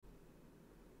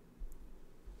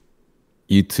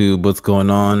YouTube, what's going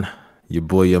on? Your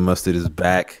boy Your Mustard is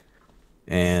back,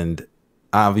 and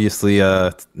obviously,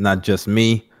 not just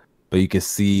me, but you can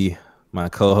see my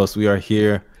co-host. We are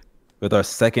here with our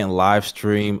second live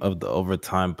stream of the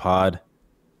Overtime Pod,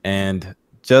 and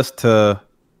just to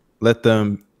let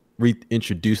them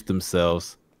reintroduce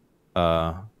themselves,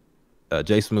 uh,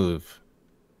 Jay Smooth,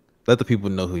 let the people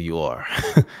know who you are.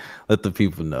 Let the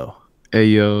people know. Hey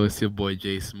yo, it's your boy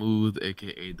Jay Smooth,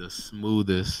 aka the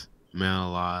smoothest man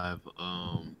alive.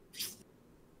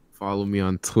 Follow me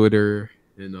on Twitter,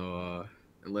 and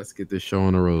let's get this show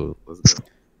on the road. Let's go.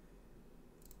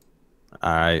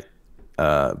 All right,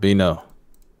 Bino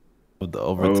with the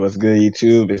Overtime. Oh, what's good,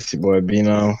 YouTube? It's your boy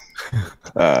Bino.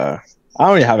 I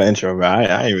don't even have an intro, bro. I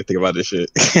didn't even think about this shit.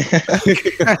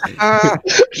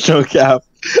 Show cap.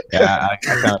 Yeah, I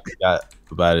kind of forgot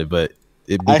about it, but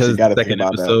because it's the second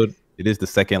episode, it is the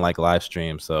second live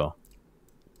stream, so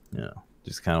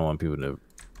just kind of want people to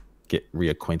get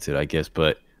reacquainted, I guess.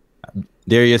 But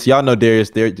Darius, y'all know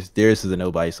Darius. Darius is a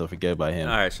nobody, so forget about him.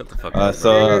 All right, shut the fuck up.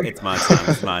 It's my time.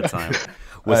 It's my time.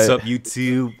 What's up,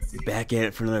 YouTube? Back at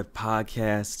it for another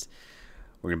podcast.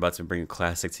 We're about to bring a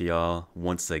classic to y'all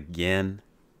once again.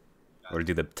 We're gonna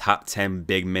do the top 10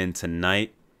 big men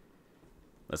tonight.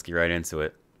 Let's get right into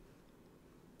it.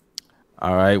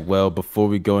 All right. Well, before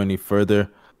we go any further,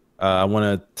 I want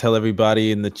to tell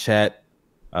everybody in the chat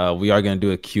we are going to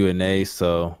do a Q&A,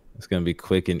 so it's going to be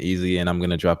quick and easy, and I'm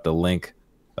going to drop the link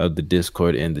of the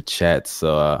Discord in the chat.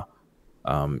 So,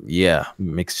 yeah,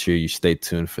 make sure you stay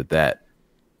tuned for that.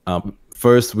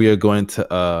 First, we are going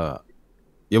to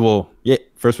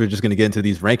first we're just going to get into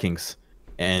these rankings,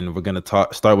 and we're going to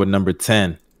start with number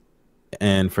 10.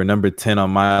 And for number 10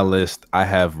 on my list, I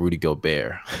have Rudy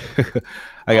Gobert.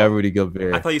 I got Rudy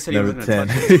Gobert. I thought you said you were number going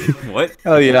 10. to touch it. What?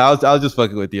 Oh yeah, I was just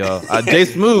fucking with y'all. Jay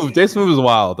Smooth is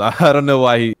wild. I don't know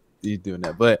why he's doing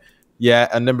that, but yeah,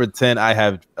 at number 10, I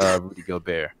have Rudy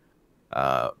Gobert.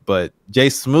 But Jay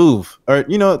Smooth, or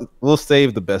we'll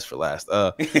save the best for last.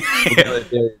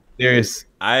 There's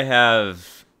I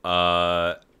have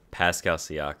Pascal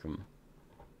Siakam.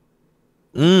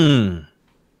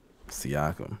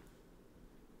 Siakam.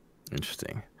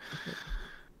 Interesting.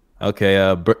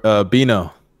 Okay,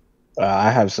 Bino.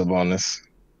 I have Sabonis.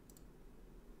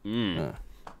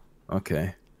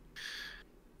 Okay.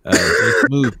 Jay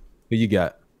Smooth, who you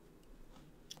got?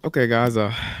 Okay, guys.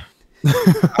 I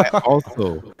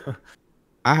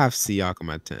have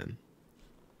Siakam at 10.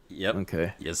 Yep.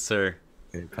 Okay. Yes, sir.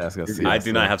 Okay, Pascal Siakam. I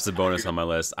do not have Sabonis on my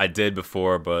list. I did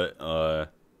before, but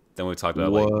then we talked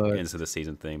about into the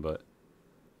season thing. But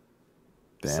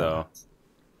damn. So.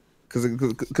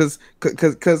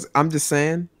 Cause I'm just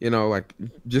saying,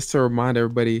 just to remind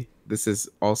everybody, this is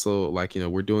also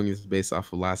we're doing this based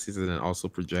off of last season and also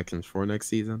projections for next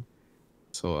season.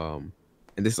 So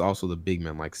and this is also the big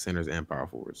men, like centers and power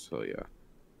forwards. So yeah,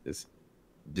 just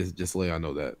let y'all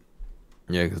know that.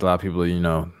 Yeah, because a lot of people,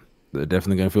 they're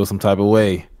definitely gonna feel some type of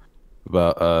way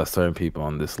about certain people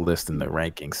on this list in the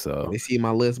rankings. So they see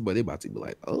my list, but they about to be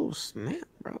like, "Oh snap,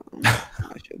 bro!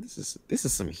 This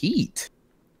is some heat."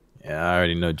 Yeah, I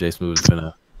already know Jay Smooth is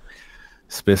gonna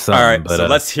spit something. All right, but, so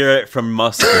let's hear it from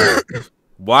Mustard.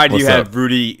 Why do you have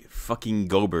Rudy fucking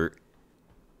Gobert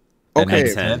at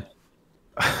okay, 10?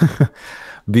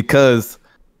 Because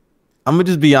I'm gonna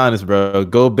just be honest, bro.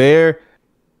 Gobert,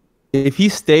 if he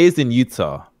stays in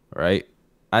Utah, right?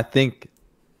 I think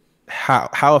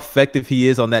how effective he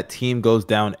is on that team goes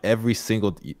down every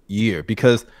single year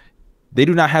because they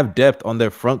do not have depth on their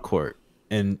front court,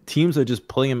 and teams are just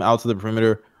pulling him out to the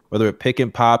perimeter, whether it pick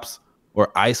and pops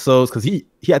or ISOs, because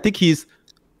I think he's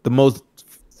the most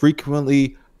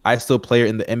frequently ISO player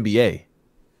in the NBA,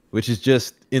 which is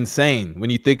just insane when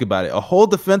you think about it. A whole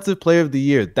defensive player of the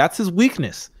year, that's his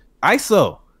weakness,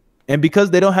 ISO. And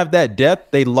because they don't have that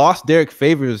depth, they lost Derek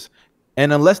Favors,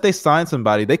 and unless they sign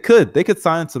somebody, they could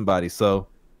sign somebody. So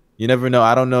you never know.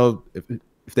 I don't know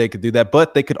if they could do that,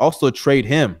 but they could also trade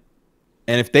him.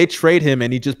 And if they trade him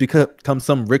and he just becomes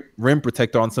some rim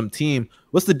protector on some team,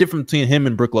 what's the difference between him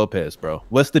and Brook Lopez, bro?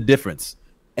 What's the difference?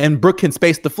 And Brook can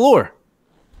space the floor.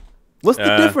 What's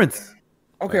the difference?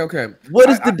 Okay. What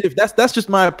is the difference? That's just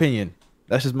my opinion.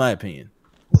 That's just my opinion.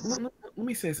 Let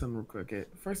me say something real quick. Okay?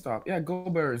 First off, yeah,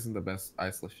 Gobert isn't the best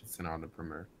isolation center on the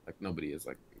perimeter. Nobody is.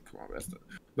 Come on, best.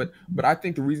 But I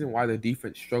think the reason why the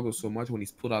defense struggles so much when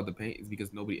he's pulled out of the paint is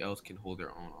because nobody else can hold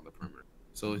their own on the perimeter.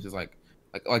 So it's just like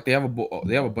they have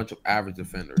a bunch of average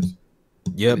defenders.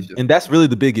 Yep, and that's really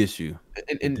the big issue.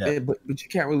 But you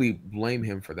can't really blame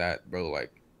him for that, bro.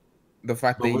 The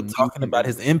fact that we're talking about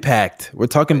his impact. We're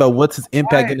talking about what's his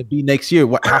impact going to be next year.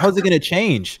 How is it going to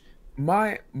change?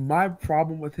 my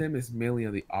problem with him is mainly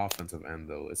on the offensive end,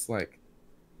 though. It's like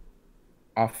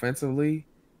offensively,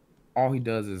 all he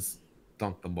does is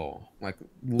dunk the ball. Like,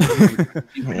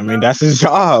 I mean, that's his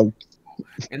job.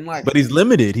 And like, but he's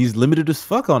limited. He's limited as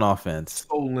fuck on offense.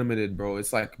 So limited, bro.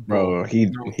 It's like, bro, he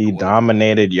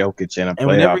dominated Jokic in a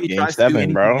playoff game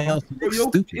 7, bro. Else,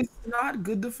 Jokic is not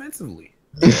good defensively.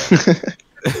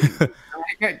 I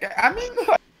mean,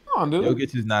 come on, dude.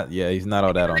 Jokic is not. Yeah, he's not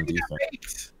all that on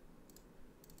defense.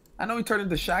 I know he turned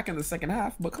into Shaq in the second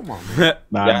half, but come on, man.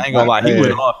 I ain't gonna lie. He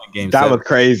went off in game 7. That was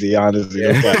crazy, honestly.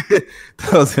 that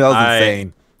was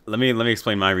insane. Let me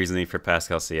explain my reasoning for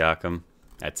Pascal Siakam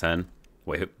at 10.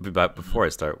 Wait, but before I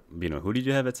start, who did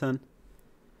you have at 10?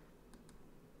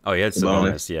 Oh, yeah, it's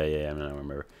Sabonis. Yeah, I don't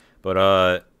remember.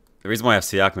 But the reason why I have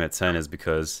Siakam at 10 is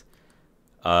because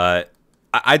I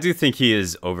do think he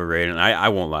is overrated. And I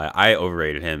won't lie, I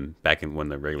overrated him back when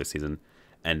the regular season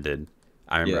ended.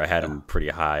 I remember I had him pretty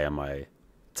high on my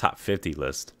top 50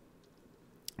 list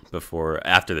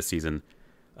after the season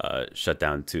shut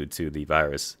down to the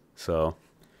virus. So,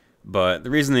 but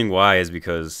the reasoning why is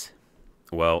because,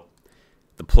 well,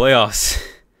 the playoffs,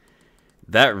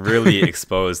 that really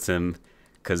exposed him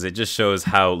because it just shows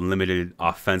how limited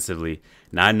offensively.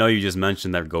 Now, I know you just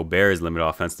mentioned that Gobert is limited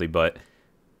offensively, but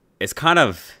it's kind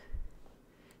of,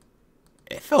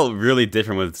 it felt really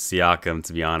different with Siakam,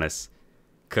 to be honest,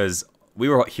 because we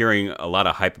were hearing a lot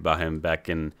of hype about him back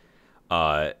in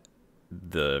the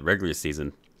regular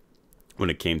season when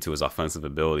it came to his offensive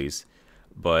abilities.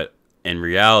 But in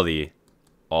reality,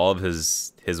 all of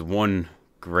his one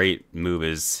great move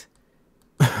is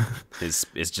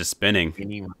just spinning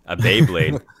a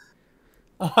Beyblade.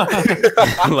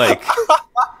 Like,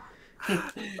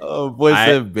 oh boy,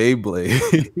 said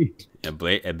Beyblade. a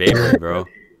Beyblade, bro.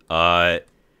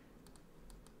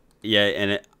 Yeah,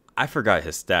 and I forgot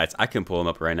his stats. I can pull him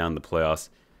up right now in the playoffs.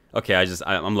 Okay,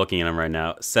 I'm looking at him right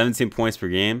now. 17 points per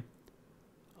game,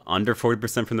 under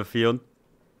 40% from the field,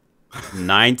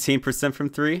 19% from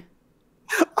 3,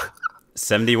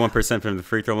 71% from the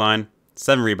free throw line,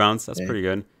 7 rebounds. That's pretty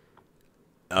good.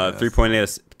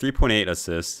 3.8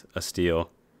 assists, a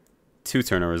steal, 2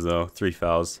 turnovers though, 3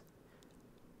 fouls,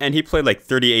 and he played like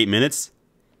 38 minutes.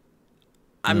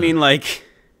 I mean, like,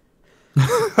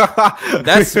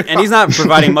 and he's not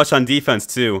providing much on defense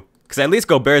too, because at least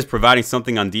Gobert is providing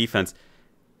something on defense.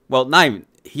 Well, not even,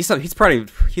 he's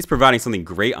providing something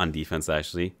great on defense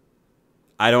actually.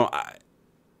 I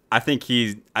think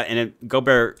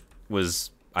Gobert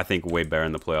was, I think, way better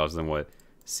in the playoffs than what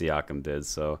Siakam did.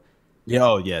 So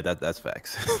yeah, that's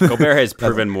facts. Gobert has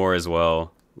proven more as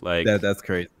well. Like that's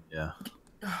crazy. Yeah.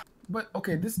 But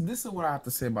okay, this is what I have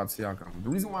to say about Siakam. The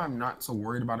reason why I'm not so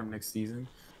worried about him next season,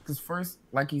 because first,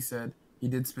 like he said, he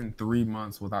did spend 3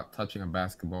 months without touching a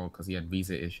basketball because he had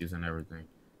visa issues and everything.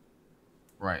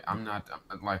 Right. I'm not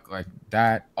like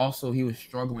that. Also, he was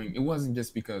struggling. It wasn't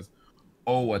just because,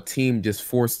 a team just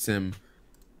forced him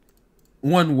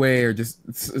one way or just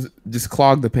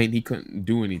clogged the paint. He couldn't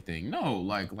do anything. No,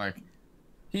 like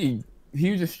he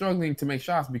was just struggling to make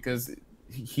shots because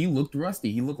he looked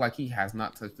rusty. He looked like he has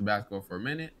not touched the basketball for a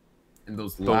minute. And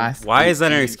those last, why is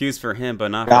that an excuse for him, but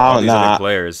not for all these other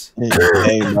players?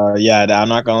 Hey, yeah, I'm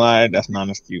not gonna lie, that's not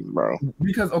an excuse, bro.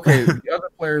 Because the other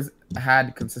players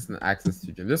had consistent access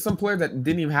to gym. There's some players that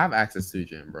didn't even have access to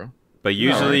gym, bro. But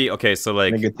usually, okay, so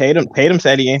like Tatum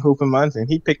said he ain't hooping months, and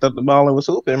he picked up the ball and was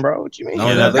hooping, bro. What you mean?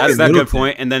 Yeah, that's a good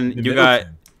point. And then you got,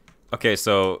 okay,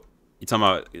 so you're talking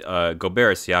about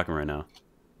Gobert or Siakam right now?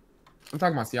 I'm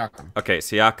talking about Siakam. Okay,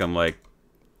 Siakam, like,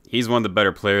 he's one of the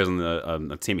better players on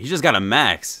the team. He just got a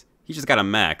max. He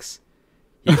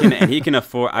can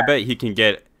afford. I bet he can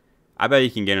get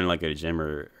in like a gym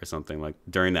or something like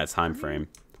during that time frame.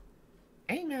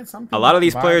 Hey man, a lot of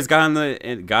these players got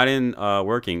in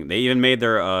working. They even made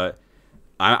their. I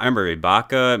remember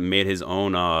Ibaka made his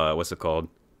own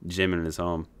gym in his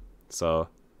home. So,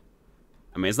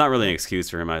 I mean, it's not really an excuse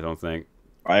for him. I don't think.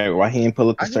 Why he ain't pull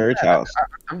up the Surge house?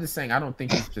 I'm just saying, I don't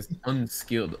think he's just an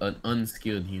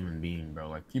unskilled human being, bro.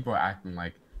 Like, people are acting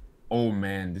like, oh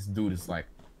man, this dude is like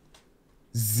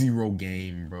 0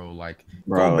 game, bro. Like,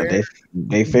 bro,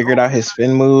 they figured out his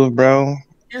spin move, bro,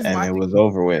 and it was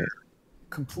over with.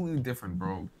 Completely different,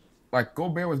 bro. Like,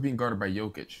 Gobert was being guarded by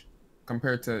Jokic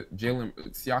compared to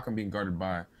Siakam being guarded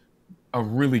by a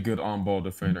really good on-ball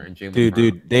defender and Jalen.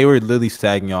 Dude, they were literally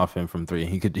sagging off him from 3.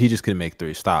 He just couldn't make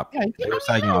 3. Stop. Yeah, they were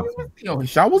sagging off him. His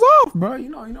shot was off, bro. You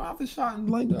know, off the shot and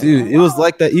like. Dude, it was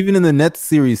like that. Even in the Nets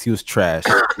series, he was trash.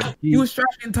 He was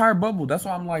trash the entire bubble. That's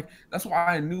why I'm like. That's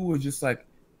why I knew it was just like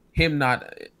him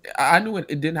not. I knew it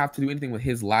didn't have to do anything with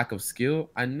his lack of skill.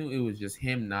 I knew it was just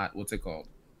him not. What's it called?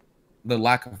 the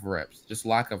lack of reps, just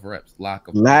lack of reps, Lack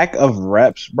of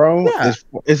reps, bro. Yeah,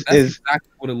 is That's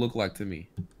exactly what it looked like to me.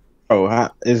 bro?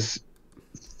 Is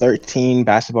 13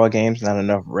 basketball games not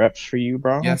enough reps for you,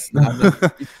 bro? Yes, not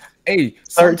enough. Hey,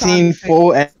 13 sometimes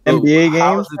full So NBA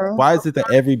how games, is it, bro. why is it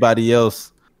that everybody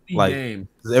else, like, game.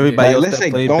 does everybody Like, else let's that say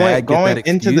played bad get that going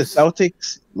into the excuse?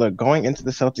 Celtics. Look, going into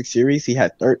the Celtics series, he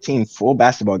had 13 full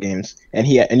basketball games, and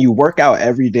you work out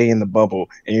every day in the bubble,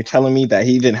 and you're telling me that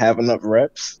he didn't have enough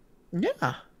reps?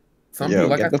 Yeah. Some Yo, people,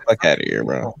 like I get the said, fuck out of here,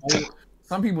 bro.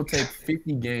 some people take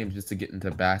 50 games just to get into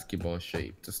basketball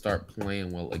shape to start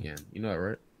playing well again. You know that,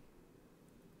 right?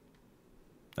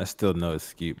 That's still no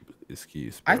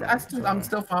excuse. Bro. I'm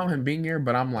still fine with him being here,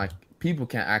 but I'm like, people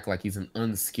can't act like he's an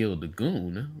unskilled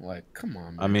goon. Like, come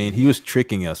on, man. I mean, he was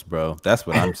tricking us, bro. That's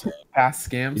what I'm saying. Past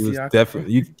scams. He was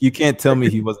definitely. You can't tell me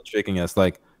he wasn't tricking us.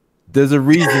 Like, there's a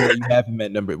reason that you have him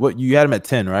at number. What, you had him at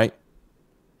 10, right?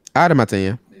 I had him at 10,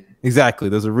 yeah. Exactly.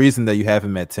 There's a reason that you have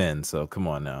him at 10. So come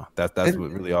on now. That's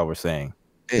what really all we're saying.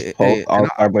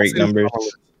 All-star break numbers.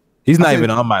 He's not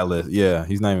even on my list. Yeah,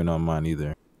 he's not even on mine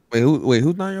either. Wait,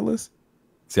 who's not on your list?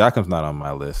 Siakam's not on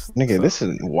my list. Nigga, so. this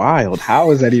is wild.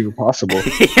 How is that even possible?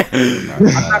 I'm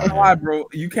not gonna lie, bro.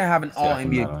 You can't have an all Siakam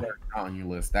NBA not on. player not on your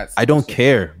list. I don't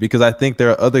care because I think there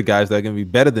are other guys that are gonna be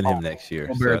better than him next year.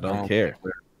 So I don't care.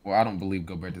 Well, I don't believe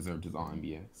Gobert deserved his all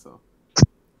NBA. So.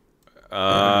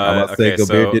 Okay,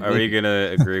 so are we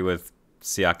gonna agree with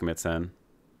Siakam at 10?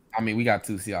 I mean, we got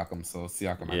two Siakam, so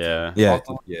Siakam. Yeah. Yeah.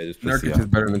 Also, Yeah. Just put Nurkic Siakam. is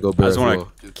better than Gobert. I just as want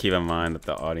well. to keep in mind that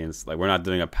the audience, like, we're not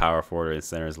doing a power forward and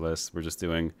centers list.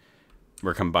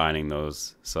 We're combining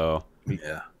those. So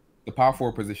Yeah. The power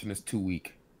forward position is too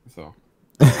weak. So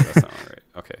that's not right.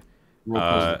 Okay. real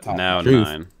close to the top. Now Truth.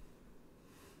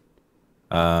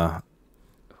 9.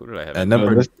 Who did I have? At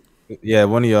number. Yeah,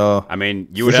 one of y'all. I mean,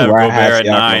 you would This is have where I had Gobert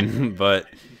at Siakam. 9, but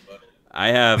I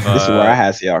have. This is where I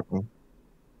had Siakam.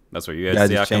 That's what you You had. guys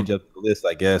Siakam. just change up the list,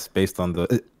 I guess, based on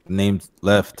the names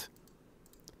left.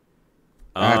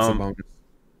 I had Sabonis.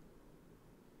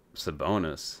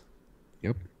 Sabonis.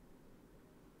 Yep.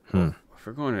 If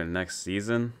we're going to next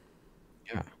season,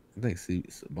 Yeah, I think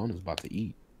Sabonis about to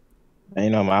eat. And,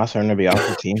 you know, Miles Turner be off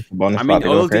the team. Bonus I mean, about to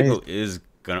go crazy. Oladipo is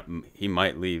gonna. He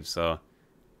might leave. So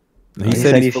He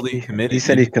said he's fully committed. He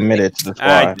said he's committed to the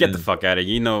ah, squad. get the fuck out of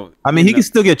here. You know. I mean, he can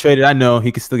still get traded. I know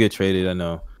he can still get traded. I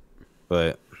know,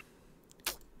 but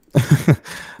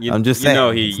I'm just saying.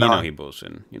 You know he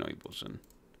bullshitting. You know he bullshitting.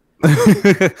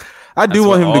 I do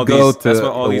want him to go to That's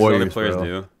what all the these Warriors, other players bro.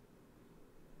 do.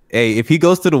 Hey, if he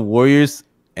goes to the Warriors,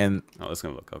 and Oh, it's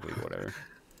gonna look ugly. Whatever.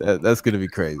 that's gonna be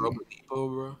crazy.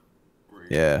 Bro.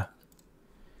 Yeah,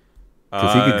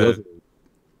 because he could go.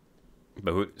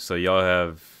 But so y'all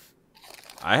have?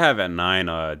 I have at 9.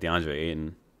 DeAndre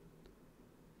Ayton.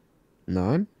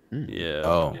 9? Yeah.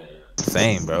 Oh,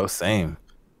 same, bro. Same.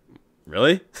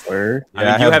 Really? Word. I mean,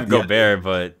 Yeah, I you have have Gobert,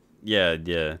 but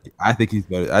yeah. I think he's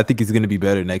better. I think he's gonna be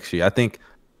better next year. I think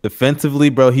defensively,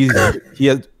 bro, he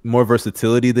has more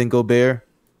versatility than Gobert.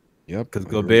 Yep. Because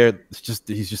Gobert,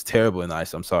 he's just terrible in the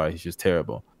ice. I'm sorry, he's just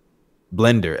terrible.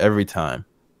 Blender every time.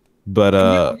 But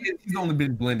he's only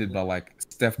been blended by like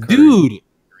Steph Curry. dude,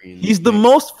 he's the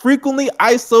most frequently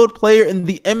ISO'd player in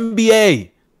the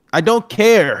NBA. I don't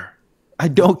care.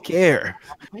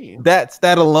 That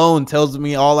stat alone tells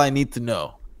me all I need to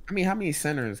know. I mean, how many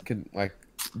centers could like?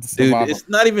 Dude, it's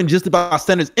not even just about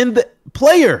centers. In the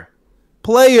player,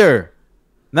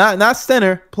 not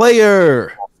center,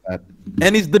 player.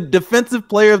 And he's the defensive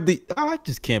player of the. Oh, I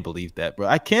just can't believe that, bro.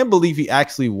 I can't believe he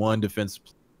actually won defensive.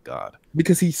 God,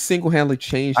 because he single-handedly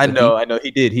changed. I know.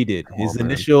 He did. His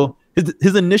initial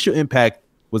impact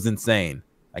was insane.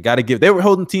 I gotta give. They were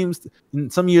holding teams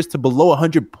in some years to below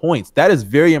 100 points. That is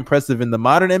very impressive in the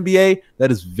modern NBA.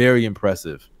 That is very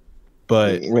impressive.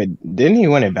 But wait, didn't he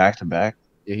win it back to back?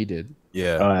 Yeah, he did.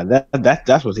 Yeah,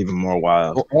 that's what's even more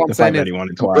wild. All I'm The saying fact that is, he won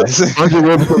it twice. Andre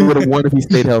Roberson would have won if he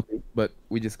stayed healthy, but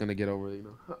we're just gonna get over it,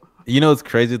 You know what's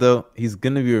crazy though? He's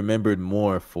gonna be remembered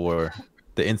more for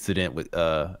the incident with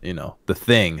the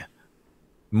thing,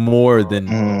 more than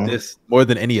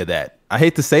any of that. I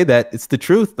hate to say that, it's the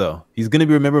truth though. He's gonna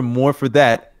be remembered more for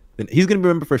that than he's gonna be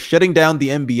remembered for shutting down the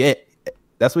NBA.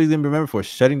 That's what he's gonna be remembered for,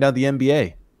 shutting down the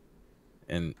NBA,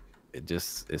 and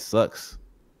it sucks.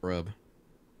 Grub.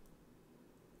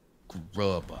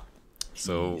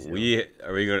 So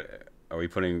are we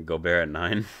putting Gobert at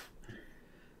 9?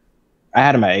 I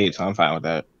had him at 8, so I'm fine with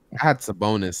that. I had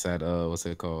Sabonis at what's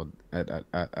it called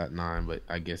at 9, but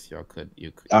I guess you could.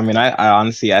 I mean, I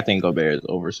honestly think Gobert is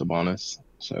over Sabonis.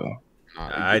 So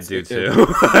I do too.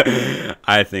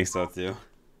 I think so too.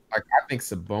 Like I think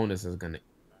Sabonis is gonna.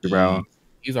 bro,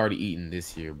 He's already eaten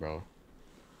this year, bro.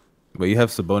 But you have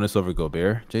Sabonis over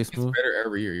Gobert, J He's Smooth. better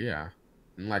every year, yeah.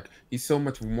 And like he's so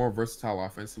much more versatile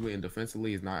offensively and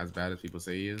defensively. He's not as bad as people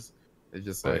say he is. It's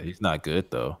just But like he's not good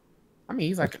though. I mean,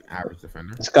 he's like an average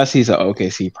defender. It's because he's an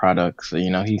OKC product, so he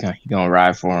gonna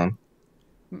ride for him.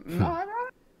 No,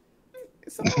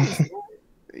 it's Sabonis.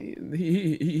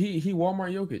 He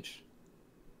Walmart Jokic.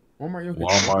 Walmart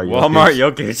Jokic. Walmart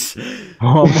Jokic.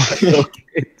 Walmart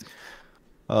Jokic.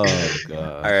 Oh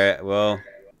god. All right, well,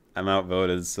 I'm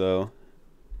outvoted, so.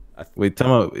 Wait,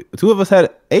 tell me, two of us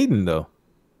had Aiden though.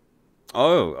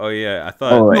 Oh yeah, I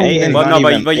thought. Oh, Aiden's Well, not no,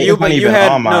 even- but Aiden's you not even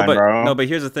had on mine, bro. no, but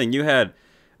here's the thing: you had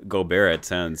Gobert at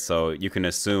 10, so you can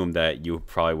assume that you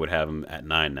probably would have him at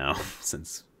 9 now,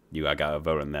 since I got a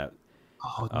vote on that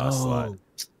slot.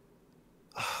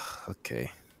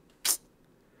 Okay.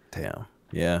 Damn.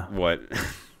 Yeah. What?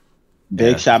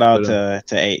 Big Yeah, shout out put him-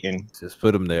 to Aiton. Just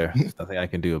put him there. There's nothing I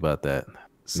can do about that.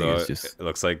 So Niggas it just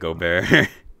looks like Gobert.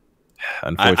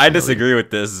 unfortunately. I disagree with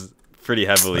this pretty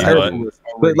heavily, Terrible. but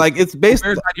But like it's based.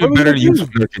 Gobert's What not even are we better gonna than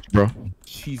do? you, Jokic, bro.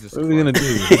 Jesus. What are we gonna do?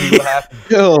 Christ. This is what happened.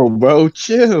 Chill, bro,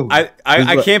 chill.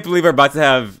 I can't believe we're about to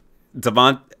have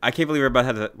I can't believe we're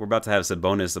about to have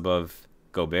Sabonis above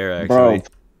Gobert. Bro,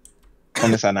 Actually,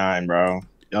 on this at 9, bro.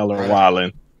 Y'all are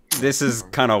wildin'. this is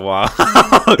kind of wild.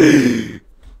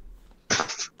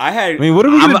 I mean, what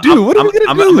are we gonna do? What are we gonna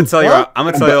I'm do? gonna tell you. Huh? I'm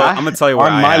gonna tell you where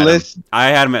on I my had list- him. I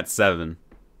had him at 7.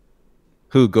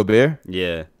 Who? Gobert?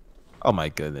 Yeah, Oh my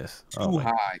goodness. Oh Too my-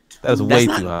 high. That's way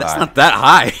too high. That's not that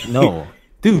high. No,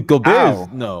 dude. Gobert. How? Is,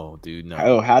 no, dude. No.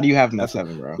 Oh, how do you have him at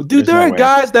 7, bro? Dude, There's there no are way.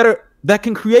 guys that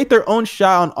can create their own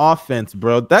shot on offense,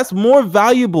 bro. That's more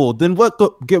valuable than what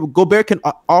Gobert can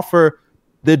offer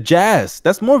the Jazz.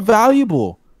 That's more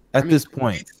valuable at this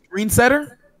point. Screen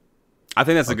setter. I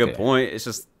think that's a good Okay. point. It's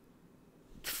just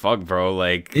fuck, bro.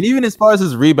 Like, And even as far as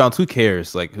his rebounds, who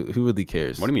cares? Like, who really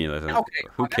cares? what do you mean? Like, Okay,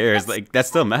 who cares? Like, that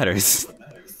still matters.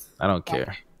 I don't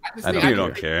care. I You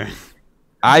don't care.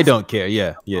 I don't care.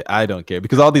 Yeah, I don't care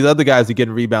because all these other guys are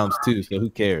getting rebounds too. So who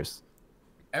cares?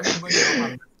 Everybody on my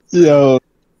list. Yo,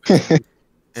 This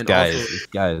And guy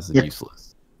also, is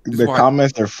useless. the why-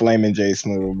 comments are flaming J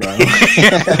Smooth, bro. Wait,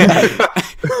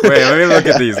 let me look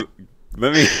at these.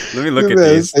 Let me look at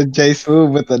these. J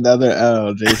Smooth with another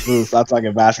L. J Smooth, stop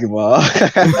talking basketball.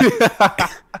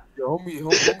 Yo, homie's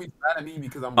mad at me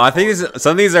because I'm. Oh, I think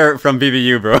some of these are from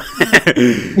BBU, bro.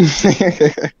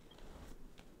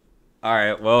 All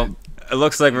right, well, it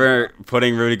looks like we're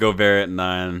putting Rudy Gobert at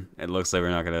 9. It looks like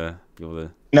we're not gonna be able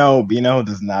to. No, Bino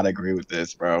does not agree with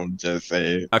this, bro. Just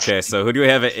say it. Okay, so who do we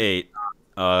have at 8?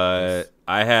 I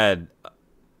had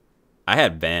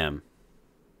Bam.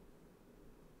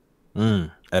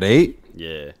 At 8?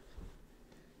 Yeah.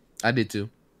 I did too.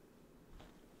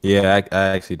 Yeah, I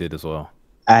actually did as well.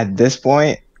 At this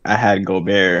point, I had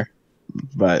Gobert,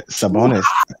 but Sabonis.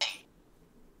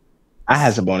 I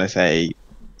had Sabonis at 8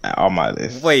 on my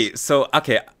list. Wait, so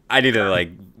okay, we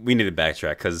need to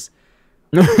backtrack because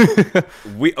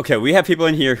we have people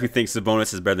in here who think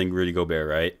Sabonis is better than Rudy Gobert,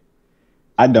 right?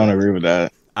 I don't agree with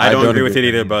that. I don't agree with it agree.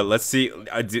 either, but let's see.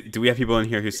 Do we have people in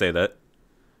here who say that?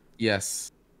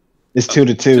 Yes. It's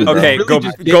 2-2. bro. Okay, really go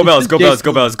just- go Bells, it's go just Bells,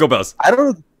 go Bells, go Bells. I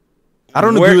don't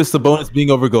Where- agree with Sabonis being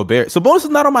over Gobert. Sabonis is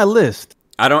not on my list.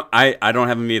 I don't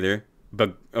have him either.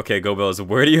 But okay, go Bells.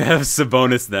 Where do you have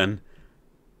Sabonis then?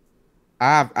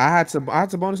 I had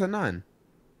Sabonis at 9.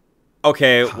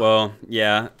 Okay, well,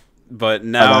 yeah, but Oh,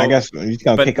 now then I guess you're just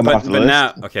gonna kick him off the list.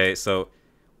 now, okay, so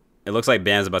it looks like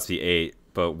Bam's about to be 8,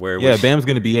 but where? Yeah, was Bam's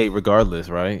gonna be 8 regardless,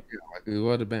 right? Like,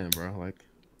 what a band, bro. Like,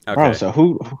 Okay, Bro, so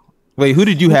who? Wait, who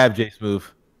did you have, J Smooth?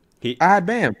 I had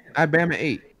Bam. I had Bam at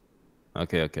 8,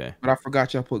 Okay. but I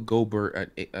forgot y'all put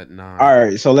Gobert at 9. All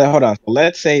right, so hold on. So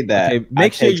let's say that Okay,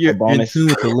 make I sure take you're in Sabonis. tune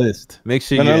with the list. Make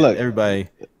sure No, you look. everybody.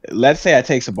 Let's say I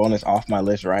take Sabonis off my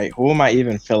list, right? Who am I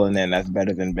even filling in that's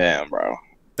better than Bam, bro?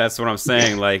 that's what I'm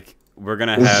saying. Like, we're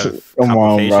gonna have Come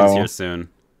on, complications bro. here soon.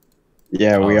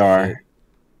 Yeah, we Oh, are. shit.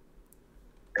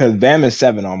 Because Bam is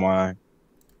 7 on mine.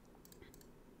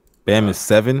 Bam is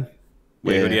 7.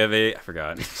 Wait, who do you Yeah. have 8? I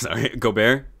forgot. Sorry,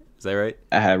 Gobert. Is that right?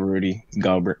 I had Rudy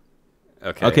Gobert.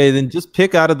 Okay. Okay, then just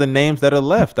pick out of the names that are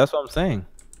left. That's what I'm saying.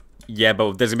 Yeah,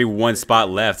 but there's gonna be one spot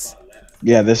left,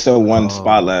 Yeah, there's still one Oh.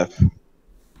 spot left.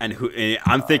 and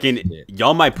I'm thinking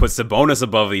y'all might put Sabonis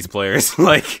above these players.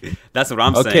 Like, that's what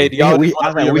I'm Okay, saying. do y'all Yeah, we- just wanna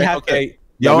I think we rearrange- have to- okay.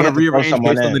 yeah, Y'all we want have to to throw rearrange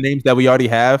someone based on in. the names that we already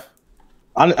have?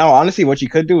 Honestly, what you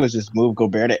could do is just move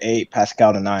Gobert to 8,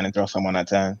 Pascal to 9, and throw someone at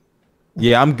 10.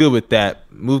 Yeah, I'm good with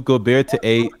that. Move Gobert to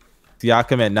 8,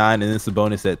 Siakam at 9, and then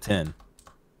Sabonis at 10.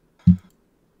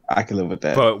 I can live with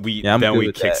that. But Yeah, I'm then good we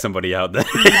with kick that. somebody out. Then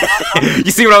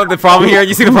you see what the problem here?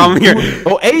 You see the problem here?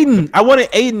 Oh, Aiden! I wanted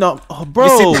Aiden up. Oh, bro.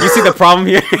 You see the problem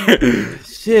here?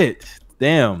 Shit.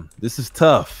 Damn. This is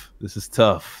tough. This is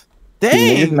tough. See,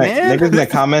 Dang, man. niggas in the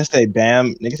comments say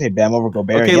Bam. Niggas say Bam over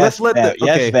Gobert. Okay, yes, let's let Bam, the-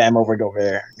 yes, okay. Bam over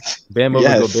Gobert. Bam over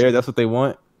Yes. Gobert. That's what they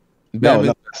want. No,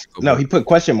 Bam no, is- he put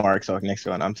question marks on next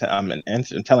to it. I'm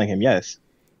telling him yes.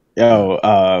 Yo,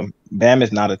 Bam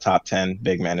is not a top 10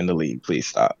 big man in the league. Please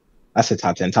stop. I said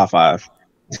top 10, top 5.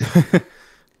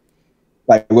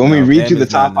 Like when we No, read Bam you the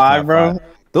is not in top 5, bro.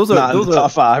 Those Not are in the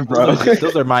top 5, bro.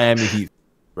 Those are Miami Heat,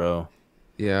 bro.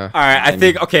 Yeah. All right, I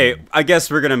think I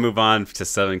guess we're gonna move on to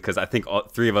 7 because I think all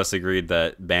 3 of us agreed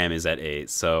that Bam is at 8.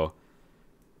 So,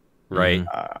 right,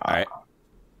 all right,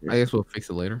 I guess we'll fix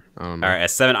it later. I don't know. all right.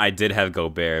 At 7, I did have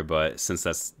Gobert, but since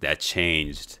that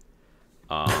changed,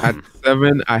 At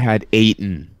 7, I had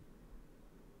Ayton.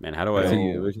 man, how do What I?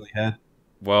 you originally had.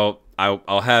 Well,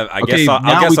 I'll have. I Okay, guess I'll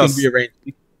now we can I'll, rearrange.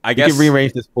 I We guess can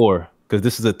rearrange this 4 because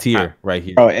this is a tier right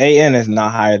here. Bro, AN is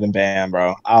not higher than Bam,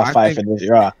 bro. I'll I fight for think- this.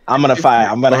 Bro. I'm gonna if fight. you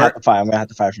I'm gonna have start- to fight. I'm gonna have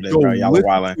to fight for this, Yo, bro. Y'all are listen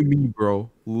wilding. to me, bro.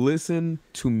 Listen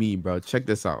to me, bro. Check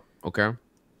this out, okay?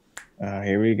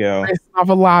 Here we go. Based off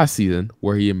of last season,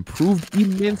 where he improved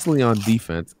immensely on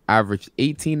defense, averaged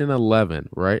 18 and 11,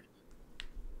 right?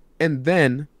 And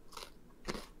then,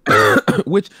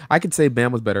 which I could say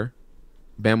Bam was better.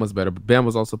 Bam was better, but Bam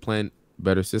was also playing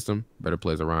better system, better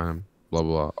plays around him, blah,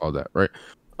 blah, blah, all that, right?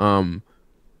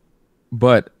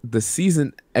 But the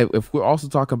season, if we're also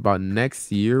talking about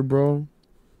next year, bro,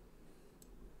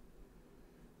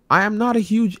 I am not a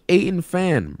huge Ayton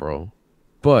fan, bro.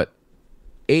 But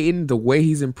Ayton, the way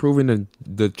he's improving and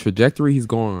the trajectory he's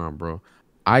going on, bro,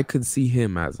 I could see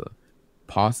him as a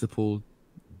possible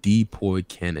DPOY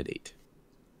candidate.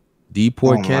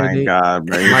 DPOY Oh candidate, my god,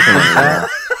 bro. not just that,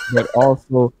 but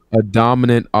also a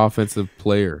dominant offensive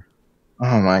player.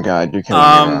 Oh my god, you're killing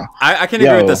me, bro. I can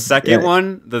agree with the Yo, second yeah.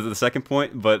 one, the second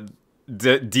point, but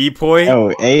Depoy,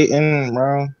 Yo, Ayton,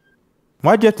 bro.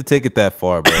 Why'd you have to take it that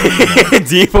far, bro?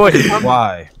 Depoy.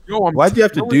 Why? Yo, Why'd you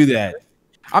have to do that?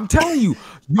 I'm telling you.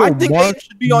 Yo, I think Mark, Aiden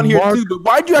should be on here Mark too, but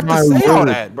why'd you have to my say all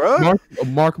words. that, bro?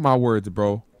 Mark my words,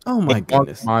 bro. Oh my Mark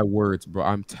goodness. my words, bro.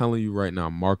 I'm telling you right now.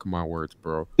 Mark my words,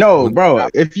 bro. No, bro.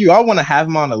 If you all want to have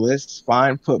him on the list,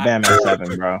 fine. Put Bam at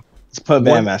 7, bro. Let's put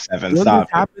Bam at 7. When Stop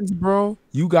this happens, bro,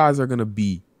 you guys are gonna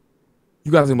be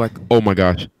like, oh my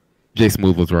gosh, Jay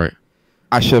Smooth was right.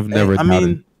 I should have never. I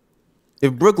mean,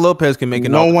 if Brooke Lopez can make it. it,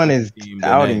 No one is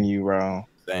doubting you, bro.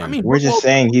 I mean, We're just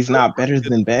saying he's not better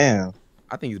than Bam.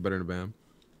 I think he's better than Bam.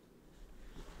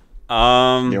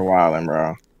 You're wilding,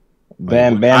 bro.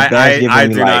 Bam's giving I you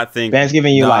do like, not think. Bam's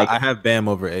giving you like I have Bam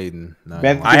over Aiden. No,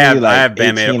 Bam's I giving have- you like I have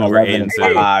Bam 18, over 11, Aiden and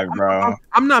too. 5, bro.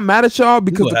 I'm not mad at y'all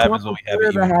because what the happens when we have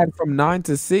it players I even. had from 9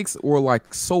 to 6 were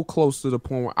like so close to the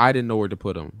point where I didn't know where to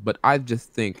put him. But I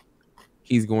just think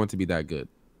he's going to be that good.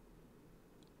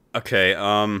 Okay,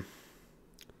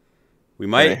 we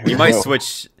might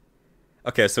switch.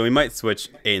 Okay, so we might switch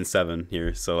 8 and 7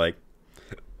 here. So like,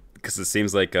 because it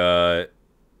seems like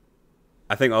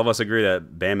I think all of us agree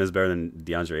that Bam is better than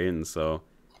DeAndre Ayton. So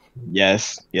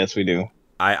Yes, we do.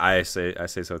 I say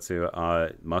so too.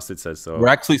 Mustard says so. We're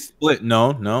actually split.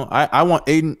 No. I want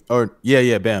Aiden or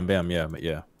Bam,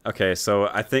 yeah. Okay, so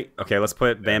I think let's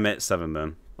put Bam at 7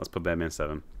 then. Let's put Bam at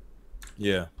 7,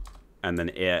 Yeah. and then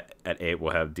at 8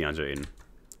 we'll have DeAndre Ayton.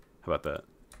 How about that?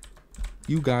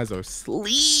 You guys are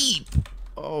sleep.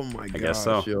 Oh my god. I guess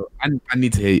so. Yo. I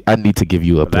need to give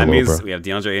you a That pillow, means bro. we have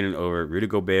DeAndre Ayton over Rudy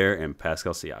Gobert and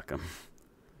Pascal Siakam.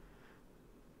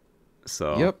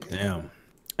 So Yep. Damn.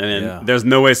 and then Yeah. there's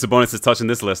no way Sabonis is touching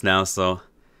this list now. So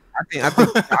I think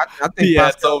Yeah,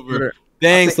 it's Pascal over. better.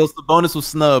 Dang, so Sabonis was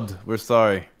snubbed. We're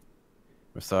sorry.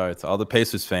 We're sorry to all the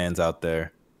Pacers fans out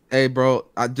there. Hey, bro.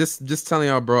 I just telling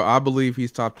y'all, bro. I believe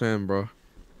he's top 10, bro.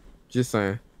 Just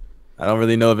saying. I don't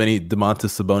really know of any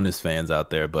DeMontis Sabonis fans out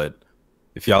there, but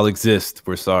if y'all exist,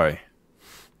 we're sorry.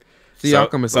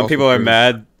 Siakam is some also people are pretty-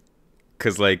 mad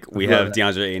because like we have Right.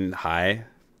 DeAndre Ayton high.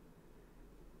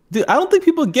 Dude, I don't think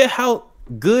people get how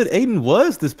good Aiden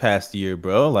was this past year,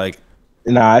 bro. Like,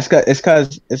 Nah, it's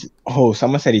cause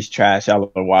someone said he's trash.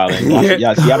 Y'all are wilding.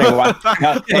 Y'all didn't watch.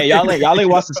 Y'all ain't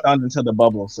watched the Suns until the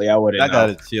bubble, so y'all wouldn't. I know.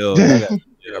 gotta chill. I gotta Yeah,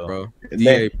 chill. bro.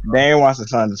 They ain't watched the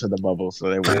Suns until the bubble, so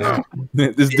they wouldn't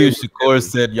know. This dude Shakur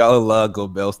said y'all allow Go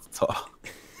Bells to talk.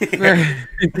 bro,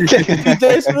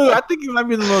 Jay Smooth, I think he might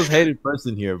be the most hated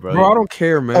person here, bro. I don't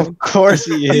care, man. Of course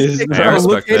he is. These I things are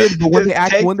respect located, that. but when they His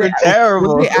takes when are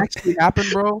terrible. actually happen,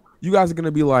 bro, you guys are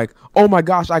gonna be like, "Oh my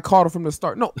gosh, I called it from the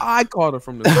start." No, I called it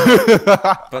from the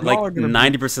start. But Y'all are like gonna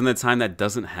be- 90% of the time that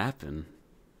doesn't happen.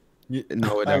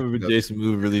 No, it I remember actually Jason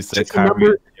Moove really said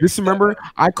just remember,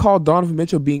 I called Donovan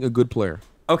Mitchell being a good player.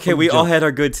 Okay, we all had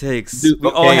our good takes. Dude, we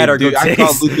all had our good I takes.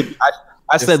 called Luka.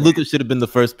 I Just said saying. Luka should have been the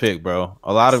first pick, bro.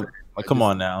 A lot of come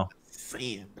on now.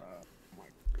 Saying, bro.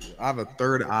 I have a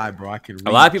third eye, bro. I can read.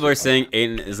 A lot of people are saying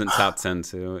Aiden isn't top 10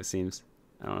 too. It seems.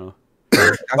 I don't know.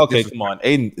 Okay, come on,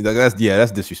 Aiden.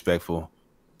 That's disrespectful.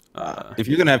 If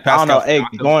you're gonna have I don't Pascal, know. Hey,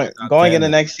 Siakam top going 10, into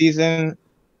next season,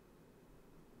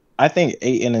 I think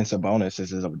Ayton and Sabonis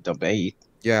is a debate.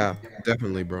 Yeah,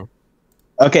 definitely, bro.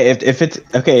 Okay, if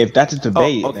that's a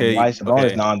debate, okay, then why is Sabonis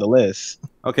okay. not on the list?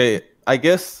 Okay, I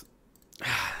guess.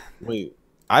 Wait,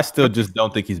 I still just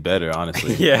don't think he's better,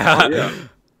 honestly. Yeah.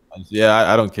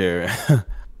 Yeah, I don't care. I think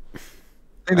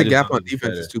the just gap don't on think he's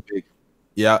defense better. is too big.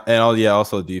 Yeah, and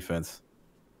also defense.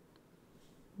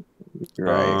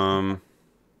 Right.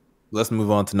 Let's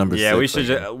move on to number 6. Yeah, we should.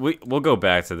 I guess. We'll go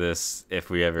back to this if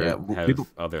we ever Yeah, have people-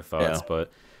 other thoughts. yeah.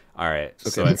 But all right,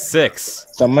 so Okay. at 6.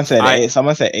 Someone said I-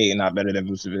 Someone said Ayton not better than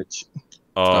Vucevic.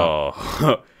 Oh,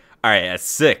 all right. At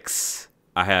 6,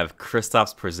 I have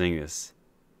Kristaps Porzingis.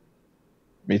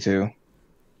 Me too.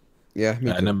 Yeah,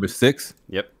 me At too. number 6.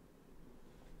 Yep.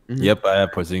 Mhm. Yep, I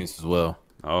have Porzingis as well.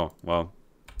 Oh well.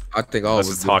 I think all Let's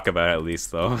was just talk about it at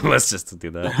least, though. Let's just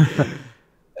do that.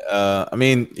 I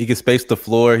mean, he can space the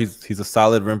floor. He's a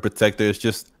solid rim protector. It's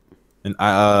just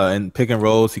in pick and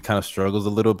rolls, he kind of struggles a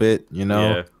little bit. You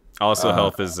know, Yeah. Also,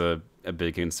 health is a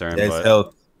big concern. yeah, his But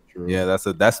health. Yeah,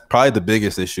 that's probably the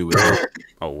biggest issue with him.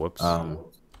 oh, whoops.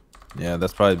 Yeah,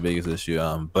 that's probably the biggest issue.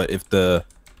 But it's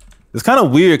kind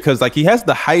of weird because like he has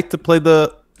the height to play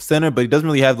the center, but he doesn't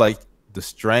really have like the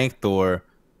strength or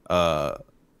the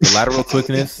lateral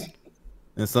quickness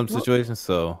in some situations.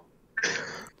 So,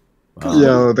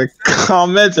 Yo, the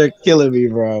comments are killing me,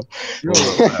 bro.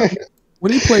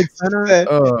 when he played center,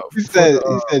 He said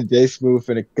Jay Smooth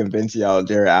finna convince y'all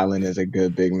Jared Allen is a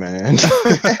good big man.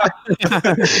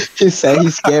 He said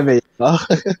he's scamming y'all.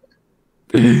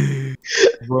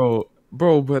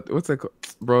 bro, but what's that called?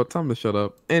 Bro, tell him to shut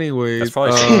up. Anyways, That's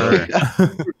probably sure.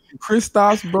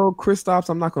 Kristaps,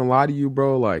 I'm not gonna lie to you,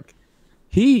 bro. Like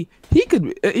he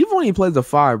could, even when he plays the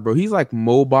 5, bro, he's like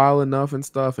mobile enough and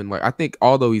stuff. And like I think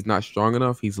although he's not strong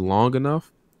enough, he's long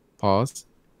enough. Pause.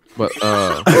 But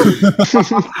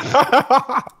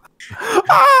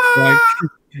like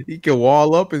he can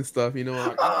wall up and stuff, you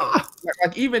know.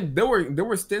 Like even there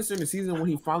were stints in the season when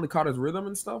he finally caught his rhythm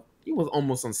and stuff. He was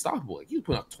almost unstoppable. Like he was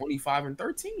putting up 25 and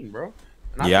 13, bro.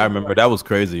 And yeah, I think, remember like, that was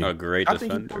crazy. A great I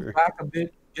think he comes defender. back a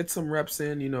bit, get some reps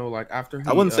in, you know, like after he,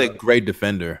 I wouldn't say great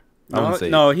defender. I wouldn't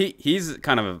say He's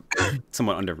kind of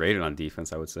somewhat underrated on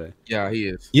defense, I would say. yeah, he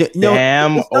is. Yeah,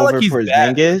 Damn, it's not over like he's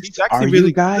bad. Porzingis. He's actually Are really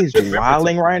you guys good rim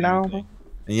wilding protector right and now? everything.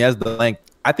 And he has the length.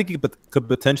 I think he could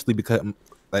potentially become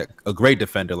like a great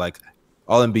defender, like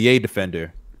all NBA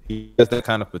defender. He has that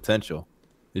kind of potential.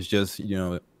 It's just, you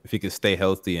know, if he could stay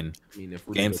healthy and I mean, if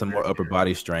gain some more upper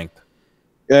body strength.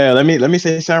 Yeah, let me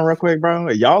say something real quick, bro.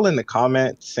 Y'all in the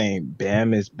comments saying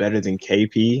Bam is better than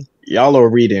KP. Y'all are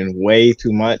reading way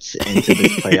too much into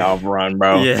this playoff run,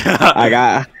 bro. Yeah. I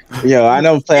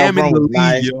know playoff Bam in run the was league,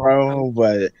 nice, yo. bro,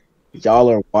 but y'all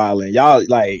are wilding. Y'all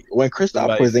like when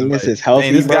Kristaps Porzingis is healthy,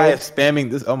 Man, this bro. guy is spamming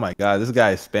this. Oh my god, this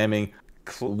guy is spamming.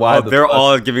 They're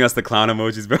all giving us the clown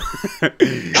emojis, bro.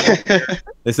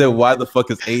 They said, "Why the fuck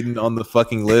is Aiden on the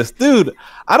fucking list, dude?"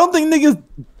 I don't think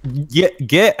niggas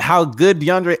get how good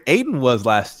DeAndre Aiden was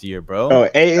last year, bro. Oh,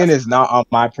 Aiden is not on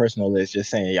my personal list. Just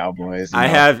saying, y'all boys. I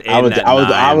have Aiden I was at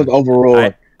I was 9.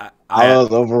 overruled. I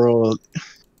was I overruled.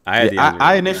 had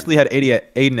I initially had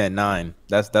Aiden at 9.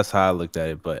 That's how I looked at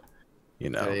it, but you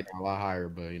know, a lot higher,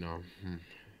 but you know,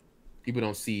 people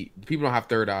don't have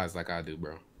third eyes like I do,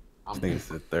 bro. I think it's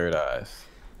the third eyes.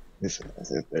 This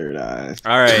is third eyes.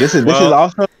 All right. This is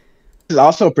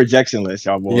also a projection list,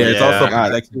 y'all boys. Yeah, it's Yeah. also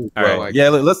projections. All right. Yeah,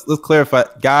 let's clarify,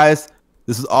 guys.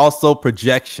 This is also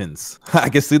projections. I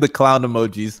can see the clown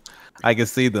emojis. I can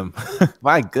see them.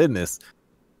 My goodness.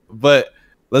 But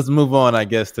let's move on, I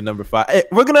guess, to number 5. Hey,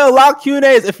 we're gonna allow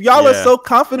Q&As. If y'all are so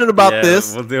confident about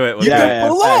this, we'll do it. you can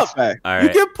pull up. Facts. All You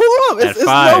right. can pull up. At It's no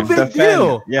 5. big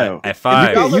deal. Yeah. At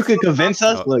 5. You could convince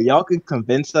us. Look, y'all could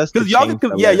convince us. Because y'all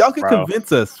can, y'all can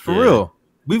convince us for real.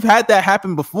 We've had that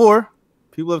happen before.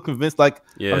 People have convinced, like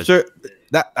I'm sure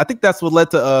that I think that's what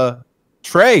led to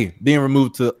Trey being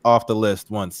removed off the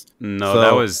list once. No, So-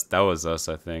 that was us,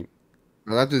 I think.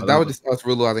 No, that was just us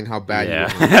realizing how bad you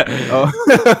were. Yeah.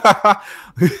 Oh.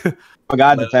 I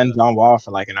got to defend John Wall for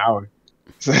like an hour.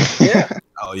 Yeah.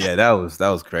 Oh yeah, that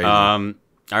was crazy. All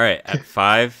right. At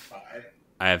 5,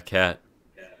 I have Cat.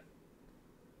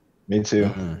 Me too.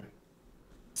 Mhm.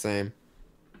 Same.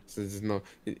 So there's no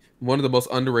one of the most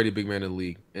underrated big men in the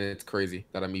league, and it's crazy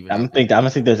that I'm even. I don't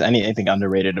think there's anything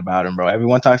underrated about him, bro.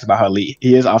 Everyone talks about how elite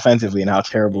he is offensively and how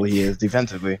terrible he is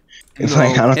defensively. It's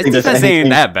like I don't His think there's defense anything. ain't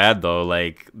that bad though.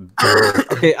 Like,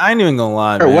 Okay, I ain't even gonna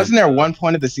lie, Or man. wasn't there one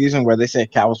point of the season where they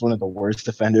said Cat was one of the worst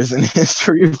defenders in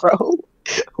history, bro?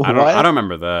 I don't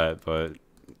remember that, but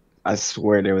I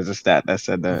swear there was a stat that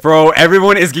said that. bro,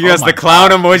 everyone is giving us my the clown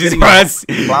God. emojis,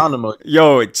 bro. Clown emoji.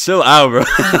 Yo, chill out, bro.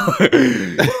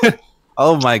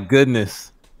 Oh my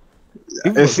goodness.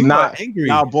 It's People are not angry.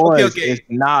 Y'all boys. Okay. It's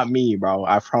not me, bro.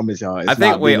 I promise y'all. It's I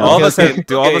think. not Wait, me. all of us Okay, have.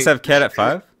 Do all of us okay. have Cat at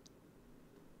 5?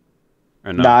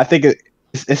 Or no? Nah, I think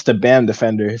it's the Bam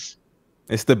defenders.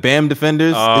 It's the BAM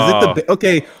defenders. Oh. Is it the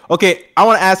okay? I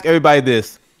want to ask everybody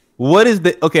this. What is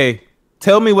the okay?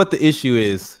 Tell me what the issue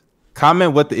is.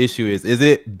 Comment what the issue is. Is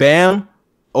it BAM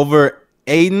over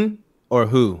Aiden or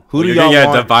who? Who do You're y'all gonna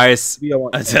want? get Who y'all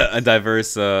want changed? a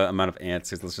diverse amount of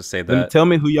answers. Let's just say Then that. tell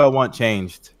me who y'all want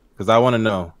changed, because I want to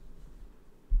know.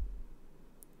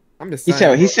 I'm just He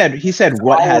saying. said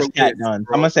what all has we're Cat with, done?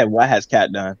 bro. Someone said what has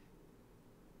Cat done?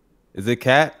 Is it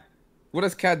Cat? What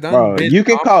has Cat done? Bro, Ben you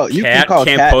can Thompson? call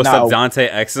Can't Cat post now. up Dante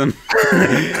Exum.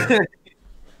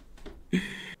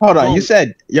 Hold on, Bro. you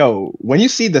said when you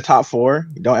see the top 4,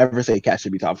 don't ever say Cat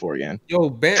should be top 4 again. Yo,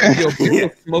 Ben was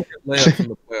smoking layups in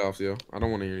the playoffs, yo. I don't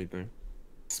want to hear anything.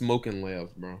 Smoking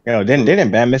layups, bro.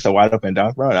 Didn't Bam miss a wide open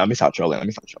dunk, bro? Let me stop trolling.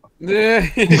 Yeah.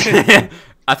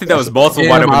 I think that was multiple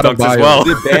Damn, wide open dunks as Adebayo. well.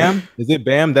 Is it BAM? Is it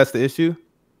BAM? That's the issue.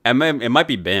 It might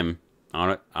be Bam.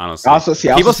 Honestly, Also,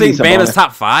 see, people think Bam is Sabonis.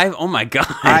 top 5. Oh my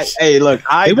gosh. Hey, look,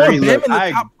 I They want agree. BAM Look, in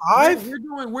the top five.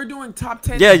 We're doing top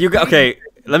 10. Yeah, you got okay.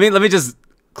 Let me just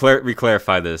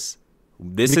re-clarify this.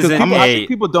 This Because isn't I a think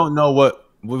people don't know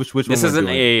which this one we're isn't doing.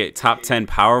 a top 10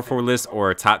 power forward list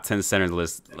or a top 10 center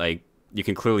list. Like you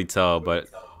can clearly tell, but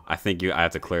I think I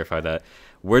have to clarify that.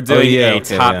 We're doing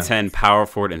top 10 power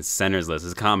forward and centers list.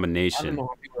 It's a combination.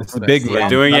 It's a big We're man.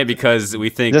 doing it because we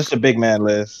think just a big man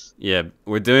list. yeah,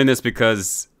 we're doing this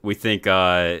because we think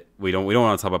we don't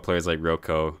want to talk about players like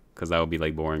Roko because that would be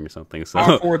like boring or something. So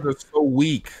Power forward is so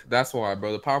weak. That's why,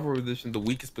 bro. The power forward position, the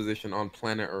weakest position on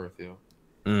planet Earth, yo.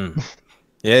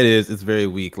 Yeah, it is. It's very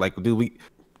weak. Like, do we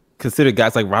consider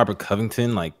guys like Robert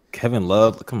Covington, like Kevin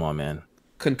Love? Come on, man.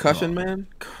 Concussion, man,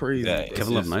 crazy. Yeah, bro.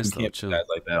 Kevin Love nice though. Guys Chill.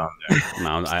 like that on there.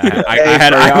 No,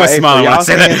 I was smiling when I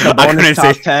said that. I couldn't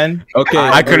top say 10. Okay,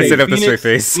 I couldn't say that with a Phoenix-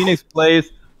 straight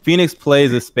face. Phoenix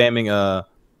plays is spamming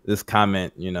this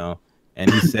comment,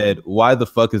 and he said, "Why the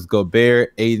fuck is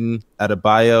Gobert, Aiden,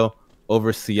 Adebayo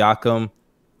over Siakam?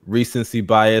 Recency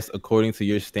bias. According to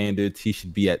your standards, he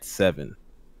should be at 7."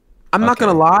 I'm not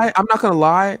gonna lie.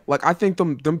 Like I think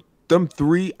them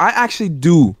three. I actually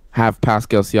do have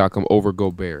Pascal Siakam over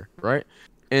Gobert, right?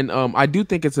 And I do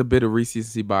think it's a bit of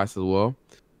recency bias as well.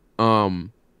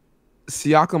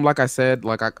 Siakam, like I said,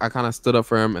 like I kind of stood up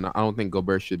for him, and I don't think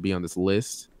Gobert should be on this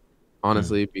list,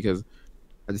 honestly, because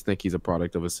I just think he's a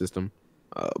product of a system.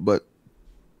 But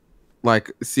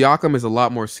like Siakam is a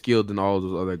lot more skilled than all of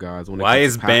those other guys. Why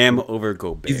is Bam over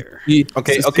Gobert?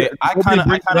 Okay. I kind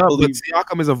of believe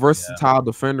Siakam is a versatile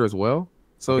defender as well.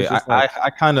 So Okay, it's just like, I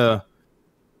kind of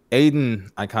Aiden.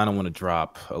 I kind of want to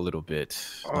drop a little bit.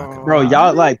 Bro,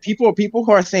 y'all like people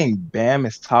who are saying Bam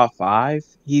is top 5.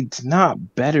 He's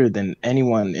not better than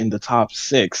anyone in the top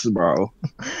 6, bro.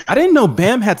 I didn't know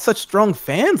Bam had such strong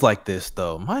fans like this,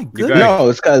 though. My goodness. No,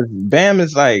 it's because Bam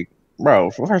is like, bro.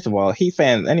 First of all, Heat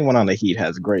fans. Anyone on the Heat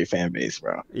has a great fan base,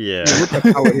 bro. Yeah.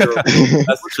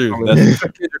 That's true.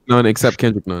 Except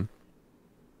Kendrick Nunn.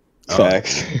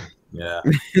 Facts. Yeah.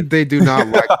 They do not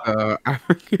like the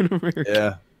African American.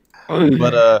 Yeah.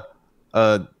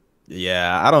 But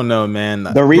yeah, I don't know, man.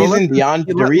 The reason let's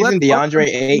DeAndre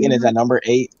Ayton is at number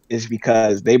 8 is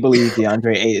because they believe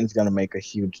DeAndre Ayton's gonna make a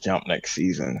huge jump next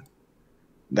season.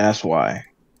 That's why.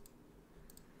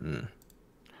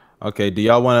 Okay, do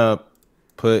y'all want to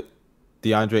put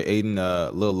DeAndre Ayton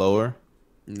a little lower?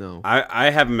 No, I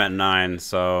have him at 9,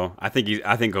 so I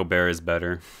think Gobert is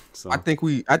better. So I think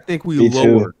we Me lower.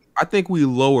 too. I think we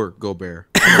lower Gobert.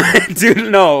 dude,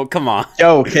 no, come on.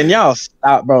 Yo, can y'all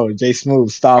stop, bro? Jay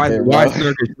Smooth, stop it, Why bro. is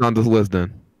Nurkic on this list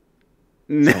then?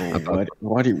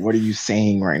 What are you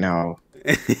saying right now?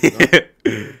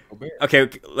 Okay,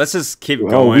 let's just keep Bro,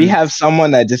 going. we have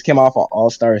someone that just came off an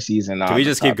All-Star season. Can we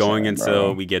just keep going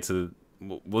until we get to?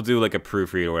 We'll do like a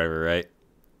proofread or whatever, right?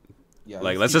 Yeah,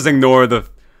 Like, let's just ignore the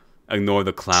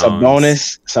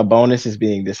clowns. Sabonis is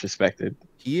being disrespected.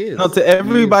 He is. No, to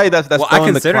everybody that's Well, I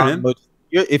throwing the consider clown him. emoji,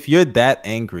 if you're that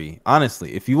angry,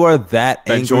 honestly, if you are that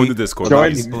Then angry, join the Discord.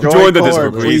 Join please. the Join the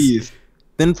Discord, Discord, please.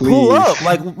 then Please. pull up.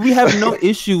 Like, we have no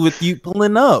issue with you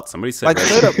pulling up. Somebody said Like, rest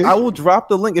straight in up, peace. I will drop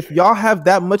the link. If y'all have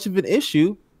that much of an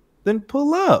issue, then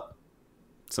pull up.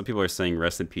 Some people are saying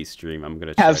rest in peace stream. I'm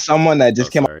gonna check. Have someone that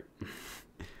just came sorry.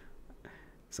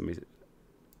 Somebody.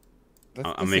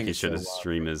 I'm making sure the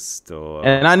stream is still.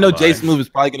 And I know alive. J Smooth is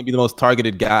probably going to be the most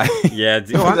targeted guy. Yeah,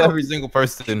 dude. With every single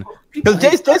person. Because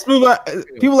J Smooth,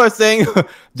 people are saying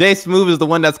J Smooth is the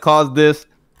one that's caused this.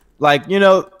 Like, you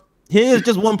know, he is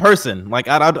just one person. Like,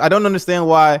 I don't understand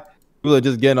why people are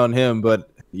just getting on him.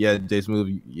 But yeah, J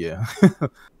Smooth, yeah.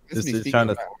 Just trying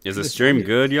to. Is the stream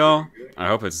good, y'all? I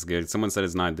hope it's good. Someone said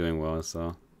it's not doing well,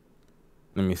 so.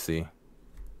 Let me see.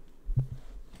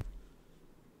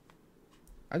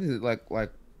 I just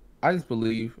I just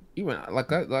believe even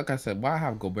like I said, why I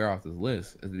have Gobert off this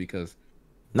list is because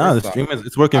No, the first stream off, is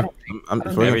it's working. I don't It's think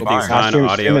working Everything's fine. fine.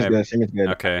 Audio. Stream is good.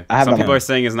 Okay. I have Some no- people are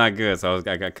saying it's not good, so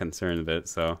I got concerned a bit.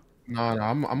 So. no,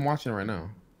 I'm watching it right now.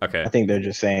 Okay. I think they're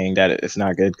just saying that it's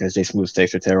not good because J Smooth's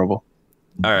takes are terrible.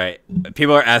 All right.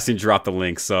 People are asking to drop the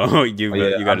link, so you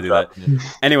got to do that.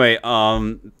 Anyway,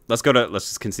 let's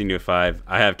just continue with 5.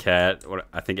 I have Cat.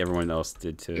 I think everyone else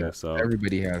did too. Yeah, So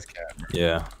everybody has Cat. Bro.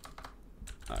 Yeah.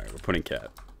 all right, we're putting Cat.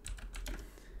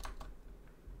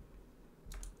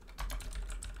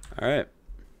 All right.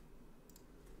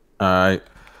 All right.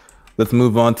 Let's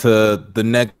move on to the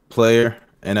next player.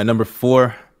 And at number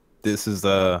 4, this is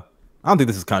I don't think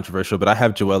this is controversial, but I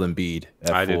have Joel Embiid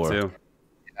at I 4. did too.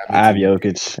 I have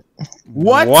Jokic.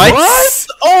 What? What?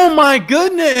 Oh my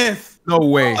goodness, No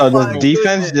way. So my the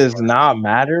defense does not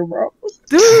matter, bro.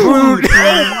 dude! Oh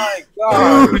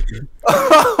my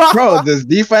god, Bro, this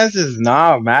defense does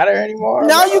not matter anymore.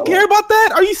 now bro. you care about that?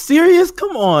 Are you serious?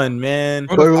 Come on, man.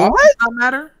 Bro, does Wait, offense what? not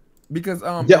matter? Because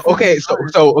Yeah. Okay. So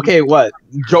okay. What?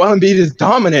 Joel Embiid is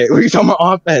dominant. What are you talking about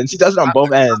offense? He does it on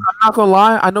both ends. I'm not gonna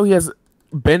lie. I know he has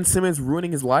Ben Simmons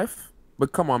ruining his life,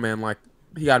 but come on, man. Like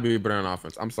he gotta be better on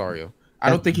offense. I'm sorry, yo. I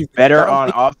don't think he's Better I don't on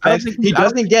think- I don't offense. think He I don't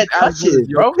doesn't think get he's as good as touches,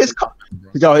 bro. His He his coach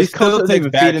still doesn't takes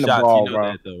even bad feed in the shots, ball, you know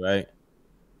bro. that though, right?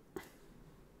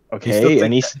 Okay,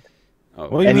 and he's Oh,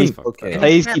 What do you And mean? he's- Okay.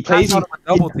 plays. Man, He plays. pass out of a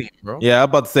double team, bro. Yeah, I'm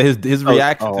about to say his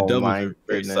reaction to oh doubles my are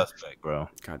very goodness. suspect, bro.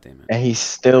 God damn it. And he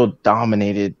still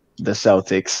dominated the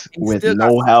Celtics He with still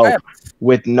no got help. reps.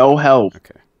 With no help.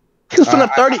 Okay. He was putting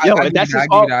up 30. Yo, I give that's you his that, I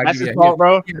fault. give you that, I That's give his you that. fault,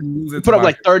 bro. He had to lose it He to put up Tobias.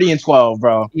 like 30 and 12,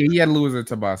 bro. Yeah, he had to lose it to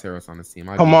Tobias Harris on his team.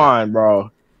 I give Come you that. on,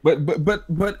 bro. But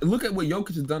look at what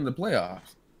Jokic has done in the playoffs.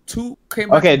 Two came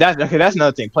back. Okay, that's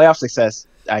another thing. Playoff success,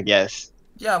 I guess.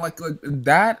 Yeah, like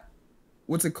that.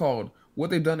 What's it called? What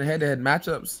they've done in head-to-head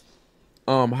matchups.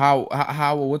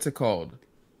 How what's it called?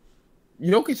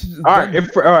 Jokic. Has All right, done-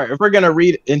 if we're gonna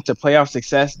read into playoff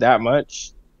success that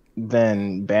much,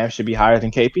 then Bam should be higher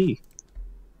than KP.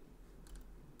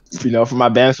 You know, for my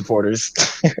Bam supporters.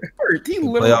 He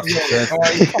literally. Playoff success. Come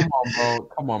on, bro.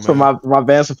 Come on, man. For my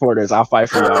Bam supporters, I'll fight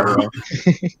for y'all, bro.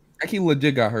 Like he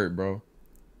legit got hurt, bro.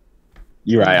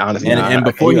 You're right, honestly. And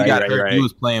before he You're got right, hurt, you're right. he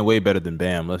was playing way better than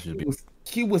Bam. Let's just be.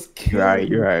 He was killing. You're right,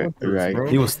 the you're right, Clippers, you're bro.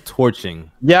 right. He was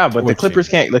torching. Yeah, but the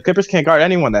Torching. Clippers can't guard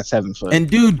anyone that's 7 foot. And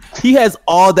dude, he has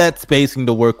all that spacing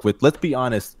to work with. Let's be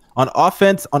honest. On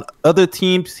offense, on other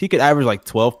teams, he could average like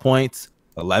 12 points,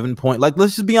 11 points. Like,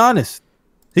 let's just be honest.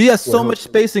 He has so much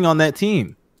spacing on that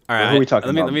team. All right. Who are we talking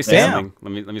let me about? let me say Bam.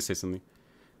 something. Let me say something.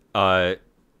 I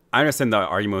understand the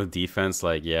argument with defense.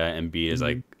 Like, yeah, Embiid is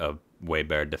like a way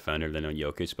better defender than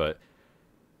Jokic, but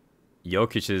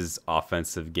Jokic's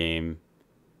offensive game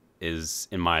is,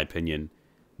 in my opinion,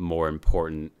 more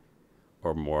important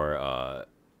or more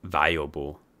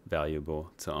valuable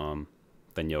to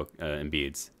than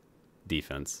Embiid's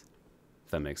defense.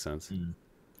 If that makes sense.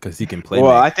 Because he can play.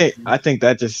 Well, make. I think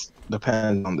that just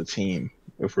depends on the team,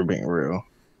 if we're being real.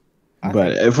 I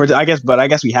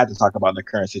guess we had to talk about the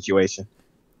current situation.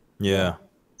 Yeah.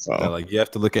 So Like, you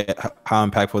have to look at how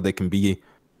impactful they can be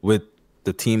with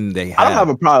the team they have. I don't have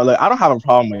a problem. I don't have a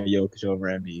problem with Jokic over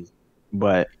Embiid,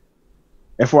 but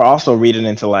if we're also reading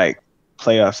into like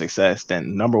playoff success,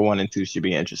 then number 1 and 2 should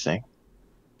be interesting.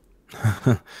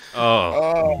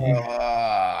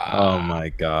 Oh my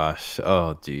gosh.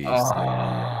 Oh jeez.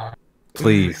 Ah.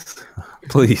 Please.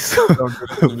 Please.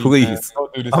 Please.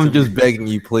 I'm just begging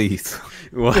you, please.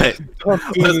 What?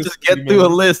 Let's just get through a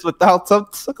list without some.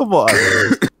 Come on.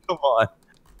 Come on.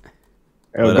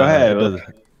 Go But, ahead.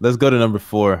 Let's go to number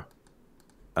 4.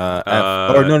 No.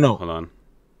 Hold on.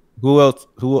 Who else?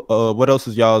 What else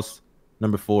is y'all's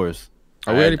number 4s?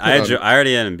 I already I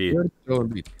already had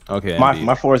Embiid. Okay.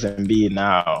 My 4 is Embiid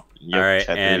now. All right,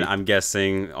 and I'm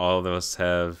guessing all of us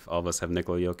have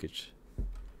Nikola Jokic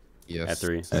Yes. at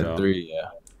 3. At So. 3, yeah.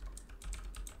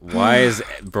 Why is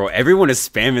bro? Everyone is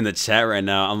spamming the chat right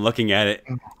now. I'm looking at it.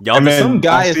 Y'all, Some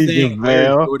guy is saying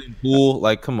Javale. Jordan Poole.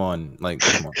 Like, come on.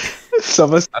 Come on.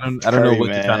 I don't know Curry, what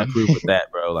man. you're trying to prove with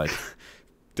that, bro. Like,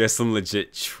 there's some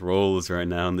legit trolls right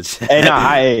now in the chat. Hey, nah,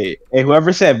 hey,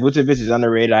 whoever said Vucevic is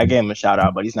underrated, I gave him a shout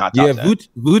out, but he's not top 10.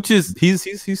 Vooch is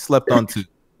he slept on too.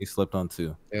 He slept on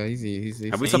too. Yeah, he's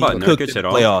Have we talked about cooked Nurkic in at the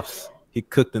all? playoffs. He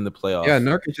cooked in the playoffs. Yeah,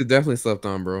 Nurkic is definitely slept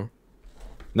on, bro.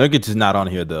 Nurkic is not on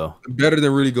here though. Better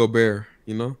than Rudy Gobert,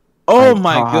 you know. Oh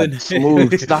My my God, goodness,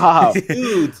 Smooth, stop.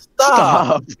 dude,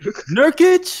 stop.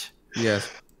 Nurkic?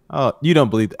 Yes. Oh, you don't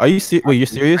believe? Are you serious? Wait, you're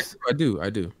serious? I do.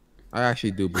 I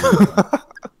actually do believe that.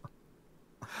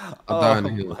 I'm dying to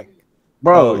hear my- it.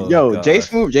 Bro, Oh, yo, God. Jay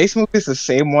Smooth is the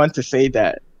same one to say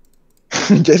that.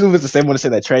 Jay Smooth is the same one to say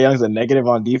that Trae Young's a negative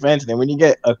on defense, and then when you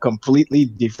get a completely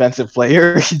defensive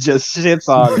player, he just shits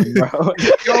on him, bro.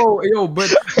 Yo, but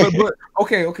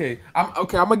okay. I'm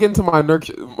gonna get into my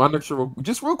Nurkic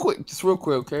just real quick,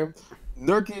 okay?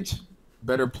 Nurkic,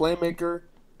 better playmaker,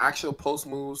 actual post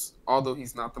moves. Although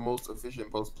he's not the most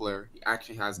efficient post player, he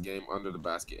actually has game under the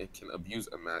basket and can abuse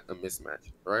a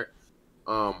mismatch, right?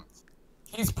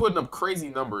 He's putting up crazy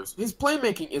numbers. His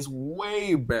playmaking is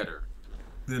way better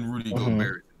than Rudy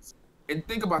Gobert is. And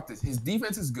think about this: his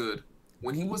defense is good.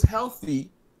 When he was healthy,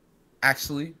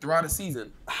 actually throughout the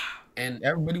season, and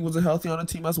everybody was healthy on the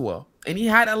team as well, and he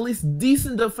had at least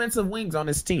decent defensive wings on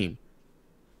his team.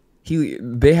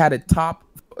 They had a top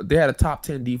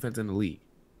 10 defense in the league.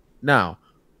 Now,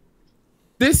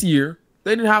 this year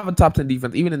they didn't have a top 10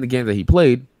 defense even in the games that he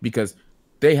played because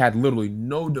they had literally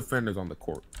no defenders on the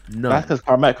court. None. That's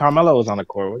because Carmelo was on the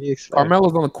court. What do you expect?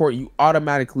 Carmelo's on the court, you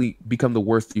automatically become the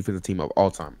worst defensive team of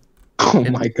all time. Oh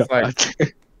And my it's God.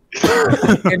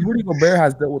 And Rudy Gobert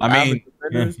has dealt with average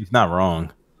defenders. he's not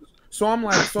wrong. So I'm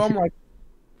like,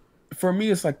 for me,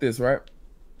 it's like this, right?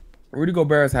 Rudy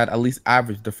Gobert has had at least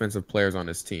average defensive players on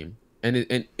his team, and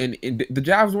the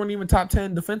Jazz weren't even top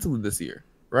 10 defensively this year,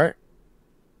 right?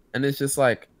 And it's just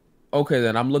like, okay,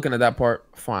 then I'm looking at that part.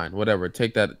 Fine, whatever.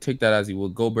 Take that as you will.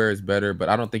 Gobert is better, but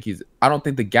I don't think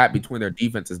the gap between their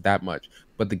defense is that much.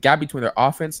 But the gap between their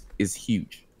offense is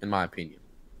huge, in my opinion.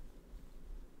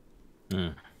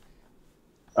 All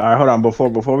right, hold on.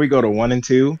 Before we go to 1 and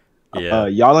 2, Yeah.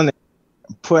 y'all in the,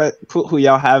 put who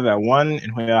y'all have at 1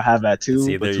 and who y'all have at 2 It's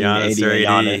either between Giannis AD or and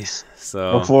AD. Giannis.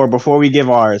 So Before we give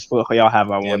ours, put who y'all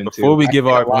have at 1 and 2. Before we give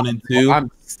our 1 and 2,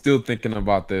 I'm still thinking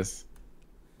about this.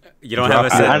 you don't have a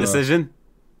set decision?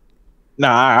 Nah,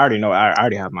 I already know. I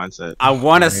already have mine set. I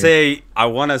want to say.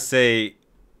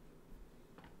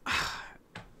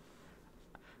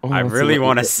 I really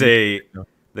want to say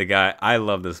the guy. I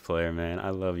love this player, man. I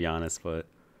love Giannis, but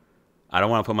I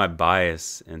don't want to put my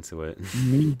bias into it.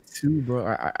 Me too, bro.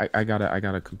 I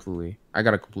gotta completely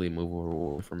move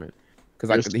away from it because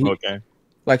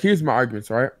like here's my arguments,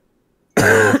 right?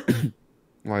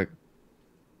 Like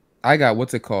I got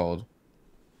what's it called?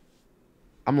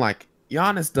 I'm like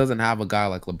Giannis doesn't have a guy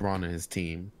like LeBron in his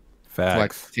team facts. to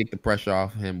like take the pressure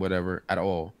off him, whatever at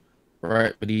all,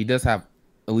 right? But he does have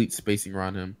elite spacing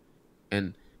around him,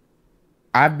 and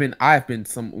I've been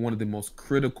one of the most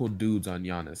critical dudes on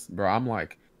Giannis, bro. I'm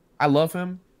like, I love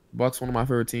him. Bucks one of my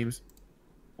favorite teams,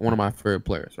 one of my favorite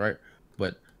players, right?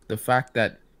 But the fact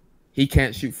that he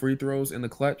can't shoot free throws in the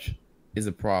clutch is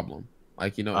a problem.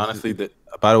 Like, you know, Honestly,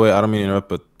 by the way, I don't mean to interrupt,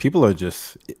 but people are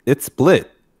just it's split.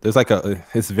 There's like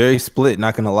it's very split.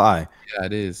 Not gonna lie. Yeah,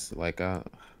 it is. Like,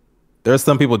 there's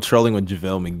some people trolling with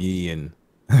JaVale McGee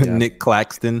and Nick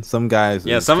Claxton. Some guys.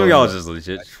 Yeah, some of y'all are just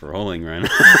legit trolling right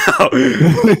now.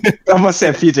 Someone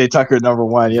said PJ Tucker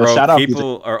 #1. Yo, Bro, shout out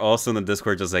people are also in the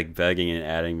Discord just like begging and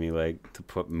adding me like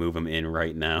to move him in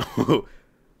right now.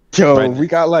 Yo, Right. we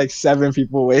got like 7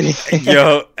 people waiting.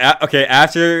 Yo, okay,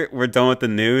 after we're done with the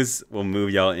news, we'll move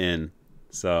y'all in.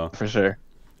 So, For sure.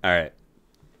 all right.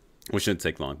 We shouldn't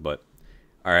take long, but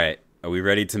all right. Are we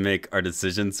ready to make our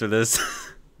decisions for this?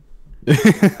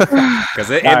 Because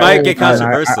it might get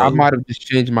controversial. I might have just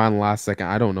changed mine last second.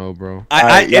 I don't know, bro.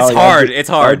 It's hard. It's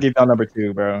I'll hard. give y'all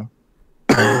 @2, bro.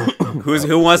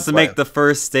 Who wants to make the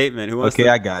first statement? Who wants Okay,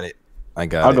 to... I got it. I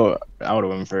would have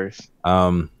went first.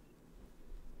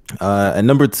 At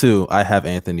 #2, I have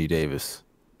Anthony Davis.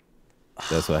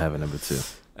 That's what I have at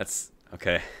 #2. That's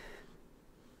okay.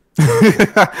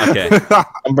 Okay.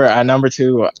 At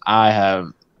 #2, I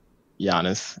have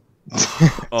Giannis.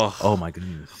 Oh my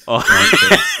goodness. Oh.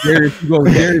 Darius, you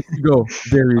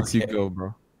go,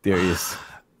 bro. Darius.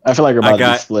 I feel like we're about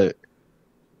to be split.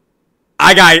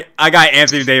 I got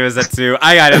Anthony Davis at 2.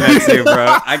 I got him at 2,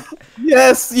 bro.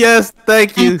 Yes,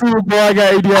 thank you. Bro, I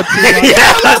got AD at 2.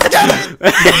 Yeah, let's go.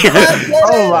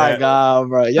 Oh my God,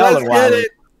 bro. Y'all are wild.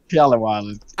 Y'all are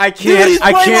wild. I can't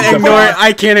ignore it.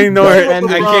 I can't ignore it. I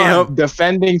can't help.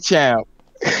 Defending champ.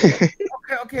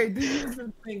 Okay. This is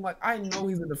the thing. Like, I know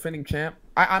he's a defending champ.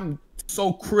 I'm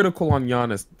so critical on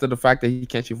Giannis to the fact that he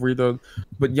can't shoot free throws,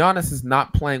 but Giannis is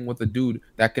not playing with a dude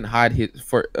that can hide his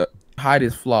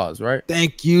flaws, right?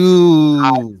 Thank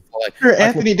you.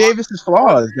 Anthony Davis's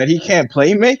flaws that he can't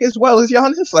play make as well as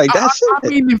Giannis. Like that's I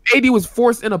mean, if AD was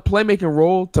forced in a playmaking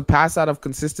role to pass out of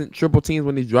consistent triple teams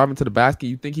when he's driving to the basket,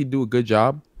 you think he'd do a good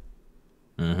job?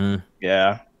 Mm-hmm.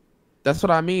 Yeah. That's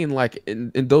what I mean. Like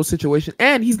in those situations,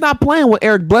 and he's not playing with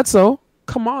Eric Bledsoe.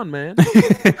 Come on, man.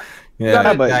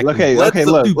 Yeah, but exactly.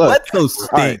 look. Bledsoe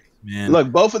stinks, right. man.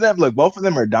 Look, both of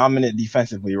them are dominant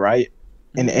defensively, right?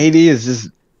 And AD is just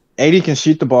AD can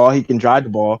shoot the ball, he can drive the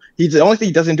ball. He's the only thing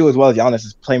he doesn't do as well as Giannis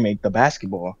is playmake the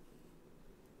basketball.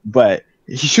 But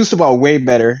he shoots the ball way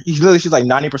better. He literally shoots like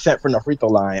 90% from the free throw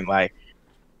line. Like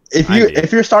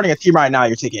if you're starting a team right now,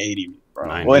 you're taking AD, bro.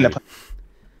 I'm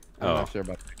not sure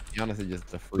about that. Giannis is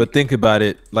just a freak. But think about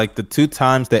it. Like the 2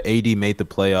 times that AD made the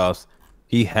playoffs,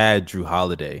 he had Drew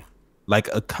Holiday, like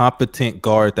a competent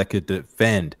guard that could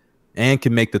defend and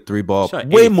can make the 3 ball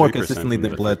way more consistently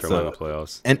than Bledsoe.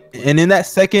 And in that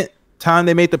second time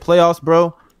they made the playoffs,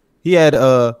 bro, he had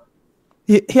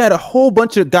he had a whole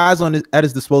bunch of guys at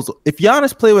his disposal. If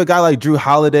Giannis played with a guy like Drew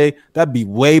Holiday, that'd be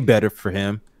way better for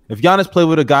him. If Giannis played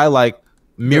with a guy like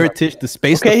Mirotic, the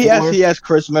space. Okay, he has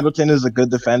Chris Middleton is a good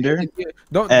defender.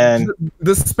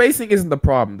 The spacing isn't the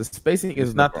problem. The spacing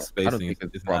is not the the spacing. I don't think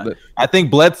it's the problem. I think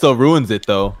Bledsoe ruins it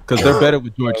though, because they're better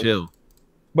with George Hill.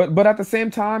 But at the same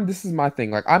time, this is my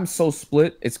thing. Like I'm so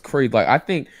split. It's crazy. Like I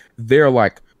think they're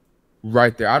like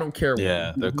right there. I don't care.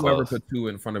 Yeah, they're whoever close. put 2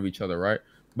 in front of each other, right?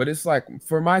 But it's like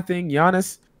for my thing,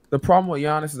 Giannis. The problem with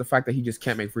Giannis is the fact that he just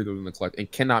can't make free throws in the clutch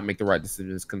and cannot make the right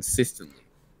decisions consistently,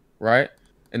 right?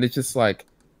 And it's just like,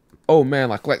 oh man,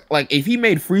 like if he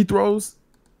made free throws,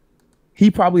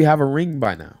 he probably have a ring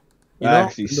by now. You know?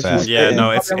 Yeah,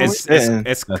 no, it's a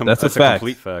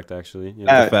complete fact actually. Yeah.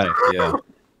 That's a fact.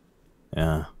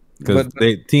 Yeah. Because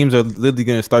teams are literally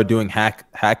going to start doing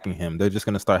hacking him. They're just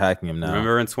going to start hacking him now.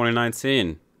 Remember in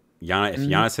 2019, if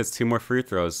Giannis hits 2 more free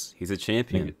throws, he's a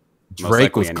champion. Yeah.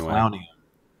 Drake was clowning him.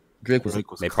 They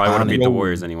probably wouldn't beat the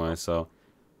Warriors anyway. So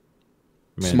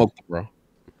smoked, bro.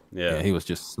 Yeah, he was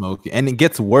just smoking, and it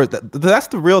gets worse. That's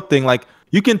the real thing. Like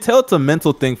you can tell it's a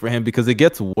mental thing for him because it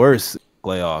gets worse in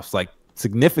playoffs, like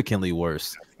significantly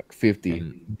worse. Like 50,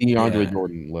 DeAndre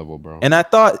Jordan level, bro. And I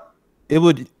thought it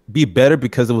would be better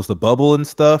because it was the bubble and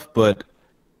stuff, but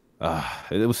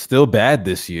it was still bad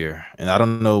this year. And I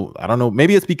don't know.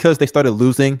 Maybe it's because they started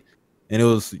losing, and it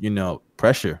was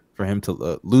pressure for him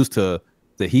to lose to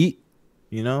the Heat,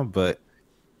 But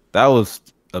that was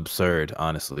absurd,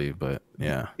 honestly. But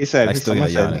yeah, he said I still got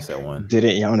Giannis at 1.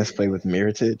 Didn't Giannis play with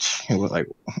Mirotic? It was like,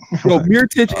 bro,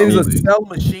 Mirotic is a cell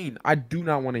machine. I do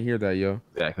not want to hear that, yo.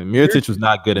 Exactly. Mirotic was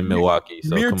not good in Milwaukee.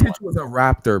 So Mirotic was a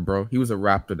Raptor, bro. He was a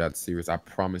Raptor that series. I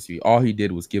promise you. All he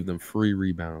did was give them free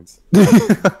rebounds.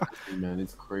 Man,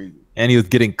 it's crazy. And he was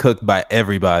getting cooked by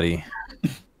everybody.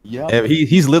 Yeah,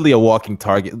 he's literally a walking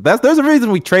target. There's a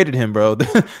reason we traded him, bro.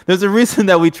 There's a reason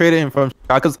that we traded him from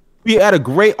Chicago because we had a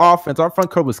great offense. Our front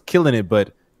court was killing it,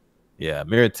 but yeah,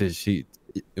 Mirotic,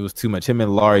 it was too much. Him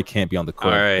and Larry can't be on the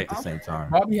court at the same time.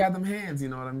 Bobby had them hands, you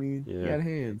know what I mean? Yeah. He had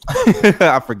hands.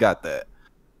 I forgot that.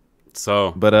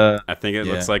 So, but I think it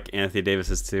looks like Anthony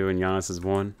Davis is 2 and Giannis is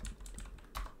 1.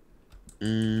 I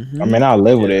mean, I'll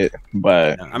live with it,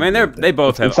 but I mean, they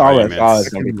both have arguments. It's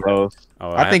gonna be close.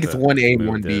 I think it's 1A,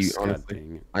 1B.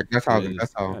 Honestly, like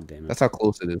that's how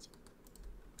close it is.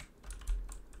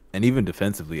 And even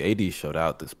defensively, AD showed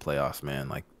out this playoffs, man.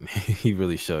 Like he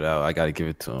really showed out. I got to give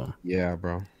it to him. Yeah,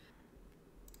 bro.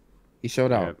 He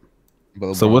showed out.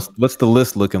 But so what's the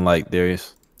list looking like,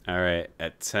 Darius? All right,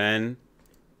 at 10,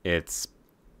 it's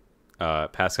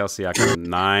Pascal Siakam.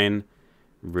 9,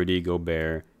 Rudy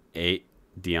Gobert. 8,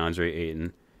 DeAndre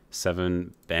Ayton.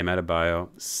 7, Bam Adebayo.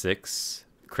 6,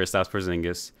 Kristaps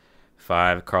Porzingis.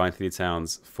 5, Karl-Anthony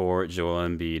Towns. 4, Joel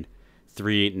Embiid.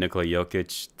 3, Nikola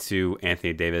Jokic. 2,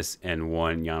 Anthony Davis. And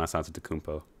 1, Giannis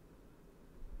Antetokounmpo.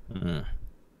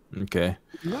 Okay.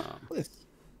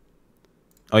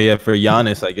 Oh yeah, for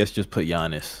Giannis, I guess just put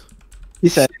Giannis. He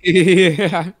said,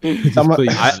 "Yeah."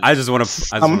 I just want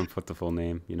to put the full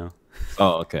name,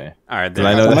 Oh, okay. All right.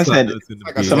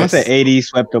 Someone said AD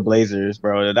swept the Blazers,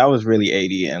 bro. That was really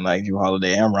AD and like Drew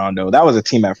Holiday and Rondo. That was a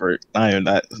team effort.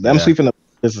 Them sweeping the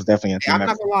Blazers was definitely a team effort. I'm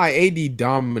not gonna lie, AD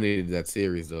dominated that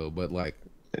series though, but like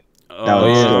that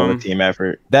was still a team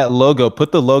effort. That logo,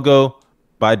 put the logo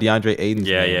by DeAndre Ayton's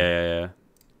Yeah, name. yeah.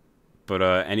 But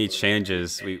any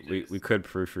changes, we could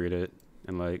proofread it.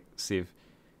 and like see if,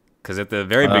 because at the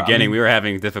very beginning we were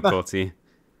having difficulty.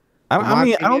 I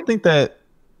mean, I don't think that.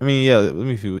 I mean, yeah. Let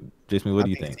me see, Jason. What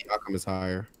do you think? Siakam is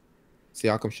higher.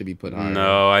 Siakam should be put higher.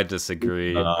 No, I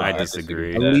disagree. No, I I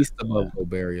disagree. At least above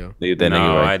Gobert.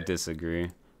 No, I disagree.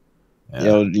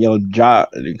 Yeah. Yo,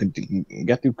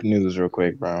 get through news real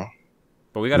quick, bro.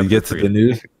 But we gotta get to the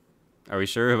news. Are we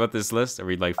sure about this list? Are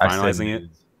we like finalizing it?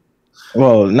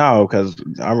 Well, no, because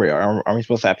are we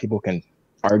supposed to have people can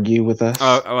argue with us?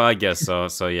 Oh, well, I guess so.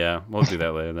 So yeah, we'll do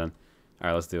that later then. All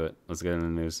right, let's do it. Let's get into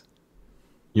the news.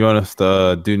 You want us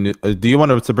to do? Do you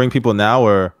want us to bring people now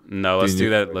or no? Let's do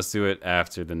that. Let's do it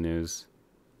after the news.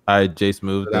 All right, Jace,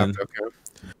 move then.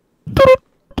 Okay.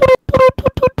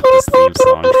 This theme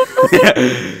song.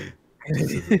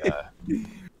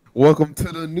 Welcome to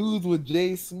the news with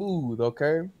Jay Smooth.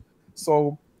 Okay,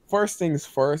 so first things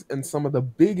first, and some of the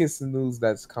biggest news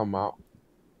that's come out: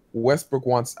 Westbrook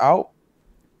wants out.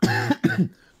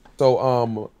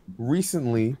 So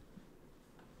recently.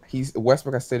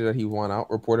 Westbrook has stated that he won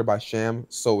out, reported by Sham.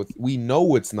 So we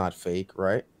know it's not fake,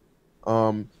 right?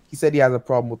 He said he has a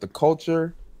problem with the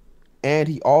culture, and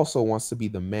he also wants to be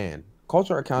the man.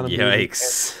 Culture accountability.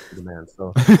 Yikes! The man.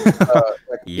 So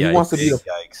he wants to be.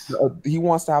 He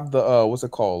wants to have the what's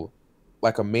it called,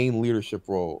 like a main leadership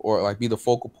role, or like be the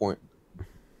focal point,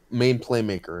 main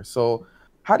playmaker. So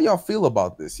how do y'all feel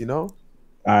about this? You know.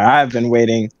 I've been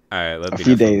waiting. All right, let a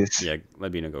few days. Yeah,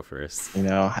 let Bino go first. You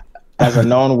know. As a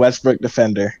known Westbrook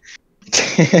defender,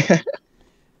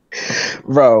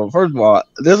 bro. First of all,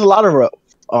 there's a lot of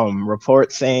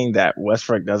reports saying that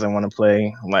Westbrook doesn't want to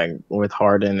play like with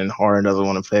Harden, and Harden doesn't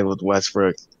want to play with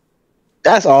Westbrook.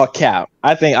 That's all cap.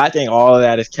 I think all of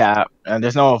that is cap, and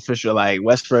there's no official like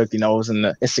Westbrook. You know, was in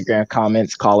the Instagram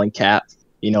comments calling cap.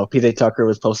 You know, PJ Tucker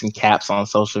was posting caps on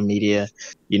social media.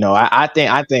 You know, I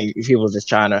think people just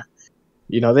trying to.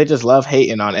 You know, they just love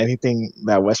hating on anything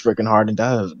that Westbrook and Harden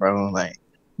does, bro. Like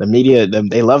the media,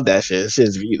 they love that shit. It's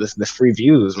just this free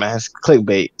views, man. It's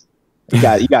clickbait.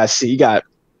 You got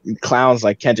clowns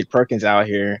like Kendrick Perkins out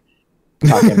here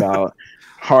talking about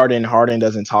Harden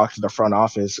doesn't talk to the front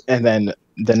office, and then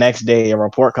the next day a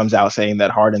report comes out saying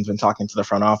that Harden's been talking to the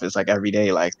front office like every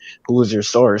day. Like, who is your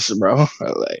source, bro?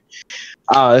 Like,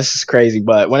 oh, this is crazy.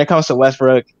 But when it comes to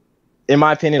Westbrook, in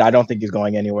my opinion, I don't think he's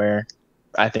going anywhere.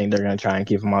 I think they're going to try and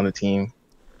keep him on the team.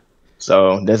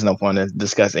 So there's no point in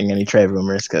discussing any trade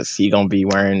rumors because he's going to be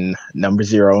wearing number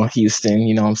 0 in Houston.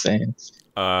 You know what I'm saying?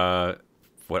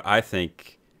 What I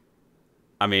think,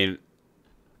 I mean,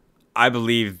 I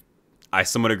believe I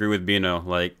somewhat agree with Bino.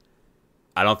 Like,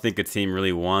 I don't think a team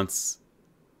really wants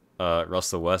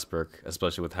Russell Westbrook,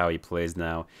 especially with how he plays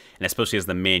now. And especially as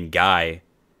the main guy.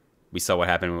 We saw what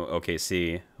happened with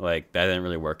OKC. Like, that didn't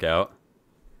really work out.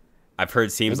 I've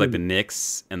heard teams like the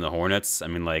Knicks and the Hornets. I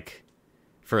mean, like,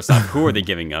 first off, who are they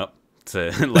giving up to?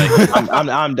 Like,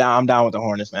 I'm down with the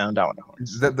Hornets, man. I'm down with the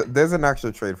Hornets. There's an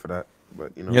actual trade for that,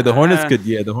 but you know. Yeah, the Hornets could.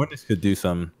 Yeah, the Hornets could do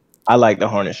some. I like the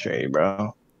Hornets trade,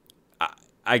 bro.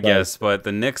 I guess, but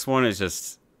the Knicks one is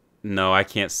just no. I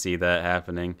can't see that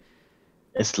happening.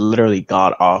 It's literally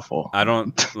god awful. I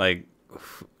don't like.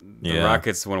 The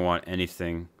Rockets wouldn't want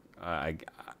anything. And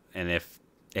if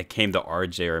it came to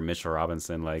RJ or Mitchell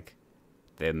Robinson, like.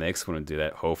 The Knicks wouldn't do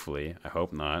that. Hopefully, I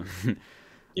hope not.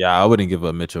 Yeah, I wouldn't give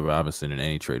up Mitchell Robinson in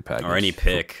any trade package or any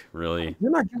pick. Really, you're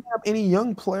not giving up any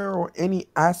young player or any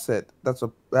asset that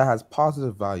has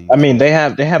positive value. I mean, they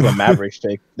have a Mavericks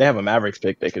pick. They have a Mavericks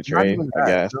pick they could trade. I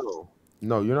guess.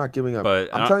 No, you're not giving up. But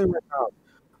I'm telling you right now.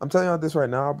 I'm telling you this right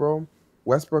now, bro.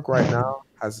 Westbrook right now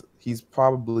he's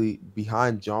probably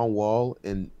behind John Wall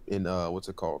in what's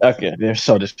it called? Okay, they're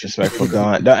so disrespectful.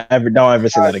 Don't ever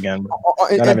say that again, bro.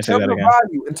 Don't ever say that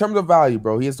again. In terms of value,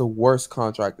 bro, he has the worst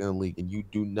contract in the league, and you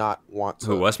do not want to.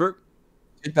 Who, Westbrook?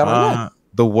 Take that on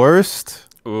the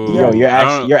worst. Ooh, yo, you're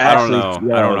actually. I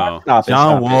don't know.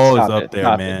 John Wall is up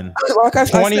there, man. Like I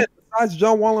said, besides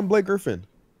John Wall and Blake Griffin.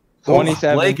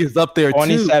 27. Blake is up there too.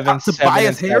 27.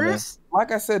 Tobias Harris.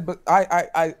 Like I said, but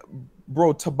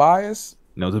bro, Tobias.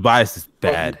 No, Tobias is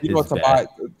bad. You know Tobias.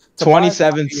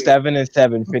 27, 7 and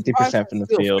 7, 50% from the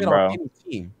field, bro.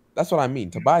 That's what I mean.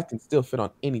 Tobias can still fit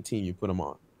on any team you put him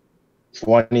on.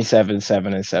 27,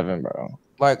 7 and 7, bro.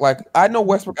 Like I know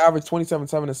Westbrook averaged 27,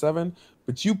 7 and 7,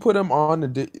 but you put him on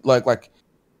the like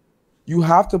you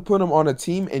have to put him on a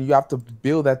team and you have to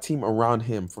build that team around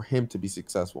him for him to be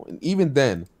successful. And even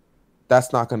then,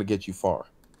 that's not going to get you far.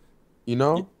 You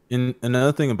know? And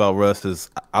another thing about Russ is,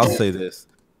 I'll say this.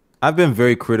 I've been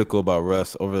very critical about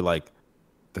Russ over like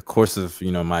the course of,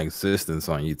 my existence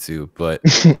on YouTube. But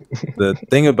the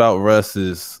thing about Russ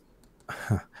is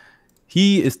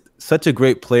he is such a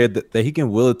great player that he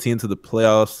can will a team to the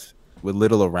playoffs with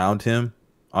little around him.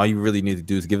 All you really need to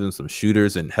do is give him some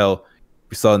shooters. And hell,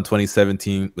 we saw in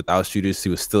 2017 without shooters, he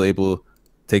was still able to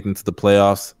take them to the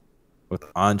playoffs with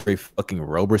Andre fucking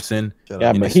Roberson.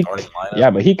 Yeah,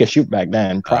 but he could shoot back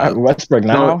then. Westbrook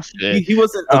now, he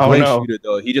wasn't a great shooter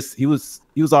though. He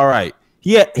was all right.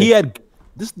 He had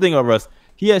this is the thing of Russ.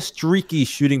 He had streaky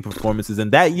shooting performances,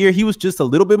 and that year he was just a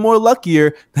little bit more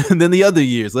luckier than the other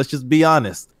years. Let's just be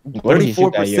honest.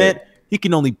 34%. He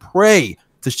can only pray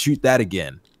to shoot that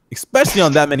again, especially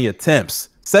on that many attempts.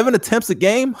 7 attempts a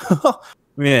game.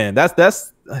 Man,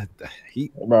 that's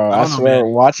he. Bro, I swear,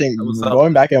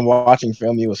 going back and watching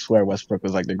film, you would swear Westbrook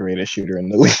was like the greatest shooter in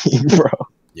the league, bro.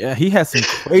 Yeah, he had some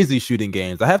crazy shooting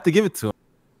games. I have to give it to him.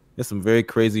 He had some very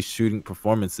crazy shooting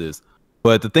performances.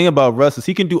 But the thing about Russ is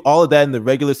he can do all of that in the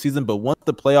regular season, but once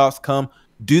the playoffs come,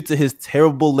 due to his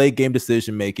terrible late game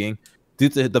decision making, due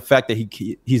to the fact that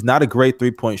he's not a great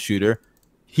 3-point shooter,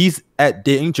 he's at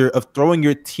danger of throwing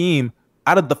your team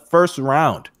out of the first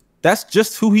round. That's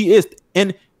just who he is.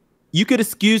 And you could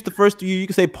excuse the first 3 years. You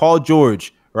could say Paul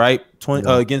George, right?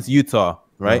 Against Utah,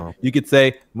 right? No. You could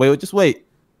say, just wait.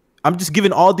 I'm just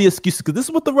giving all the excuses because this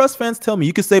is what the Russ fans tell me.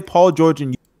 You could say Paul George,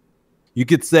 and you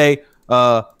could say,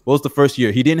 what was the first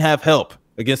year? He didn't have help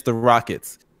against the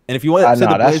Rockets. And if you want to say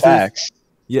the Blazers, facts.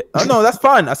 Yeah, no, that's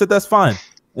fine. I said that's fine.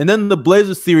 And then the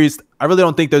Blazers series, I really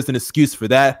don't think there's an excuse for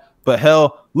that. But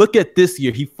hell, look at this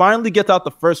year. He finally gets out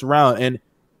the first round, and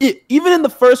even in the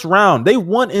first round, they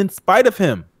won in spite of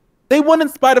him. They won in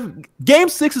spite of Game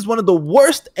 6 is one of the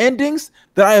worst endings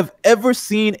that I have ever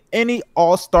seen any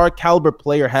all-star caliber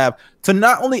player have. To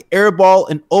not only airball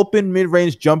an open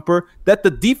mid-range jumper that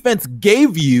the defense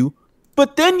gave you,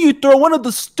 but then you throw one of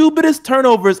the stupidest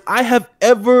turnovers I have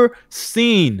ever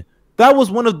seen. That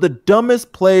was one of the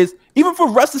dumbest plays, even for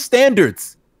Russ's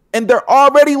standards, and they're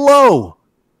already low.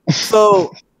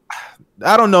 So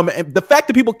I don't know, man. The fact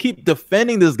that people keep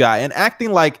defending this guy and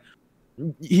acting like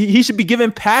he should be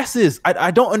given passes,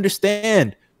 I don't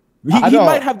understand. He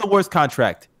might have the worst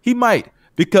contract. He might,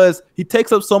 because he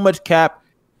takes up so much cap.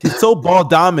 He's so ball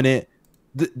dominant.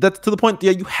 That's to the point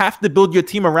that you have to build your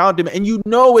team around him, and you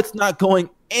know it's not going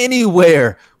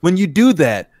anywhere when you do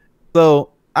that.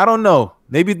 So I don't know.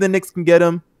 Maybe the Knicks can get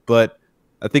him, but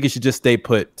I think he should just stay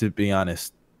put, to be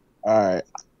honest. All right.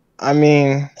 I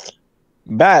mean,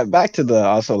 back to the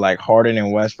also like Harden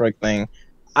and Westbrook thing.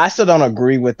 I still don't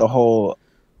agree with the whole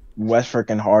Westbrook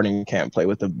and Harden can't play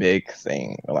with the big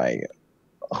thing. Like,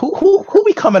 who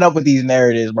be coming up with these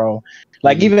narratives, bro?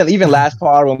 Like even last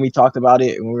part when we talked about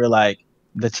it, and we were like,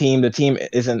 the team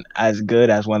isn't as good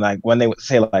as when they would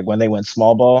say when they went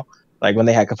small ball, like when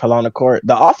they had Capella on the court.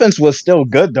 The offense was still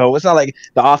good though. It's not like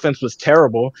the offense was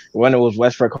terrible when it was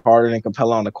Westbrook, Harden, and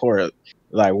Capella on the court.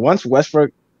 Like once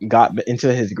Westbrook got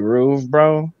into his groove,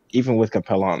 bro, even with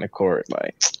Capella on the court,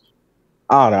 like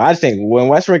I don't know. I think when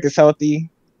Westbrook is healthy,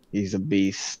 he's a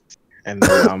beast, and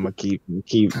then I'm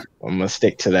gonna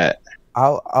stick to that.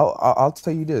 I'll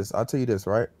tell you this.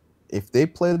 Right? If they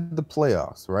played the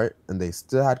playoffs, right, and they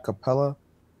still had Capella,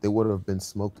 they would have been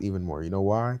smoked even more. You know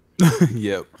why?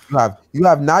 Yep. You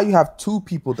have 2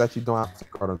 people that you don't have to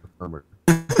guard on the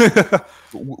perimeter,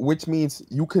 which means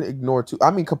you can ignore 2.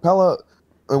 I mean, Capella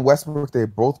and Westbrook, they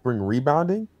both bring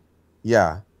rebounding.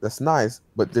 Yeah, that's nice,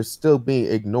 but they're still being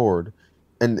ignored,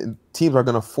 and teams are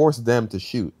gonna force them to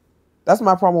shoot. That's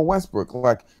my problem with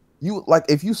Westbrook.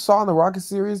 If you saw in the Rocket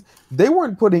series, they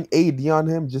weren't putting AD on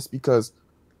him just because,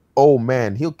 oh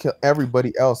man, he'll kill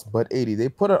everybody else but AD. They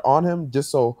put it on him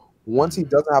just so once he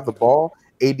doesn't have the ball,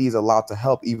 AD is allowed to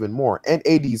help even more, and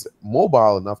AD's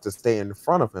mobile enough to stay in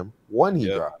front of him when he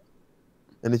drops.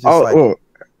 And it's just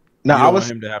now I want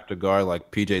him to have to guard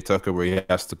like PJ Tucker, where he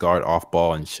has to guard off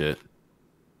ball and shit.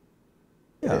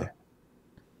 Yeah.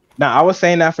 Now I was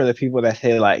saying that for the people that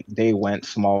say like they went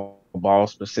small ball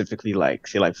specifically, like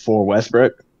say like for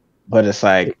Westbrook, but it's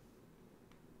like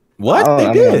what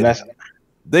they did.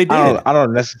 They did. I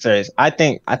don't necessarily. I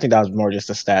think that was more just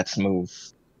a stats move.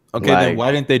 Okay, then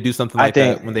why didn't they do something like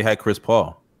that when they had Chris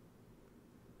Paul?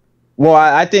 Well,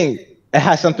 I think it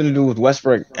has something to do with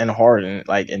Westbrook and Harden,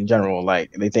 like in general.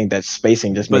 Like they think that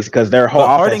spacing just makes because their whole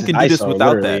Harden can do this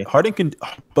without literally. that. Harden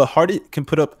can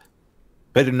put up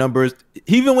better numbers.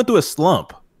 He even went through a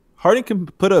slump. Harden can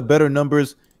put up better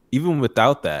numbers even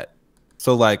without that.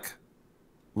 So like,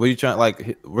 what are you trying?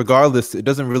 Like, regardless, it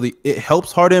doesn't really. It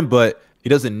helps Harden, but he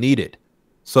doesn't need it.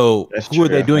 So who are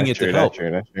they doing it to help?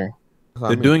 That's true.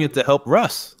 They're doing it to help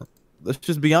Russ. Let's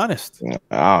just be honest.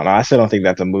 I don't know. I still don't think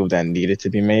that's a move that needed to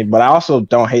be made, but I also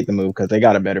don't hate the move because they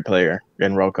got a better player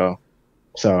in Rocco.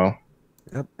 So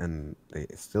Yep, and they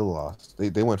still lost.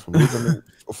 They went from losing in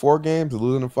 4 games to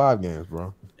losing in 5 games,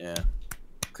 bro. Yeah,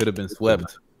 could have been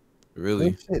swept.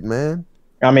 Really. Shit, man.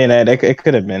 I mean, it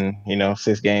could have been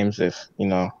 6 games if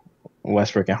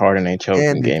Westbrook and Harden ain't choked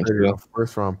in And they game traded 2. a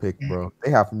first round pick, bro.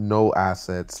 They have no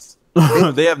assets.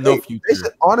 They have no They future.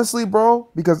 should, honestly, bro,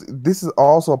 because this is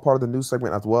also a part of the news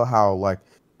segment as well. How like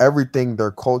everything,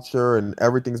 their culture and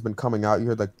everything's been coming out. You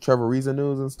heard like Trevor Ariza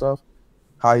news and stuff.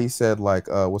 How he said like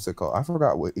what's it called? I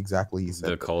forgot what exactly he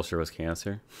said. The culture was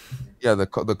cancer. Yeah, the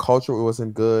culture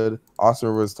wasn't good.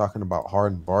 Austin was talking about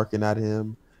Harden barking at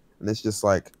him, and it's just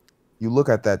like you look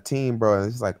at that team, bro, and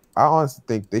it's just like I honestly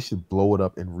think they should blow it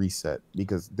up and reset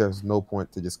because there's no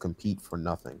point to just compete for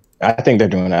nothing. I think they're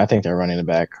doing that. I think they're running it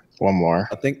back one more.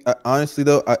 I think honestly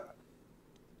though,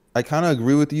 I kind of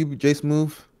agree with you, Jace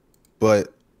Move,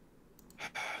 but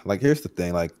like here's the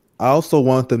thing, like I also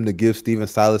want them to give Steven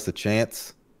Silas a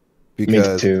chance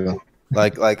because Me too.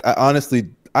 like I honestly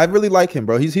I really like him,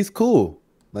 bro. He's cool.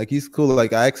 Like he's cool.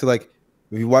 Like I actually like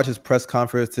if you watch his press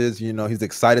conferences, he's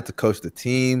excited to coach the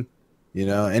team,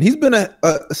 and he's been a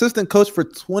assistant coach for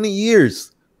 20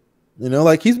 years.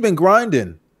 Like he's been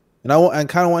grinding. And I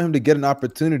kind of want him to get an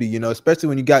opportunity, especially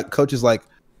when you got coaches like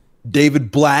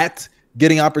David Blatt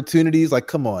getting opportunities. Like,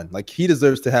 come on, like he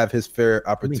deserves to have his fair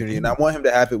opportunity, and I want him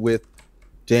to have it with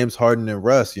James Harden and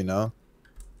Russ.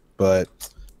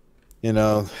 But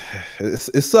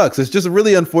it sucks. It's just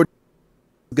really unfortunate.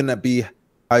 It's gonna be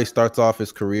how he starts off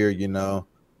his career.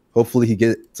 Hopefully he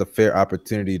gets a fair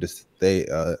opportunity to stay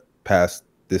past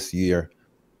this year,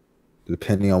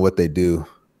 depending on what they do.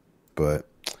 But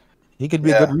he could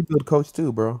be a good rebuild coach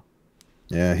too, bro.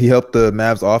 Yeah, he helped the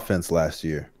Mavs offense last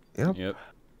year. Yep.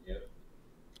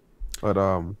 But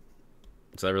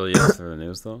is that really it for the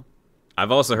news though?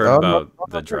 I've also heard about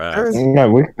the draft.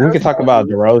 No, we could talk about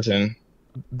DeRozan.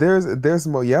 There's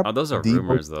more. Yep. Oh, those are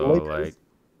rumors though. Like,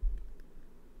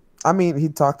 I mean, he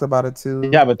talked about it too.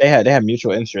 Yeah, but they had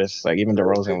mutual interests. Like even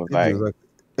DeRozan was like,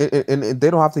 and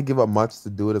they don't have to give up much to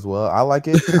do it as well. I like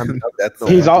it.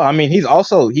 I mean, he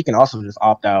can also just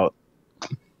opt out,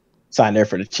 sign there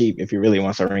for the cheap if he really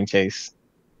wants a ring chase.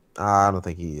 I don't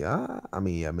think he. I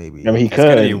mean, yeah, maybe. I mean, he it's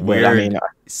could. Gonna be weird I mean,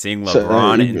 seeing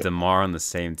LeBron and DeMar on the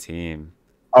same team.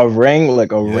 A ring,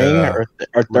 or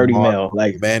 30 mil,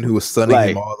 like man who was sunning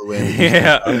him all the way.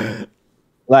 Yeah.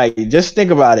 Like, just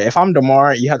think about it. If I'm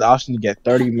DeMar, you have the option to get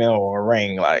 30 mil or a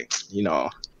ring. Like,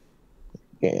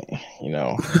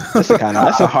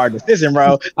 that's a hard decision,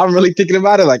 bro. I'm really thinking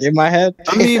about it, like in my head.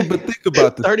 I mean, but think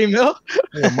about this: 30 mil.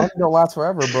 Yeah, money don't last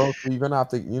forever, bro. So you're gonna have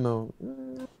to,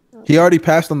 He already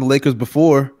passed on the Lakers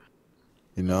before,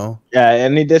 Yeah,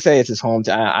 and he did say it's his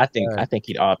hometown. I think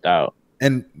he'd opt out.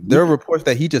 And there are reports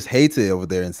that he just hates it over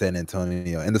there in San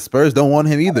Antonio, and the Spurs don't want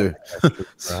him either.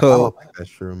 So I don't think that's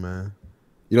true, man.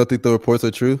 You don't think the reports are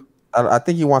true? I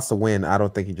think he wants to win. I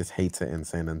don't think he just hates it in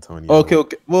San Antonio.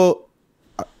 Okay. Well,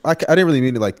 I didn't really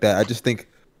mean it like that. I just think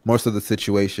most of the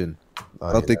situation.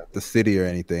 I don't think the city or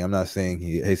anything. I'm not saying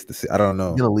he hates the city. I don't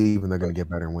know. He's gonna leave and they're gonna get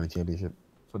better and win a championship.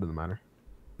 So it doesn't matter.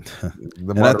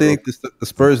 And I think the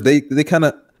Spurs, they kind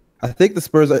of, I think the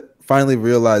Spurs are finally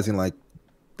realizing like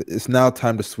it's now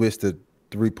time to switch to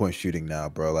 3-point shooting now,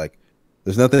 bro. Like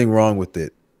there's nothing wrong with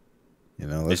it. They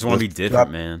just want to be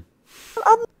different, man.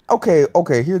 Okay.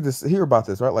 Hear about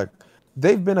this, right? Like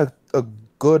they've been a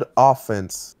good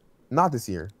offense, not this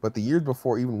year, but the years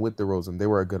before, even with DeRozan, they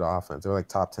were a good offense. They were like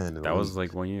top 10. That was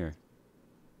like 1 year.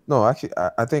 No, actually,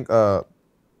 I think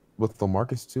with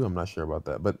LaMarcus too. I'm not sure about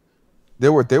that, but they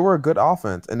were a good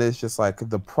offense, and it's just like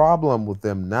the problem with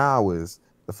them now is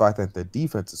the fact that their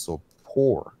defense is so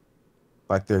poor.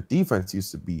 Like their defense used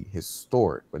to be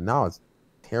historic, but now it's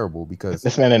terrible because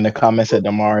this man in the comments said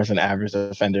DeMar is an average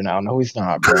defender now. No, he's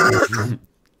not, bro. I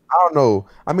don't know.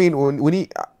 I mean, when he,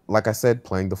 like I said,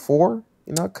 playing the 4,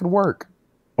 it could work.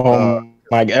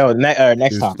 My God.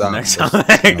 Next topic. Next time.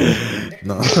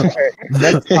 No.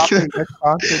 Next topic,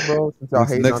 bro. Since y'all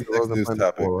hating on DeRozan playing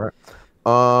the 4,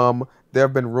 right? There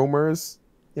have been rumors.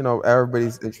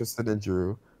 Everybody's interested in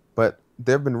Drew, but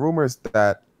there have been rumors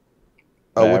that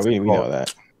we know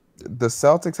that the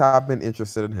Celtics have been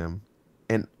interested in him,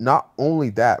 and not only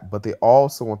that, but they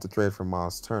also want to trade for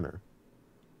Miles Turner.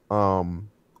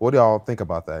 What do y'all think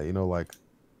about that?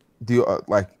 Do you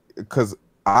because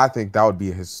I think that would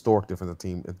be a historic defensive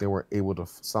team if they were able to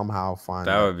somehow find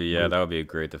that would be a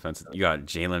great defense. You got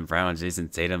Jaylen Brown, Jason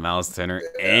Tatum, Miles Turner,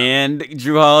 and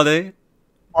Drew Holiday.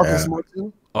 Marcus Smart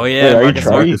too. Oh yeah,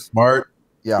 Marcus Smart.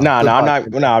 Yeah. No, I'm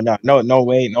not. No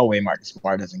way, Marcus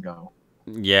Smart doesn't go.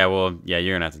 Yeah, well, yeah,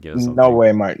 you're gonna have to give us something. No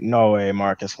way,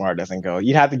 Marcus Smart doesn't go.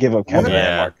 You'd have to give up Kemba Yeah.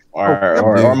 and Marcus Smart,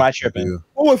 or am I tripping?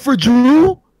 Oh, for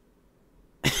Drew?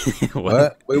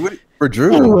 What? Wait, for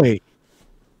Drew? Oh, wait.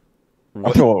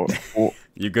 What? Whoa.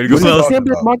 You good to go? What are you Fellas? talking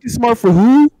Kemba about? Marcus Smart for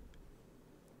who?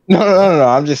 No.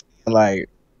 I'm just like,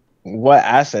 what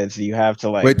assets do you have to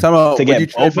like Wait, time out. to Would you get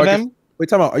trade both of Marcus? them? Wait,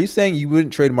 time out. Are you saying you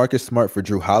wouldn't trade Marcus Smart for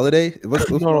Drew Holiday? What's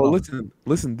No, going on?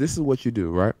 listen. This is what you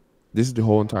do, right? This is the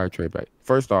whole entire trade back.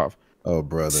 First off, Oh,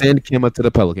 brother. send Kemba to the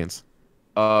Pelicans.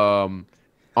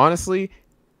 Honestly,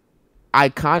 I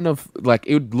kind of like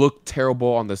it would look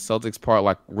terrible on the Celtics part,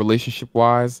 like relationship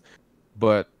wise,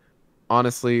 but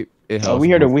honestly, it helps. We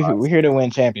here to win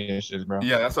championships, bro.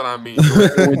 Yeah, that's what I mean.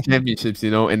 Win championships,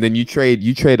 and then you trade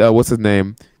what's his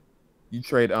name? You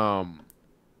trade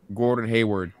Gordon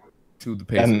Hayward to the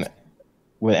Pacers.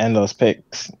 And those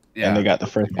picks, and they got the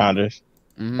first rounders.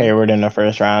 Hayward in the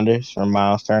first rounders from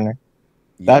Miles Turner.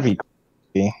 Yeah. That'd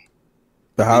be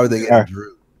But how are they getting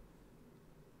Drew?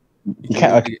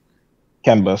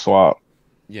 Kemba swap.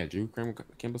 Yeah, Drew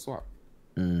Kemba swap.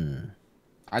 Mm.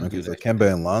 I'd Okay, do so that.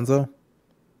 Kemba and Lonzo?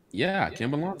 Yeah,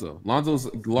 Kemba Lonzo.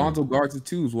 Lonzo guards the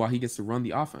twos while he gets to run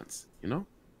the offense. You know.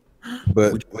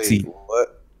 But wait,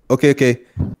 what? Okay.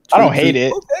 I don't hate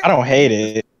it. I don't hate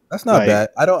it. That's not bad.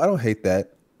 I don't hate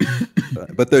that.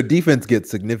 But their defense gets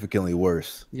significantly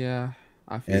worse. Yeah,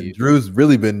 I feel And you. Drew's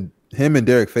really been him and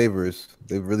Derek Favors.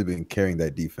 They've really been carrying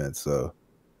that defense. So,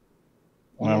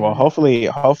 Well, hopefully,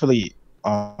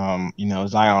 Zion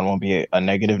won't be a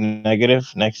negative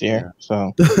next year.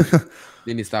 So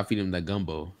Then they stop feeding him that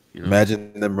gumbo. You know?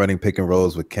 imagine them running pick and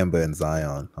rolls with Kemba and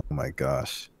Zion. Oh my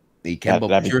gosh. Hey, Kemba,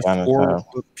 that'd be kinda tough.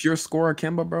 pure scorer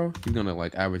Kemba, bro. He's gonna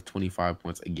like average 25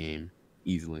 points a game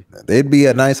easily. They'd be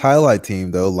a nice highlight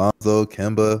team though. Lonzo,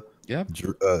 Kemba, Yep.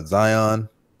 Zion.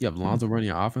 Yeah, but Lonzo running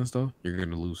your offense though, you're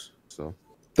gonna lose. So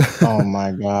oh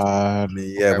my god. I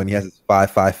mean, yeah, when he has his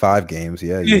 5-5-5 games,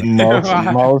 yeah.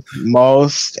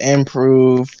 Most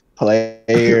improved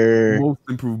player most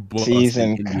improved bust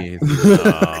season. in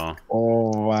NBA.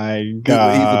 Oh my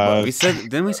god.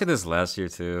 Didn't we say this last year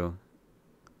too?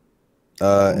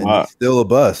 And he's still a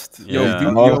bust.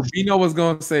 Yo, Bino was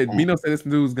gonna say. Bino said this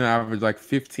dude's gonna average like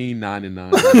 15, 9, and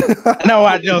 9.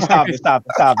 No, stop it.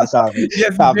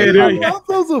 Yes, Stop it.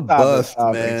 Lonzo's a bust,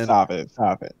 man. Stop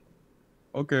it.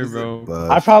 Okay, bro.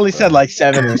 I probably said like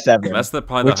 7 and 7. That's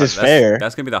which is fair.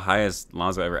 That's gonna be the highest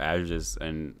Lonzo ever averages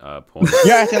in points.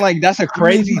 You're acting like that's a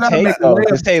crazy take though.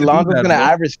 To say Lonzo's gonna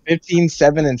average 15,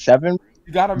 7, and 7.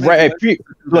 You gotta make right.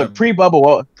 Pre-bubble,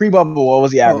 what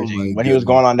was he averaging when he was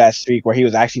going on that streak where he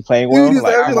was actually playing well? Dude,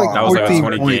 that was like a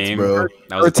 20 points, game, bro.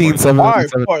 That was 13,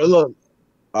 7, Look.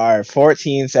 All right,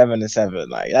 14, 7, and 7.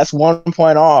 Like that's 1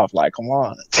 point off. Like, come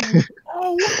on.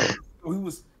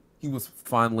 He was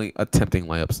finally attempting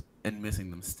layups and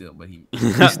missing them still, but he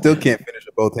still can't finish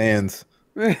with both hands.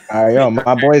 All right, yo,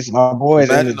 my boys.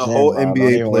 Imagine in the the gym, whole bro. Don't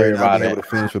NBA even player worry not about being it, able to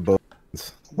finish with both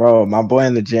hands. bro. My boy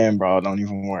in the gym, bro. Don't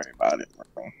even worry about it,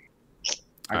 bro.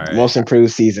 All right. Most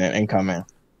improved season incoming.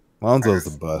 Lonzo's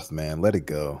the bust, man. Let it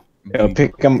go. Yo,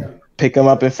 pick him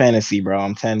up in fantasy, bro.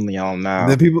 I'm telling y'all now.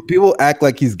 And then people act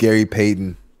like he's Gary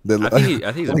Payton. I think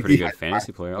he's a pretty good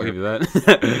fantasy player. I'll give you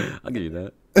that. I'll give you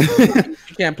that.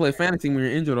 you can't play fantasy when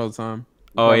you're injured all the time.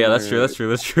 Oh yeah, that's true.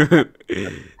 Bro,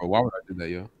 why would I do that,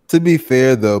 yo? To be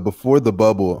fair though, before the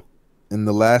bubble, in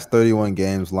the last 31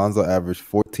 games, Lonzo averaged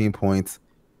 14 points,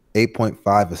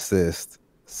 8.5 assists,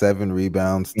 7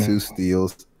 rebounds, 2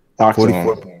 steals,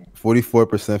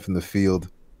 44% from the field,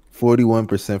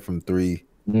 41% from 3.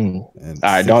 And all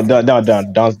right, don't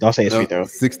say it's free throw.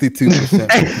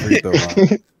 62% from free throw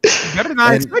line. Better than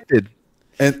I expected.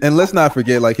 And let's not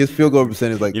forget, like his field goal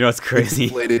percentage, like you know, it's crazy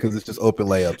because it's just open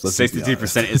layups.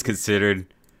 62% is considered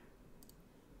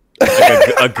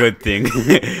like a good thing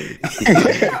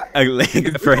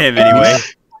for him anyway.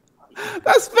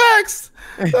 That's facts.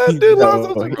 Dude,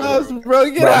 Lonzo's the best,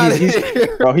 bro. Get out of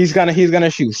here, bro. He's gonna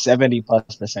shoot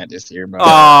 70+% this year, bro. Oh,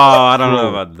 I don't know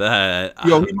about that.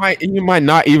 Yo, he might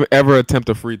not even ever attempt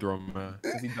a free throw, man.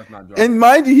 He does not drop. And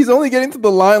mind you, he's only getting to the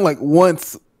line like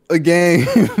once a game.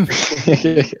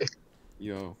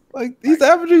 Yo, like he's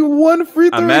averaging 1 free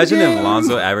throw. Imagine a game. if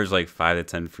Lonzo averaged like 5 to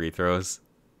 10 free throws.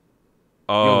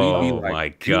 Oh yo, like, my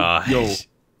gosh. Yo,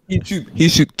 he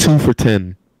shoot 2 for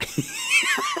 10.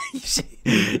 So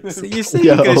you say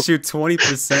you could shoot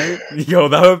 20%? Yo,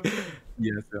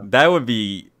 that would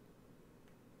be.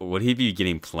 Would he be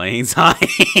getting playing time?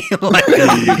 Like,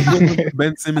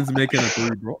 Ben Simmons making a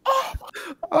 3, bro.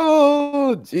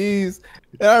 Oh, jeez.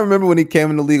 I remember when he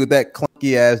came in the league with that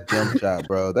clunky ass jump shot,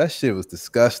 bro. That shit was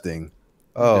disgusting.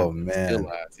 Oh man.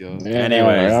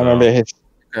 Anyway, I remember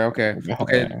Okay.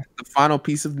 The final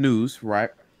piece of news,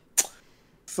 right?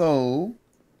 So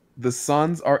the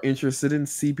Suns are interested in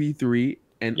CP3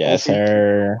 and Yes, OKC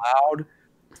sir. allowed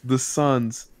the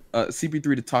Suns,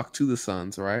 CP3 to talk to the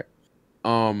Suns, right?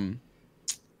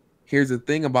 Here's the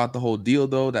thing about the whole deal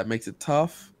though that makes it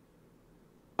tough.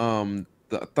 The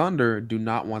Thunder do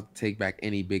not want to take back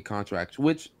any big contracts,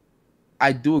 which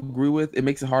I do agree with. It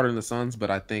makes it harder in the Suns,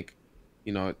 but I think,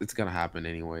 it's gonna happen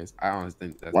anyways. I honestly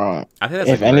think that's Bro, I think that's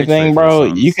if a great trade anything, for the bro,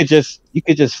 you Suns.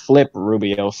 could just flip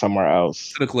Rubio somewhere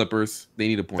else. to the Clippers. They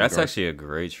need a point That's guard. actually a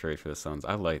great trade for the Suns.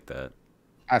 I like that.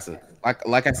 That's it.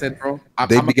 Like I said, bro.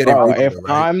 They'd be getting Bro, Rubio, if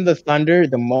right? I'm the Thunder,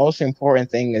 the most important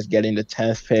thing is getting the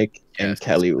 10th pick and Yes.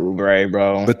 Kelly Oubre,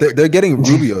 bro. But they're getting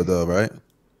Rubio though, right?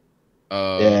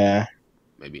 Yeah.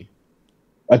 Maybe.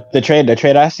 But the trade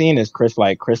I've seen is Chris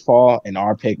Paul and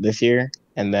our pick this year,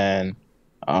 and then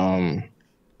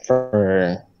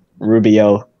for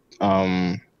Rubio,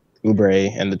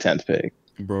 Oubre and the 10th pick.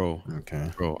 Bro, I'm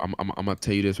gonna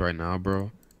tell you this right now,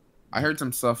 bro. I heard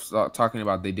some stuff talking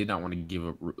about they did not want to give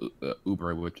up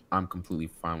Uber, which I'm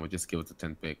completely fine with. Just give us the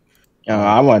 10th pick.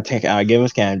 I want to give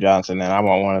us Cam Johnson, and I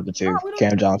want one of the two,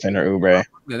 Cam Johnson or Oubre.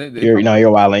 They You're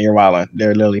wilding.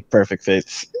 They're literally perfect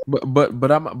fits.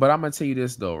 But I'm gonna tell you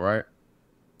this though, right?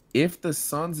 If the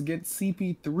Suns get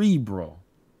CP3, bro.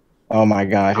 Oh my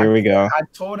God, here we go. I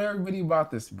told everybody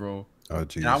about this, bro. Oh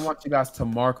geez. And I want you guys to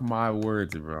mark my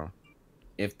words, bro.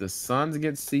 If the Suns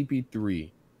get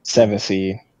CP3, 7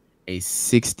 seed. a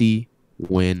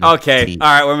 60-win Okay, team. all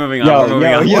right, we're moving on. We're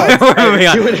moving on.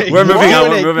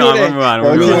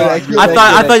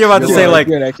 I thought you were about to say like,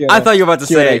 I thought you were about to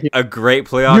say a great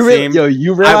playoff team.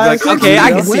 You realize? Okay,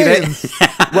 I can see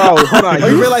that. Bro, hold on.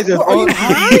 You realize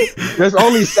there's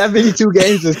only 72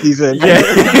 games this season. Yeah.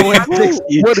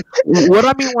 What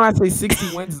I mean when I say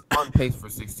 60 wins is on pace for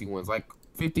 60 wins, like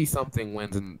 50 something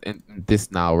wins in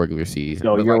this now regular season.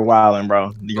 Yo, you're wilding,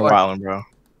 bro.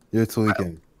 You're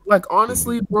tweaking. Like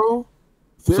honestly, bro.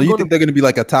 So you think they're gonna be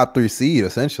like a top 3 seed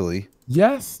essentially?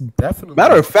 Yes, definitely.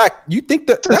 Matter of fact, you think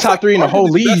that they're top 3 in the whole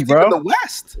league, bro? In the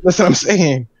West. That's what I'm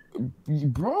saying.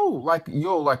 Bro,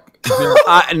 no,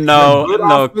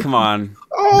 come on.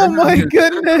 Oh my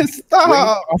goodness!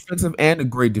 Stop. Offensive and a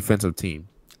great defensive team.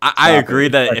 I agree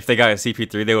that if they got a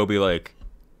CP3, they will be like,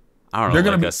 I don't know,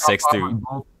 They're like a 6 through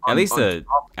at least a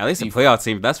playoff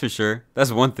team. That's for sure.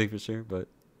 That's one thing for sure. But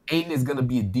Aiden is gonna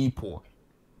be a depoy.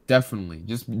 Definitely.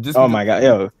 Just oh my God,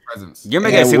 yo. Presence. You're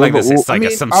making it seem like this is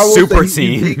like some super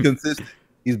team.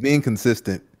 He's being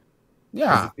consistent.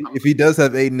 Yeah. If he does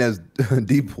have Aiden as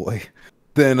depoy,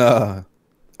 then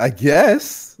I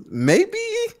guess maybe.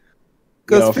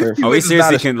 Because are we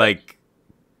seriously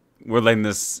we're letting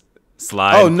this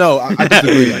slide? Oh no, I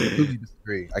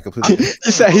disagree. I completely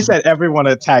disagree. He said everyone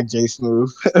attack Jay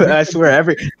Smooth. I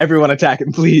swear, everyone attack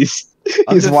him, please.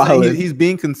 He's wild. He's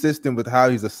being consistent with how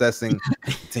he's assessing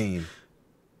the team.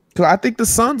 Because I think the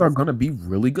Suns are gonna be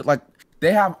really good. Like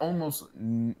they have almost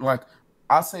like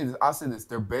I'll say this.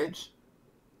 Their bench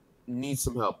needs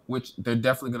some help, which they're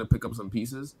definitely gonna pick up some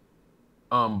pieces.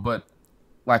 But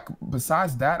like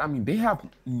besides that, I mean, they have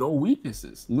no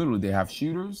weaknesses. Literally, they have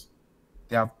shooters,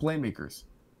 they have playmakers,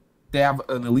 they have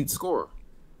an elite scorer.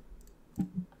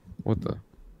 What the?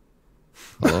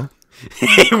 Hello?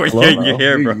 You're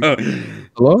here, bro.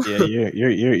 Hello? Yeah,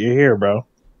 you're here, bro.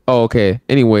 Oh, okay.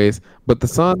 Anyways, but the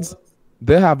Suns,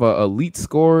 they have elite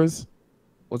scorers.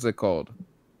 What's it called?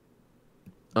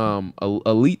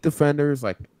 Elite defenders.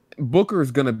 Like Booker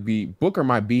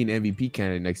might be an MVP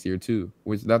candidate next year too.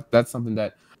 Which that's something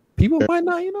that people might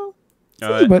not, see,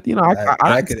 but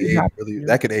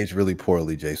that could age really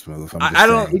poorly, Jay Smooth. I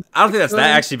don't think that's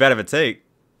that actually bad of a take.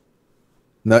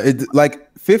 No, it's like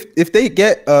if they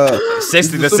get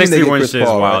 60, the 60 win shit is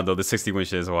wild though. The 60 win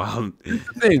shit is wild.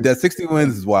 That 60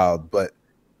 wins is wild, but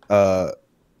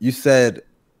you said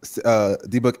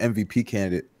D-Book MVP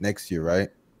candidate next year, right?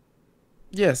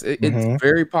 Yes, it's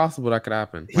very possible that could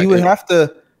happen. He would have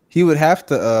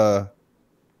to.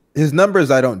 His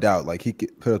numbers, I don't doubt. Like he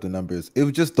could put up the numbers. It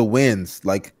was just the wins.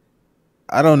 Like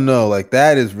I don't know. Like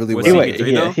that is really what he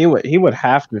would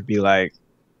have to be like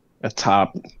a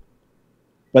top.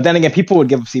 But then again, people would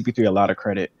give CP3 a lot of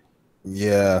credit.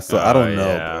 Yeah, so I don't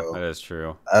know, bro. That is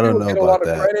true. I don't know about a lot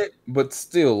that. Of credit, but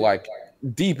still, like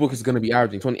D-Book is going to be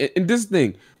averaging 20. And this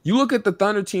thing, you look at the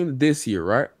Thunder team this year,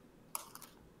 right?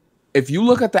 If you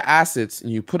look at the assets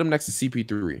and you put them next to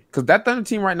CP3, because that Thunder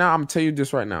team right now, I'm going to tell you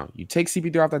this right now. You take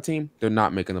CP3 off that team, they're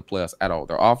not making the playoffs at all.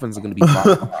 Their offense is going to be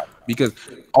 5 because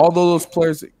although those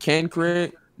players can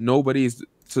create, nobody is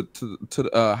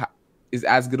is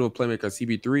as good of a playmaker as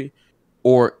CP3.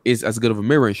 or is as good of a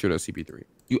mid-range shooter as CP3.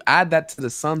 You add that to the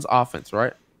Suns' offense,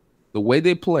 right? The way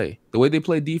they play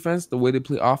defense, the way they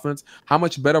play offense, how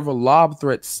much better of a lob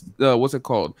threat,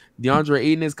 DeAndre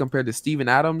Ayton is compared to Steven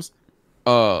Adams,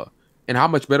 and how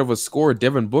much better of a scorer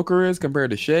Devin Booker is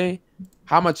compared to Shea,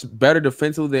 how much better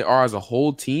defensively they are as a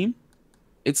whole team.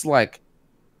 It's like,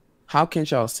 how can't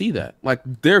y'all see that? Like,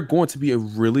 they're going to be a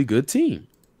really good team.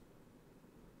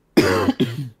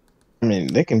 I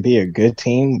mean, they can be a good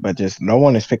team, but just no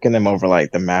one is picking them over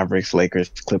like the Mavericks, Lakers,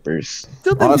 Clippers.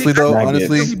 Honestly,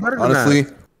 Nuggets.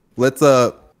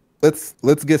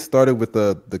 let's get started with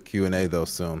the Q&A though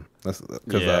soon.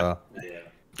 Because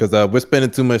we're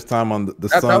spending too much time on the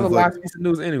Suns. That was the last piece of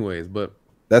news, anyways. But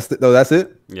that's it.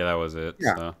 Yeah, that was it.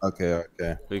 Yeah. So Okay.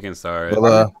 we can start.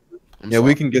 Well,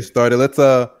 we can get started. Let's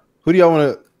who do y'all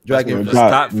want to drag in? Just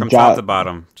top to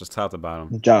bottom. Just top to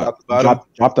bottom. Drop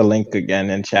the link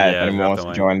again in chat if anyone wants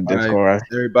to join the Discord. Right,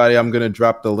 everybody, I'm gonna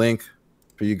drop the link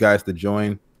for you guys to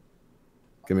join.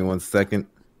 Give me 1 second.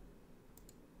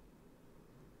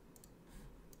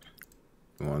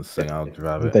 1 second, I'll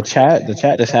drop it. The chat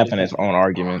just happened its own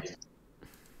argument.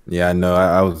 Yeah, I know.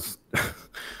 I was.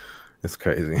 It's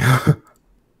crazy.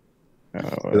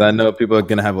 Because I know people are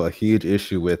gonna have a huge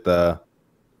issue with the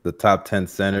top 10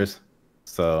 centers.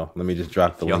 So let me just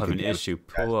drop the Y'all link. have an issue.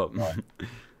 Pull up.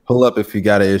 Pull up if you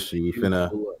got an issue. We're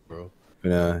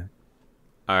finna.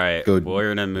 All right. Go. Well, we're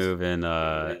gonna move in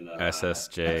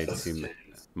SSJ to.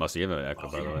 Must you have an echo,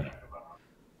 by the way?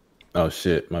 Oh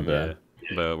shit, my bad.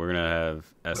 Yeah, but we're gonna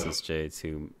have SSJ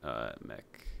to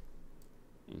Mech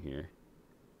in here.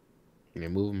 Yeah,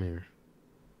 move him here.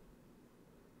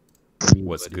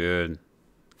 What's good?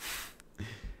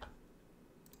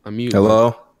 Unmute.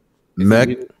 Hello,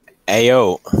 Mech. Hey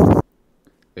yo,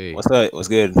 Hey. what's up? What's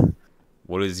good?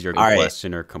 What is your All right.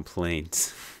 question or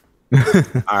complaint? All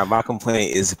right, my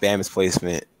complaint is Bam's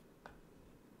placement.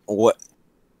 What?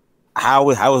 How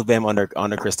was Bam under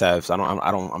Kristaps?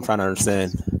 I'm trying to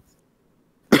understand.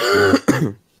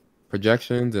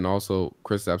 Projections, and also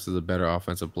Kristaps is a better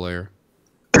offensive player.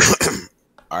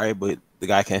 All right, but the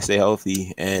guy can't stay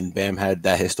healthy, and Bam had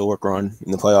that historic run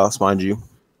in the playoffs, mind you.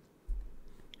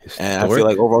 And I feel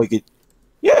like overall he could,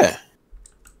 yeah,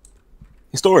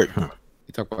 historic. You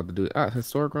talk about the dude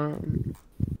historic run.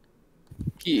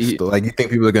 Like, you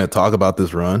think people are gonna talk about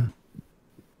this run?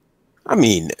 I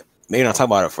mean, maybe not talk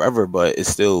about it forever, but it's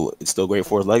still great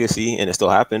for his legacy, and it still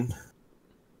happened.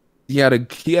 He had a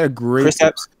great.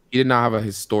 Kristaps, He did not have a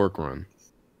historic run.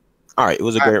 all right, it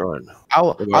was a great run.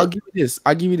 I'll give you this.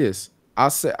 I'll give you this.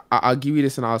 I'll give you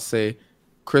this, and I'll say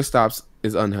Kristaps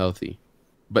is unhealthy,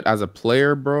 but as a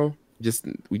player, bro,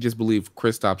 we just believe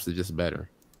Kristaps is just better.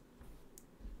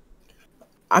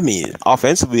 I mean,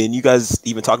 offensively, and you guys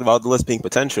even talked about the list being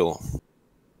potential.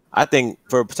 I think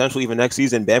for potential even next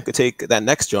season, Bam could take that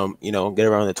next jump, get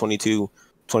around the 22,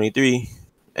 23.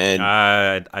 And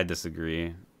I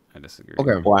disagree.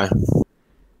 Okay.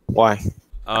 Why?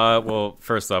 Well,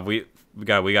 first off, we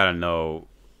gotta know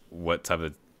what type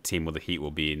of team the Heat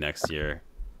will be next year.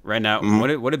 Right now,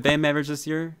 what did Bam average this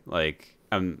year? Like,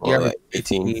 Like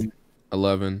 18,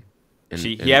 11.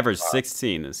 He averaged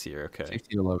 16 this year. Okay,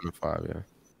 16, 11, and 5. Yeah.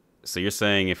 So you're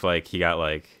saying if he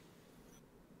got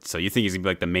so you think he's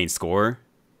gonna be the main scorer?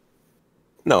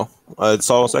 No, it's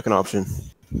all second option.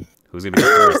 Who's gonna be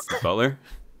first? Butler?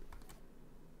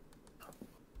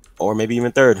 Or maybe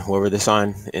even third, whoever they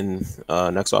sign in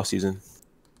next offseason.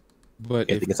 But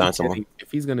if they can sign someone.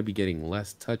 If he's going to be getting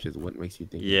less touches, what makes you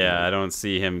think? Yeah, I don't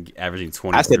see him averaging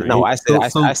 20. I said no. I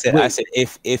said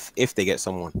if they get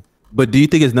someone. But do you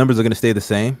think his numbers are gonna stay the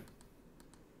same?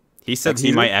 He said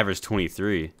he might average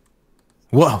 23.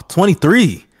 Whoa,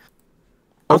 23.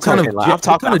 What kind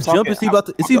of jump is he about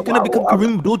to? Is he gonna become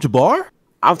Kareem Abdul-Jabbar?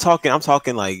 I'm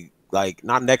talking like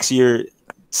not next year,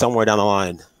 somewhere down the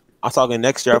line. I'm talking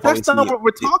next year. That's not what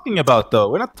we're talking about, though.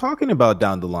 We're not talking about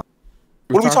down the line.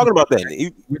 What are we talking about then?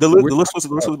 The list was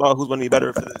about who's going to be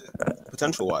better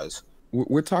potential wise.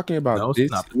 We're talking about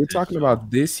this. We're talking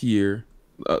about this year,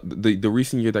 the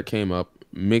recent year that came up,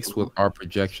 mixed with our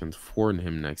projections for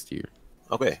him next year.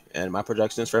 Okay, and my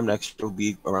projections for him next year will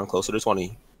be around closer to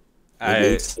 20.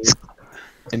 And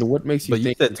what makes you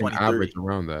think he's going to average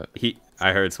around that?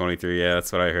 I heard 23. Yeah,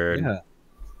 that's what I heard. Yeah.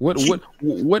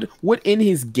 What in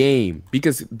his game?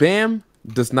 Because Bam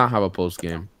does not have a post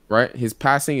game, right? His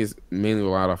passing is mainly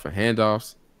relied off of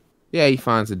handoffs. Yeah, he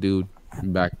finds a dude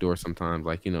backdoor sometimes.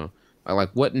 Like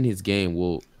what in his game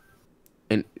will,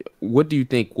 and what do you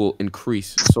think will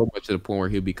increase so much to the point where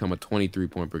he'll become a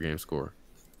 23-point per game scorer?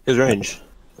 His range,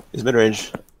 his mid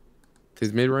range,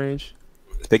 his mid range.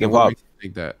 Pick and pop.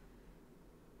 Think that.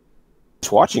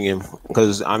 just watching him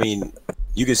because I mean,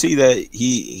 you can see that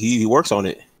he works on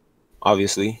it,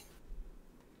 obviously.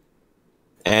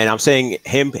 And I'm saying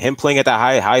him playing at that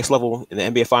highest level in the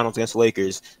NBA Finals against the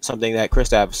Lakers, something that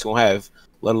Kristaps won't have,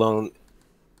 let alone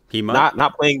He might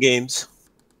not playing games.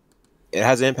 It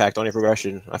has an impact on your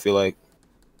progression. I feel like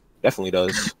definitely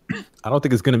does. I don't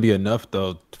think it's going to be enough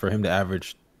though for him to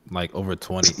average like over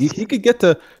 20. He could get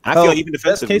to. I feel like even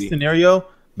defensively.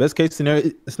 Best case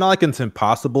scenario. It's not like it's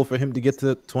impossible for him to get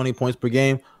to 20 points per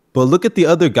game. But look at the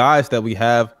other guys that we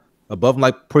have above him,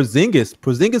 like Porzingis.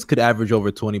 Porzingis could average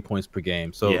over 20 points per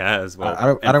game. So yeah, as well.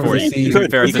 I don't really see.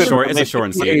 It's a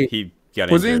short season. He got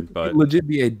injured, but legit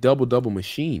be a double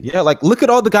machine. Yeah, like look at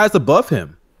all the guys above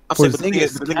him. I'm saying, but the thing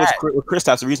with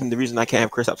Kristaps, the reason I can't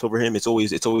have Kristaps over him, it's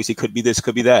always he could be this,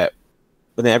 could be that.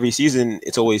 But then every season,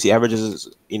 it's always he averages,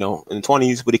 in the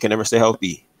 20s, but he can never stay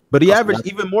healthy. But he averaged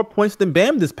even more points than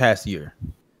Bam this past year.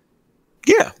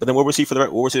 Yeah, but then where was he where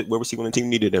was he when the team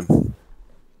needed him?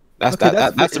 That's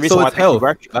the reason why I think health.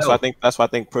 That's why I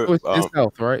think it's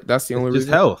health, right? That's the only reason.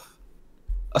 Just health.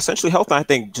 Essentially health, and I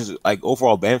think just like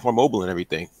overall Bam's more mobile and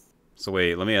everything. So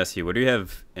wait, let me ask you, what do you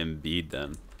have Embiid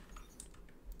then?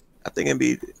 I think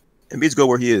Embiid's good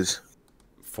where he is.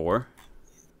 4?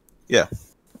 Yeah.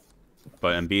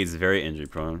 But Embiid's very injury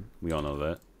prone. We all know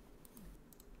that.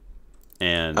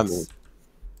 And I mean,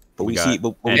 but we got- see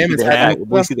that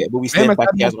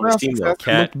he has on his team though.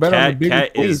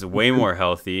 Cat is way more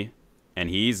healthy, and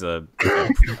he's a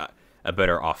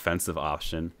better offensive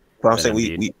option. But I'm than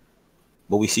saying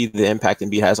we see the impact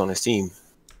Embiid has on his team.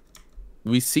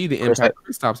 We see the impact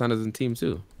Kristaps has on his team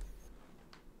too,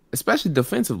 especially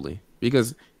defensively,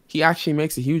 because he actually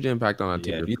makes a huge impact on that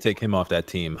team. Yeah, if you take him off that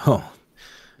team,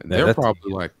 they're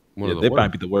probably like one of the they worst.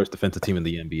 might be the worst defensive team in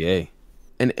the NBA.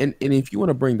 And if you want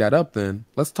to bring that up, then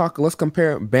let's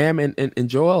compare Bam and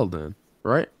Joel then,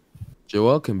 right?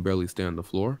 Joel can barely stay on the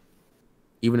floor.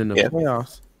 Even in the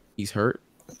playoffs, he's hurt,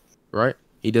 right?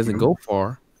 He doesn't go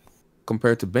far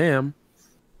compared to Bam,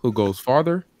 who goes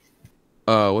farther.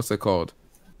 What's it called?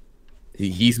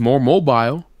 He's more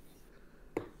mobile.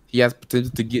 He has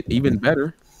potential to get even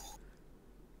better.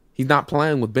 He's not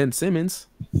playing with Ben Simmons.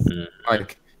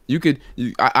 Like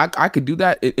I could do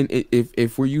that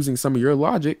if we're using some of your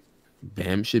logic.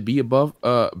 Bam should be above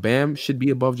Joel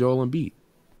Embiid.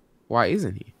 Why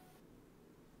isn't he?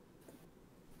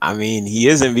 I mean, he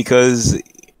isn't because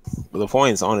of the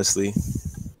points, honestly.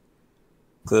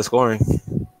 Because of scoring.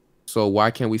 So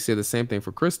why can't we say the same thing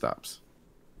for Kristaps?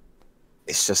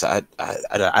 It's just I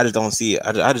just don't see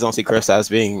Kristaps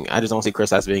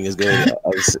being as good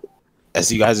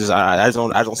as you guys just I just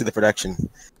don't see the production.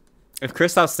 If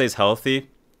Kristaps stays healthy,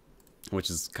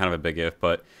 which is kind of a big if,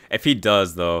 but if he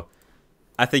does though,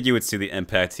 I think you would see the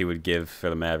impact he would give for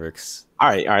the Mavericks. All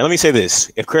right. Let me say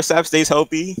this: if Kristaps stays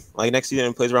healthy, like next season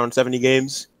and plays around 70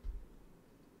 games,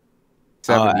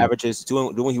 70. averages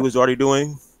doing what he was already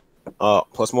doing,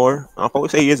 plus more, I'll probably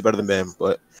say he is better than Bam.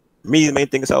 But for me, the main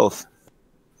thing is health,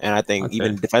 and I think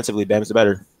even defensively, Bam's the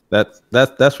better.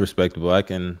 That's respectable.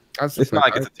 It's not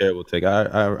like it's a terrible take.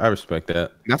 I respect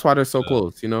that. That's why they're so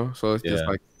close, you know. So it's just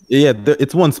like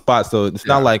it's one spot, so it's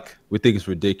not like we think it's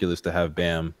ridiculous to have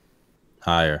Bam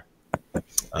higher.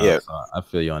 So I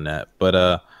feel you on that.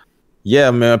 But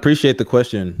yeah, man, appreciate the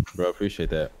question, bro. Appreciate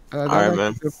that. All right,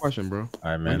 man. Good question, bro.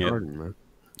 All right, man.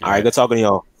 All right, good talking to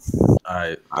y'all.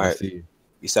 All right. See you.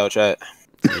 Peace out, chat.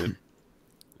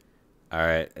 All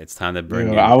right, it's time to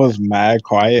bring. I was mad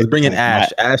quiet. Let's bring in Ash.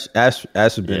 Ash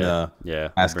has been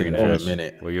asking for a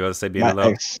minute. Were you about to say being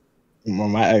alone?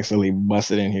 My ex really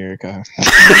busted in here, cause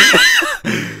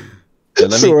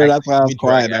That's why I was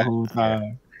quiet that whole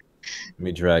time. Let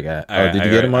me drag Ash. Did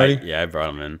you get him already? Yeah, I brought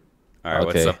him in. All right,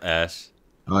 Okay. what's up, Ash?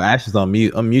 Oh, Ash is on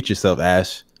mute. Unmute yourself,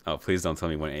 Ash. Oh, please don't tell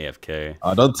me when AFK.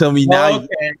 Oh, don't tell me now.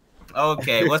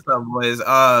 Okay. What's up, boys?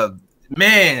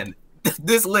 Man,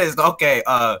 this list. Okay.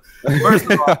 First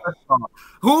of all,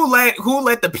 who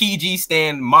let the PG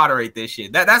stand moderate this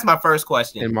shit? That's my first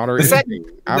question. And moderate.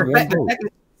 The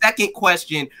second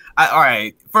question. All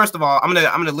right. First of all, I'm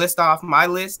gonna list off my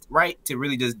list, right, to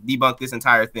really just debunk this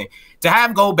entire thing. To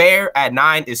have Gobert at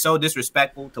 9 is so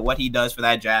disrespectful to what he does for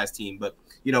that Jazz team. But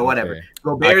whatever. Okay.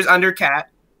 Gobert's under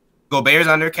Cat.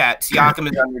 Siakam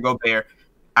is under Gobert.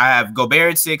 I have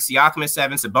Gobert at 6, Siakam at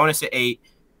 7, Sabonis at 8,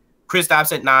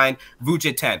 Kristaps at 9, Vooch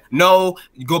at 10. No,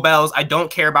 Gobels, I don't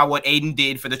care about what Aiden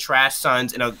did for the trash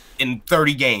Suns in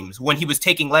 30 games when he was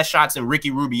taking less shots than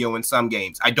Ricky Rubio in some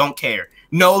games. I don't care.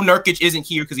 No, Nurkic isn't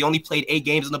here because he only played 8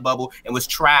 games in the bubble and was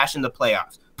trash in the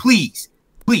playoffs. Please.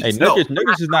 Hey,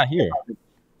 Nurkic is not here.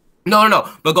 No.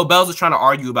 But Gobels is trying to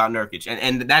argue about Nurkic,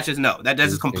 and that's just that's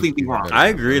just completely wrong. I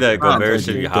agree that Gobert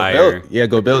should be higher.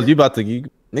 Gobels, you about to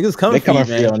niggas coming They coming for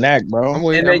for you, your man. neck, bro.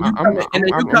 And then you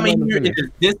come in here and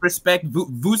just disrespect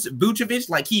Vucevic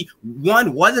like he,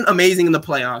 one, wasn't amazing in the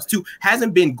playoffs, two,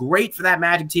 hasn't been great for that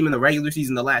Magic team in the regular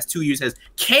season the last 2 years, has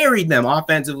carried them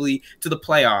offensively to the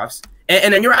playoffs,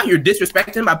 and then you're out here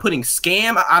disrespecting him by putting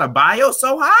Scam out of bio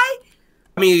so high.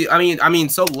 I mean,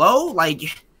 so low,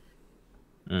 like.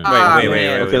 Wait.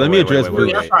 Okay, let me address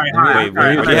Vuce.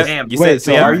 Wait,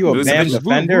 so are you a Bam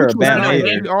defender or Bam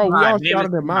hater? We all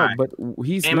shouted him out, but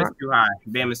he's Bam not. is too high.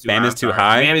 Bam is too Bam high. is too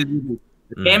high?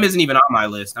 Bam isn't even on my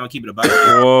list. I'm gonna keep it above.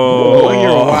 Whoa.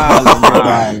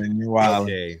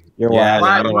 You're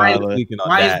wilding.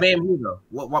 Why is Bam who though?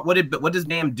 What does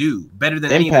Bam do better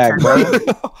than Impact, any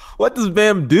bro? What does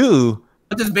Bam do?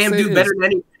 What does Bam do better than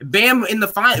any Bam in the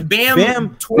final?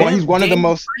 Bam. Well, he's one of the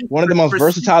most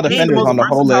versatile defenders on the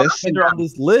whole list. On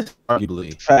this list,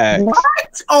 arguably. Facts.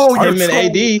 What? Oh, Him and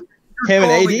AD. You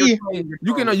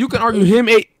can argue him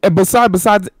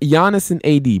besides Giannis and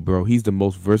AD, bro. He's the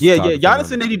most versatile. Yeah.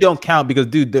 Giannis and AD don't count because,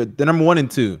 dude, they're number 1 and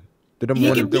 2. He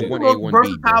can be the most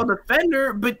versatile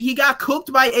defender, but he got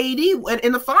cooked by AD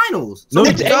in the finals. No,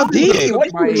 it's AD.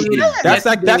 That's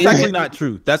actually not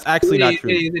true. That's actually not true.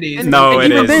 It is. No,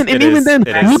 it is. Even then,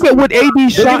 look at what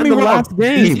AD shot in the last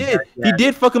game. He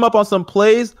did fuck him up on some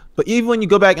plays, but even when you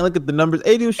go back and look at the numbers,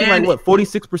 AD was shooting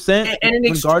 46%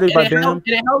 when guarded by Bam. And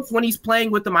it helps when he's playing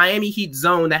with the Miami Heat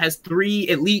zone that has 3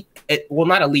 elite, well,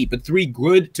 not elite, but 3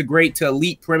 good to great to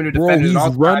elite perimeter defenders.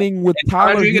 He's running with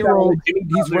Tyler Hero.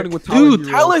 He's running with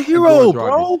Tyler Hero,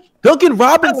 bro. Duncan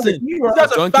Robinson. These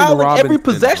guys are fouling every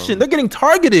possession. They're getting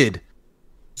targeted.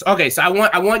 Okay, so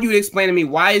I want you to explain to me,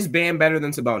 why is Bam better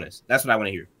than Sabonis? That's what I want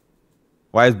to hear.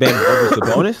 Why is Bam over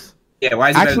Sabonis? Yeah,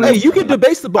 why is he actually? Hey, you can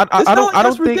debate Sabonis. I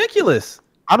don't think ridiculous.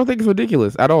 I don't think it's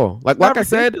ridiculous at all. Like I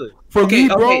said, for me,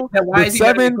 bro, the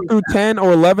 7 through 10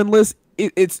 or 11 list,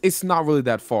 it's not really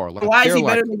that far. Like, why is he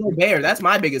better than Gobert? That's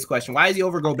my biggest question. Why is he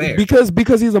over Gobert?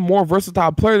 Because he's a more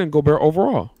versatile player than Gobert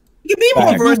overall. He can be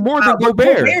more than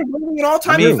Gobert. An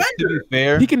all-time defender. To be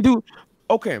fair, he can do.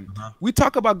 Okay, we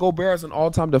talk about Gobert as an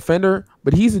all-time defender,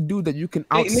 but he's a dude that you can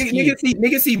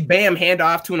niggas see Bam hand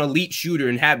off to an elite shooter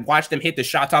and watch them hit the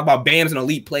shot. Talk about Bam's an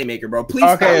elite playmaker, bro. Please.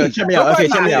 Okay, check me out.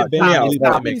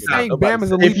 Bam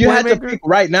is elite if you had to pick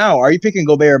right now, are you picking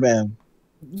Gobert or Bam?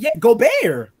 Yeah,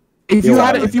 Gobert. If you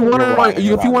wanted a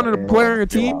player on your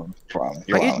team, come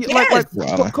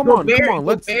on,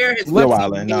 let's. You're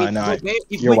wilding. No,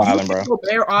 you're wilding, bro.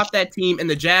 Gobert off that team, and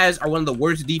the Jazz are one of the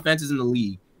worst defenses in the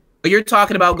league. But you're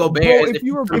talking about Gobert. I would pick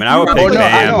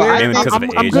Bam because of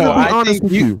age. I'm gonna be honest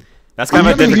with you. That's kind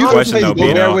of a different question, though,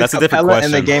 Bino. That's a different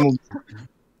question.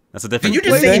 That's a different. Did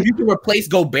you just say if you can replace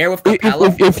Gobert with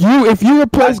Capella? If you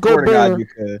replace Gobert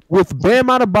with Bam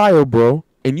Adebayo, bro,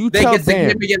 and you tell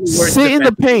Bam sit in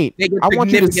the paint, I want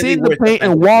you to sit in the paint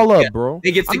and wall up, bro.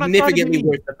 They get significantly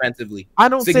worse defensively. I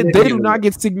don't say they do not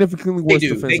get significantly worse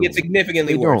defensively. They get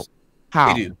significantly worse.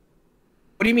 How? They do.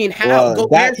 What do you mean? How? Well,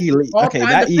 that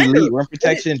elite rim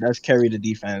protection does carry the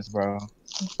defense, bro.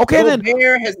 Okay,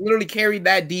 Gobert has literally carried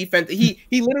that defense. He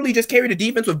literally just carried the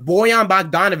defense with Bojan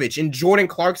Bogdanovic and Jordan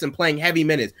Clarkson playing heavy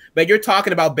minutes. But you're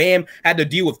talking about Bam had to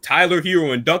deal with Tyler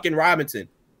Hero and Duncan Robinson.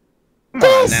 Come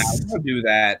on now, don't do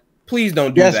that. Please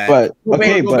don't do that. Yes, but what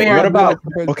about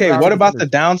the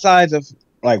downsides of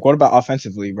what about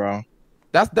offensively, bro?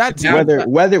 That's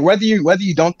whether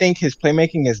you don't think his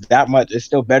playmaking is that much, it's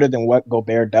still better than what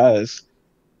Gobert does.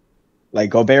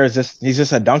 Like Gobert he's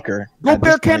just a dunker.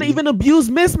 Gobert can't even abuse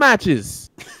mismatches.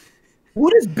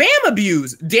 What does Bam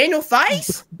abuse? Daniel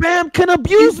Theis? Bam can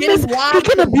abuse mismatches. He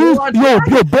can abuse.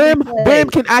 Bam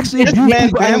can actually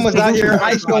abuse. Bam was out here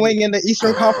ice going in the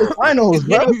Eastern Conference Finals,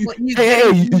 bro.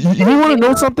 Hey, you want to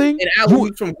know something? And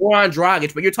alley-oops from Goran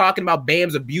Dragic, but you're talking about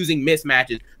Bam's abusing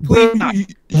mismatches. Please,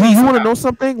 you want to know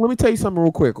something? Let me tell you something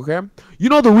real quick, okay? You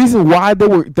know the reason why they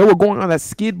were going on that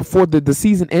skid before the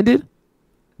season ended?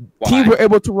 Why? Teams were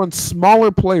able to run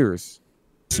smaller players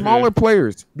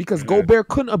because Gobert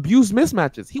couldn't abuse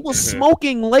mismatches. He was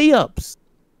smoking layups.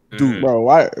 Dude, bro,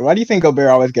 why do you think Gobert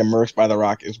always get murked by the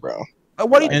Rockets, bro?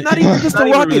 Not even just the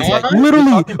Rockets.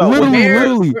 Literally.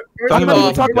 Talk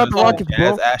about the Rockets,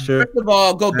 bro. First of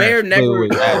all, Gobert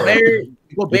didn't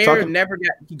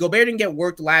get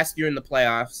worked last year in the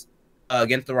playoffs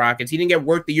against the Rockets. He didn't get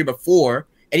worked the year before,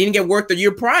 and he didn't get worked the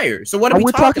year prior. So what are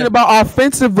we talking about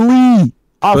offensively?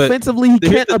 Offensively, he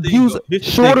can't abuse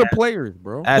shorter players,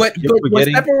 bro. But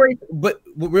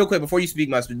real quick before you speak,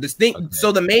 Mustard, this thing. Okay.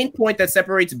 So the main point that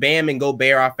separates Bam and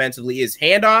Gobert offensively is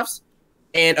handoffs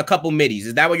and a couple middies.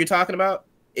 Is that what you're talking about?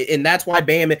 And that's why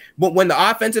Bam. But when the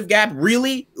offensive gap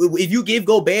really, if you give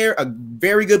Gobert a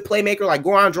very good playmaker like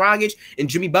Goran Dragic and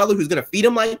Jimmy Butler, who's going to feed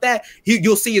him like that,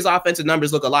 you'll see his offensive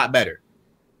numbers look a lot better.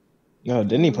 No,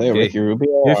 didn't he play with Ricky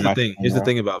Rubio? Here's the thing. Here's the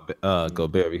thing about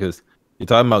Gobert, because you're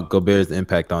talking about Gobert's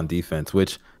impact on defense,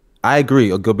 which I agree.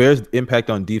 Gobert's impact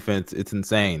on defense, it's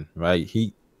insane, right?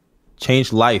 He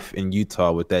changed life in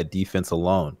Utah with that defense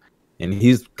alone, and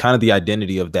he's kind of the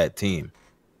identity of that team.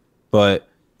 But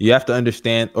you have to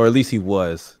understand, or at least he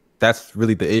was. That's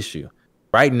really the issue.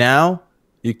 Right now,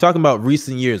 you're talking about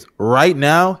recent years. Right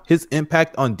now, his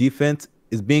impact on defense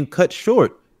is being cut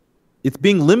short. It's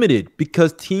being limited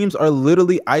because teams are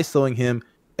literally ISOing him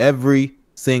every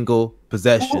single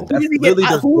possession. That's really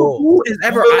the goal. Who is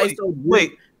ever ISO?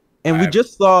 Wait, and we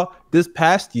just saw this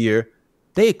past year,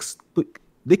 they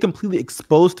completely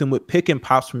exposed him with pick and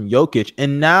pops from Jokic,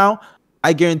 and now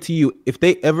I guarantee you, if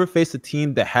they ever face a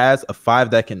team that has a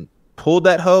 5 that can pull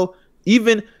that hoe,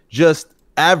 even just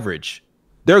average,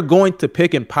 they're going to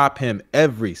pick and pop him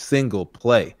every single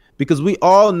play because we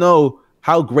all know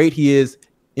how great he is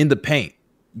in the paint.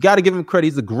 You got to give him credit.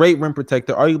 He's a great rim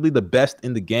protector, arguably the best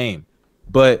in the game.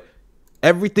 But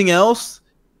everything else,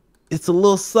 it's a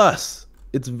little sus.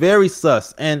 It's very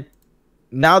sus. And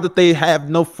now that they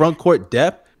have no front court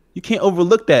depth, you can't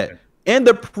overlook that. And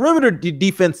the perimeter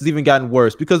defense has even gotten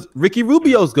worse because Ricky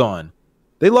Rubio's gone.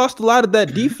 They lost a lot of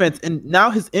that defense, and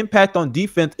now his impact on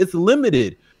defense is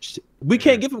limited. We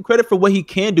can't give him credit for what he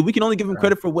can do. We can only give him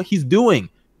credit for what he's doing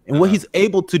and what he's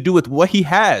able to do with what he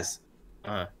has.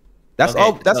 That's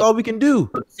all. That's all we can do.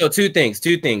 So two things.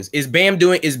 Is Bam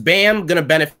gonna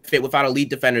benefit without elite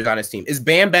defenders on his team? Is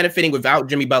Bam benefiting without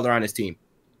Jimmy Butler on his team?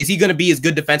 Is he going to be as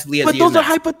good defensively as he is? But those are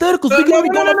hypotheticals.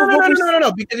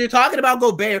 No, because you're talking about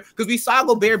Gobert, because we saw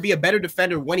Gobert be a better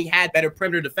defender when he had better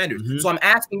perimeter defenders. Mm-hmm. So I'm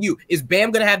asking you, is Bam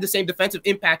going to have the same defensive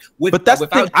impact with? But that's the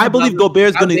thing. I believe Gobert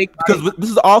is going to, because this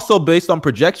is also based on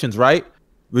projections, right?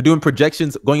 We're doing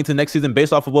projections going into next season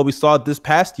based off of what we saw this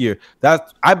past year.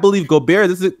 I believe Gobert,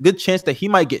 there's a good chance that he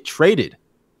might get traded.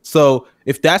 So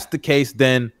if that's the case,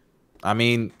 then I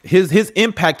mean, his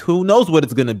impact, who knows what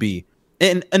it's going to be.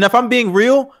 And if I'm being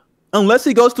real, unless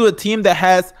he goes to a team that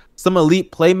has some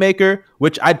elite playmaker,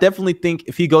 which I definitely think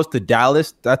if he goes to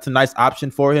Dallas, that's a nice option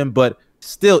for him. But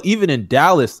still, even in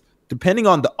Dallas, depending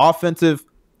on the offensive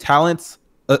talents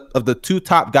of the two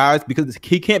top guys, because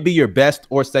he can't be your best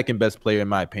or second best player, in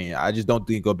my opinion. I just don't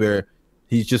think Gobert,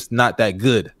 he's just not that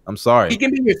good. I'm sorry. He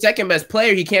can be your second best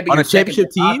player. He can't be your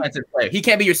championship team offensive player. He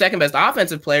can't be your second best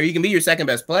offensive player. He can be your second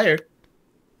best player.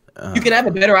 You can have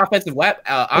a better offensive weapon.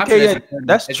 Okay, yeah,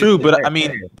 that's true, but I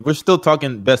mean, we're still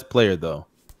talking best player though.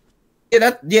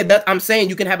 Yeah, I'm saying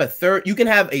you can have a third. You can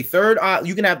have a third.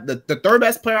 You can have the third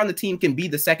best player on the team can be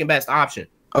the second best option.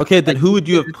 Okay, then who would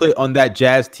you have put on that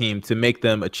Jazz team to make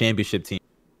them a championship team?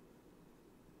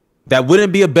 That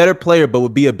wouldn't be a better player, but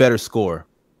would be a better scorer.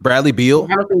 Bradley Beal.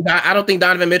 I don't think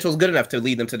Donovan Mitchell's good enough to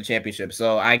lead them to the championship,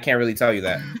 so I can't really tell you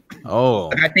that. Oh,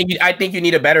 like, I think you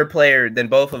need a better player than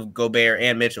both of Gobert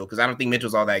and Mitchell because I don't think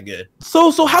Mitchell's all that good.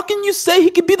 So how can you say he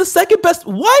could be the second best?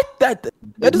 What? That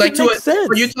doesn't make sense.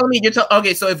 You told me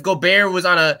okay. So if Gobert was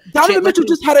on a Donovan Mitchell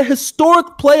just had a historic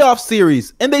playoff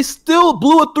series and they still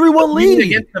blew a 3-1 lead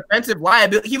against defensive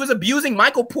liability. He was abusing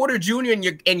Michael Porter Jr. and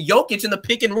Jokic in the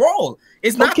pick and roll.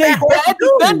 It's not that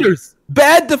hard.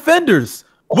 Bad defenders.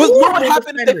 What would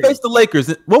happen if they faced the Lakers?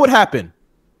 What would happen?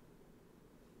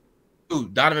 Who,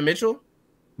 Donovan Mitchell?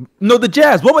 No, the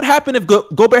Jazz. What would happen if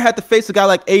Gobert had to face a guy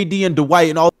like AD and Dwight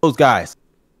and all those guys?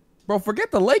 Bro,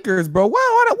 forget the Lakers, bro.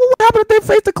 What would happen if they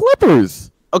faced the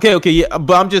Clippers? Okay, yeah,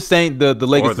 but I'm just saying the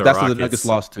Lakers. That's what the Nuggets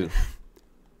lost to.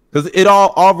 Because it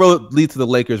all road leads to the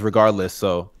Lakers regardless.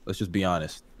 So let's just be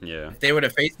honest. Yeah. If they would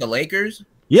have faced the Lakers?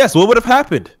 Yes. What would have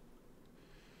happened?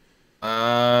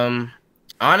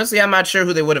 Honestly, I'm not sure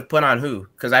who they would have put on who.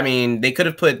 Because, I mean, they could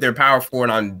have put their power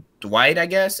forward on Dwight, I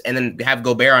guess, and then have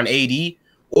Gobert on AD.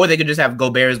 Or they could just have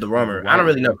Gobert as the roamer. I don't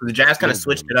really know. Because the Jazz kind of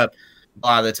switched it up a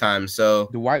lot of the time. So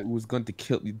Dwight was going to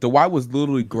kill you. Dwight was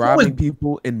literally grabbing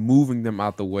people and moving them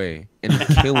out the way and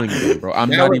killing them, bro.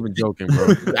 I'm not even joking,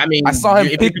 bro. I mean, I saw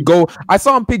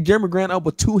him pick Jeremy Grant up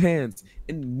with two hands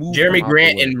and move. Jeremy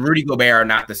Grant and Rudy Gobert are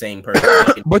not the same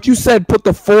person. But you said put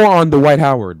the 4 on Dwight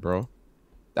Howard, bro.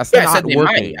 That's not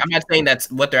working. I'm not saying that's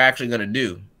what they're actually going to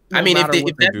do. I mean, if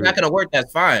that's not going to work,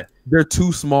 that's fine. They're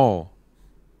too small.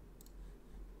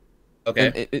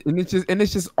 Okay, and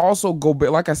it's just also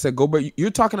Gobert. Like I said, Gobert.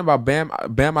 You're talking about Bam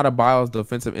Adebayo's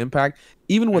defensive impact.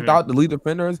 Even without the lead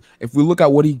defenders, if we look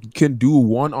at what he can do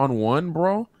 1-on-1,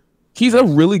 bro, he's a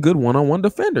really good 1-on-1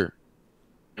 defender.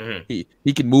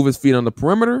 He can move his feet on the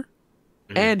perimeter.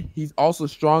 and he's also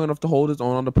strong enough to hold his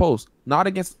own on the post. Not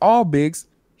against all bigs.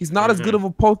 He's not as good of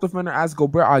a post defender as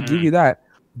Gobert. I'll give you that.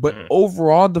 But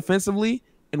overall, defensively,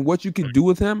 and what you can do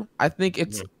with him, I think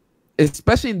it's,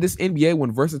 especially in this NBA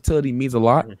when versatility means a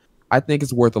lot, I think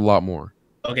it's worth a lot more.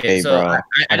 Okay, Hey, so bro.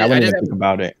 I wouldn't even think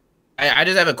about it. I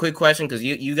just have a quick question because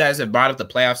you guys have brought up the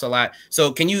playoffs a lot.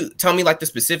 So can you tell me like the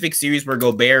specific series where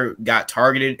Gobert got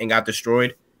targeted and got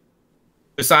destroyed?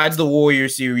 Besides the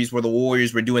Warriors series where the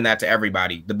Warriors were doing that to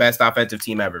everybody, the best offensive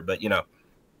team ever, but you know.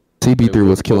 CP3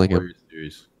 was killing him.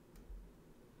 Series.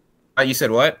 You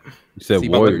said what? You said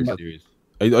Warriors series.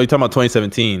 Are you talking about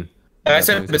 2017? I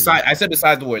said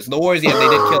besides the Warriors. The Warriors, yeah, they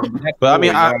did kill him. But I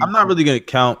mean, I'm not really gonna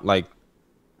count like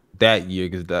that year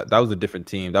because that was a different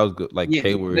team. That was good, like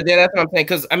Hayward. Yeah, that's what I'm saying.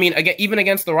 Because I mean, again, even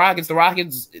against the Rockets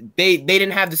they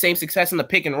didn't have the same success in the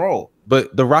pick and roll.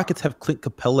 But the Rockets have Clint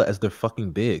Capella as their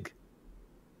fucking big.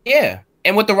 Yeah,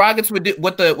 and what the Rockets would do,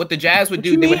 what the Jazz would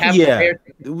do, they would have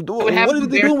what are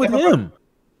they doing with him?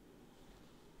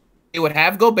 They would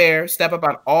have Gobert step up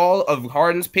on all of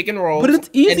Harden's pick and rolls. But it's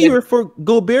easier for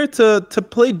Gobert to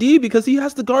play D because he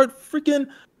has to guard freaking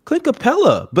Clint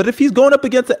Capella. But if he's going up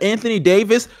against Anthony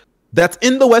Davis, that's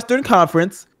in the Western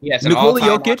Conference. Yes, Nikola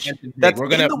Jokic, that's in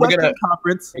the Western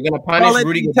Conference. We're gonna punish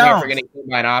Rudy Gobert for getting killed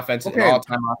by an offensive,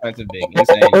 all-time offensive big.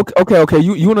 Okay.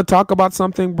 You want to talk about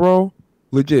something, bro?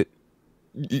 Legit.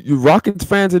 You Rockets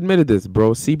fans admitted this,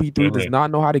 bro. CP3 does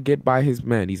not know how to get by his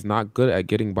man. He's not good at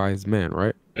getting by his man,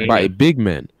 right? By a big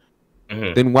man.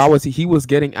 Then why was he was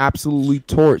getting absolutely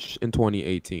torched in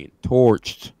 2018?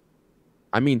 Torched.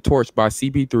 I mean torched by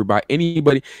CP3, by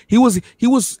anybody. It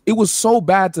was so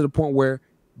bad to the point where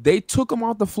they took him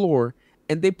off the floor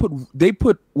and they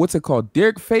put what's it called?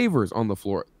 Derek Favors on the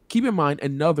floor. Keep in mind,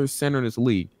 another center in this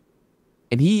league.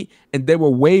 And they were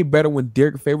way better when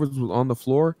Derek Favors was on the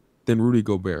floor than Rudy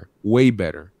Gobert. Way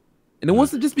better. And it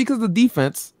wasn't just because of the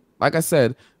defense. Like I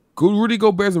said, Rudy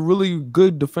Gobert is a really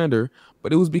good defender,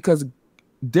 but it was because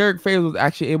Derek Favors was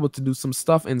actually able to do some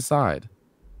stuff inside.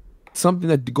 Something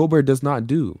that Gobert does not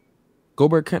do.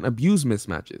 Gobert can't abuse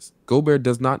mismatches. Gobert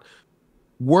does not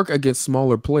work against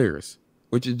smaller players,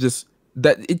 which is just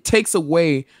that it takes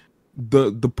away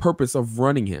the purpose of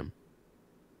running him.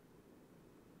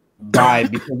 Because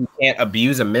he can't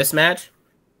abuse a mismatch?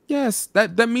 Yes,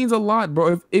 that means a lot,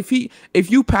 bro. If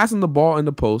you pass him the ball in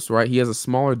the post, right, he has a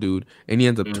smaller dude and he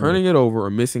ends up turning it over or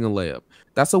missing a layup.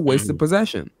 That's a wasted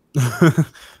possession.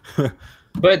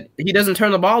 But he doesn't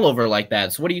turn the ball over like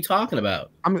that. So what are you talking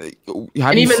about? I mean,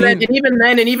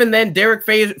 even then, Derek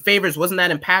Favors wasn't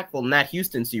that impactful in that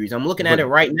Houston series. I'm looking at it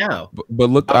right now. But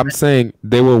look, I'm saying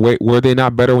were they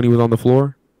not better when he was on the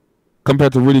floor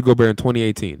compared to Rudy Gobert in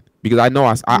 2018? Because I know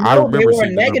I remember they were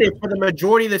seeing negative for the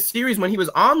majority of the series when he was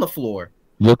on the floor.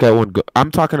 Look at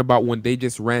I'm talking about when they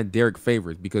just ran Derek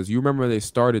Favors, because you remember they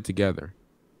started together.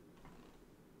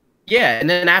 Yeah, and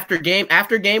then after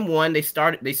game one, they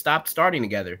stopped starting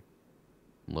together.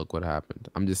 Look what happened.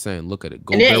 I'm just saying, look at it.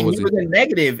 Gobert was a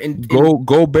negative.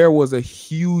 Gobert was a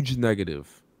huge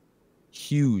negative.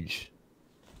 Huge.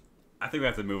 I think we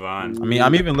have to move on. I mean,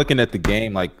 I'm even looking at the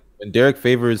game like when Derek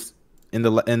Favors in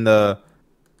the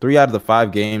 3 out of the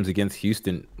 5 games against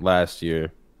Houston last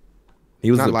year, he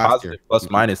was a positive plus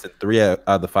minus in 3 out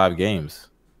of the 5 games.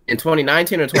 In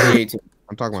 2019 or 2018?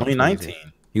 I'm talking about 2019.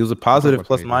 He was a positive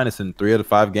plus minus in 3 out of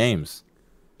 5 games.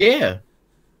 Yeah.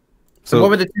 So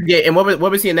what were the 2 games? And what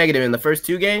was he a negative in the first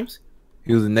 2 games?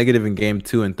 He was a negative in game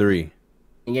 2 and 3.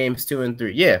 In games 2 and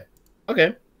 3, yeah.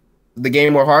 Okay. The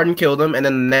game where Harden killed him, and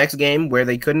then the next game where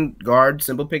they couldn't guard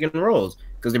simple pick and rolls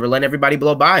because they were letting everybody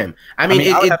blow by him. I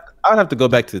mean, I would have to go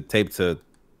back to the tape to.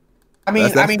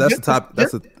 That's the top.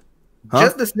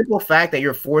 Just the simple fact that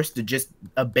you're forced to just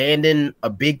abandon a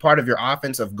big part of your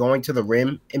offense of going to the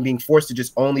rim and being forced to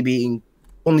just only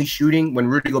shooting when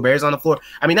Rudy Gobert's on the floor.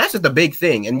 I mean, that's just a big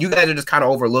thing, and you guys are just kind of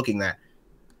overlooking that.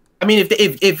 I mean,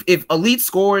 if elite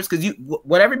scores, because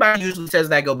what everybody usually says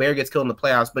that Gobert gets killed in the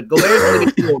playoffs, but Gobert is going to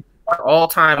get killed by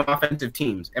all-time offensive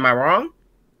teams. Am I wrong?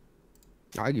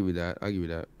 I give you that.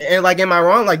 And am I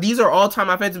wrong? These are all-time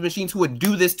offensive machines who would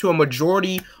do this to a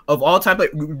majority of all-time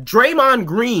players. Draymond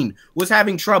Green was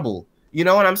having trouble. You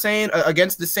know what I'm saying?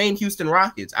 Against the same Houston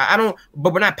Rockets. I don't,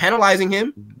 but we're not penalizing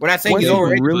him. We're not saying he's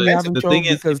overrated. Really having the thing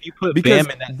is, if you put Bam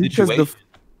in that situation,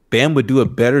 Bam would do a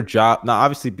better job. Now,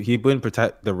 obviously, he wouldn't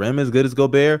protect the rim as good as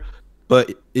Gobert,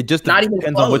 but it just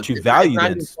depends on what you value.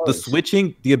 Then the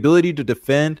switching, the ability to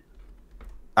defend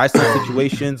isolation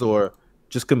situations or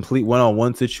just complete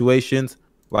one-on-one situations,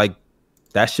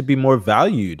 that should be more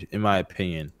valued, in my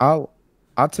opinion. I'll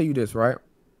tell you this, right?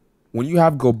 when you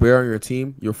have Gobert on your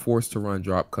team, you're forced to run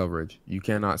drop coverage. You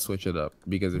cannot switch it up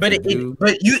because if But you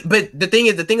do, but the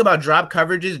thing about drop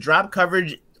coverage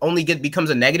only becomes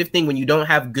a negative thing when you don't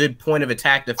have good point of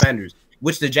attack defenders,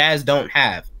 which the Jazz don't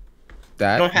have.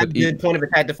 They don't have good point of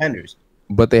attack defenders.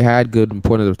 But they had good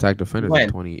point of attack defenders When? in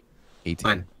 2018.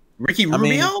 When? Ricky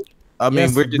Rubio? I mean,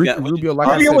 Yes, we're just Ricky Rubio, like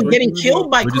Rubio I was said, getting Ricky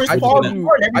killed by we're Chris just Paul gonna- and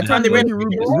Gordon every time they ran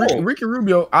Ricky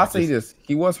Rubio, I'll say this.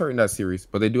 He was hurt in that series,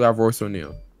 but they do have Royce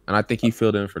O'Neal. And I think he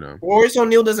filled in for them. Royce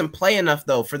O'Neal doesn't play enough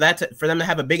though for them to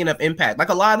have a big enough impact. Like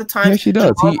a lot of the times, Yes, he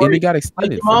does. He got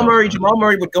extended. Jamal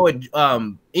Murray would go at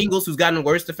Ingles, who's gotten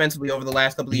worse defensively over the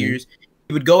last couple of years.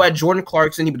 He would go at Jordan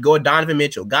Clarkson. He would go at Donovan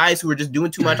Mitchell. Guys who were just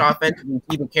doing too much offensively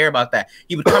to even care about that.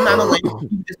 He would come down the lane. He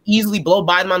would just easily blow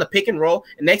by them on the pick and roll.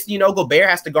 And next thing you know, Gobert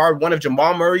has to guard one of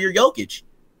Jamal Murray or Jokic.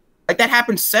 Like that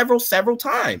happened several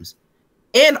times.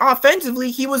 And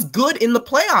offensively, he was good in the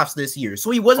playoffs this year.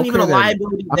 So he wasn't even a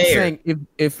liability there. I'm saying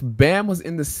if Bam was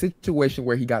in the situation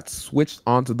where he got switched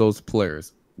onto those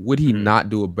players, would he not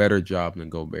do a better job than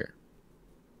Gobert?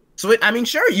 So,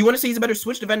 sure, you want to say he's a better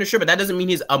switch defender, sure, but that doesn't mean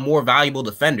he's a more valuable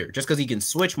defender just because he can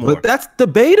switch more. But that's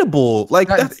debatable. Like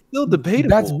that's still debatable.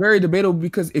 That's very debatable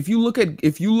because if you look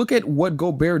at what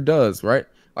Gobert does, right?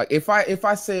 Like if I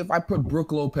put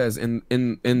Brook Lopez in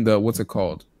the what's it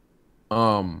called,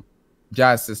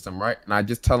 Jazz system, right? And I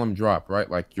just tell him drop,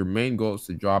 right? Like your main goal is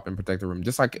to drop and protect the rim,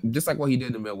 just like what he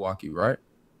did in Milwaukee, right?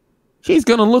 He's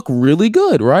gonna look really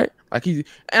good, right? Like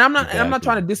I'm not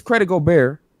trying to discredit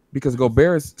Gobert. Because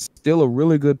Gobert is still a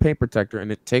really good paint protector, and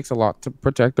it takes a lot to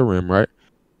protect the rim, right?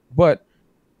 But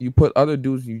you put other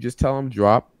dudes, you just tell them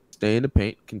drop, stay in the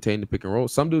paint, contain the pick and roll.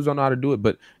 Some dudes don't know how to do it,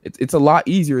 but it's a lot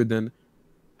easier than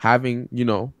having,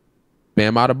 Bam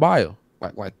Adebayo.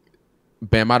 Like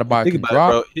Bam Adebayo can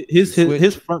drop. It, bro.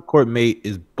 His front court mate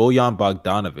is Bojan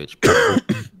Bogdanovic.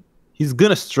 He's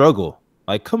gonna struggle.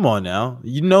 Like, come on now.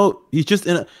 He's just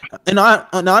and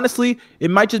honestly,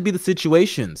 it might just be the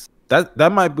situations.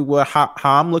 That might be how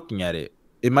I'm looking at it.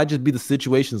 It might just be the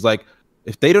situations. Like,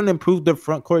 if they don't improve their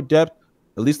front court depth,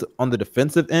 at least on the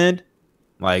defensive end,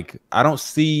 like I don't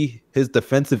see his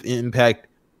defensive impact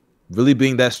really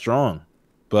being that strong.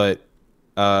 But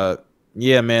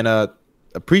yeah, man.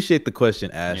 Appreciate the question,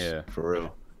 Ash. Yeah, for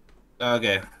real.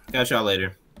 Okay, catch y'all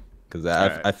later. Because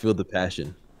I feel the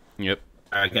passion. Yep.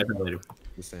 All right, catch y'all later.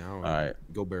 All right,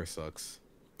 Gobert sucks.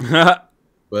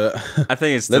 But I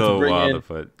think it's still wild to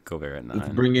put Gobert at 9.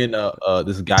 Let's bring in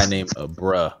this guy named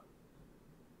Bruh.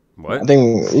 What? I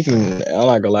think we can. I'm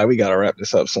not gonna lie, we gotta wrap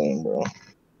this up soon, bro. You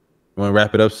want to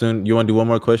wrap it up soon? You want to do one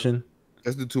more question?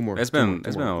 Let's do 2 more. It's been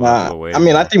a Nah, way. I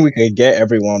mean, I think we could get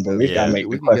everyone, but we Yeah, gotta make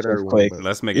we the can get questions everyone, quick. but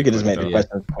Let's make You it can just quick, make the though.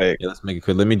 questions quick. Yeah, let's make it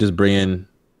quick. Let me just bring in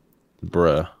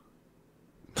Bruh.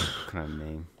 What kind of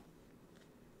name?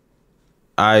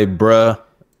 Bruh.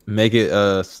 Make it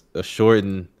short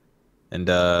and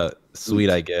sweet,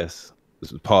 I guess.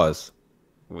 Pause.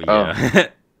 Well, yeah.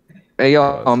 Hey,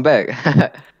 yo, I'm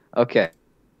back. Okay.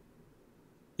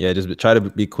 Yeah, just try to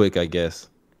be quick, I guess.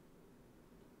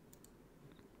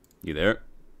 You there?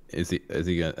 Is he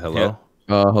gonna hello?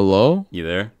 Hello? You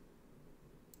there?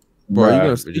 Bro, are you Bruh, gonna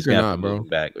We're speak just or gonna have not, to bro? move him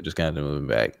back. We're just gonna have to move him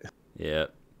back. Yeah.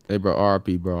 Hey, bro,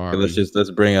 RP, bro. Okay, RP.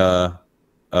 let's bring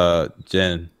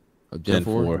Jen. Gen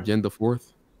 4? 4. Gen the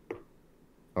 4th?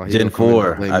 Oh, he Gen don't come in 4.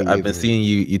 and blame me I've been either. seeing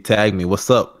you tag me. What's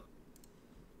up?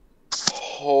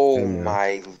 Oh Damn.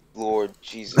 my Lord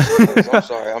Jesus! Christ. I'm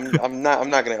sorry. I'm not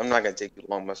gonna take you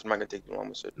long, I'm not gonna take you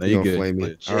long, Mr. No, You you gonna good. flame me.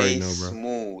 I already Jay know, bro.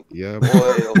 Smooth. Yeah, Boy,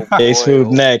 bro. oh boy, Jay Smooth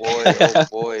oh neck. boy, oh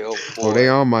boy, oh boy. Bro, they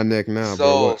on my neck now,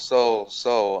 bro.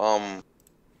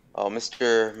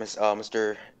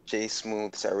 Mr. Jay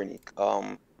Smooth Cyrenaic,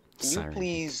 can you Cyrenaic.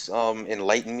 please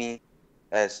enlighten me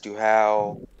as to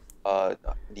how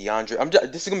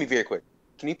DeAndre? This is gonna be very quick.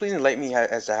 Can you please enlighten me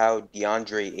as to how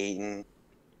DeAndre Ayton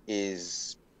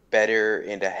is better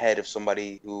and ahead of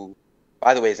somebody who,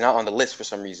 by the way, is not on the list for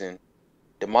some reason?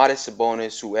 Domantas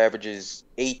Sabonis, who averages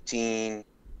 18,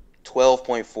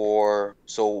 12.4.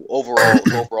 So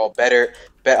overall better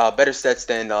stats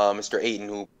than Mr. Ayton,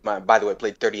 who, by the way,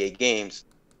 played 38 games.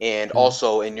 And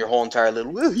also in your whole entire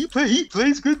little, well, he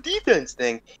plays good defense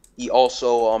thing. He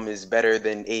also is better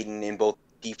than Ayton in both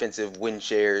defensive win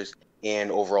shares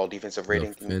and overall defensive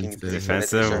rating. Can you please explain that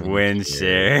to me, Defensive sir? win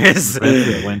shares.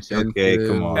 Okay,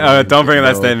 come on. Don't bring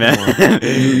that Bro, statement. come on.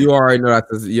 You already know that.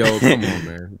 Yo, come on,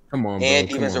 man. Come on, bro. And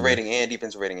Come defensive on, man. rating, and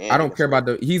defensive rating. And I don't care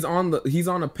defensive about he's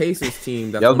on a Pacers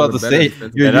team. That's Yeah, I was one about of to the better say,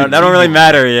 defensive that don't really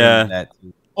matter, yeah. That-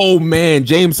 Oh man,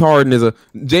 James Harden in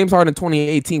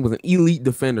 2018 was an elite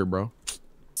defender, bro.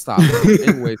 Stop.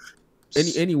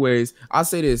 Anyways, I'll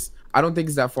say this. I don't think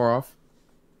it's that far off.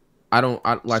 I don't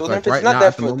like So then like if it's right not now that,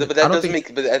 at the moment. but that I don't doesn't think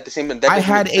make. But at the same time, that I doesn't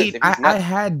had make sense. eight. If he's I not,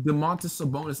 had Domantas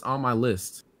Sabonis on my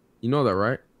list. You know that,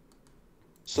 right?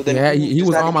 so then Yeah, who he was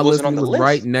decided on my he list. wasn't And on he the was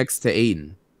right list? next to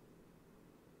Aiden.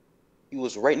 He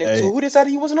was right next. Hey. So who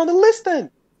decided he wasn't on the list then?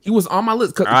 He was on my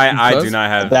list I do not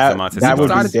have That Domantas that would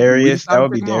be Sabonis. decided- we Darius. That decided would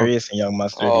to be take him off. Darius and Young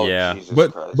Mustard. Oh Yeah. Jesus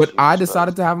But Christ! but I Jesus decided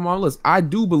Christ. to have him on my list. I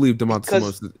do believe Domantas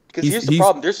Because Sabonis. here's the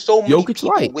problem. There's so many Jokic people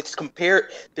light. with compare.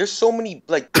 There's so many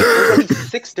there's at least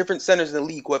 6 different centers in the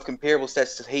league who have comparable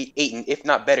stats to Ayton, if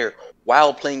not better,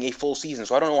 while playing a full season.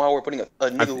 So I don't know how we're putting a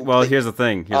nigga who Well, played, here's the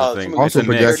thing. somebody who Also It's a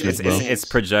played mix. 30 It's games.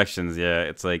 projections. Yeah,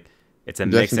 it's like it's a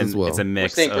Projections mix as and well. it's a We're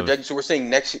mix saying of. projection. So we're saying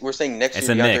next It's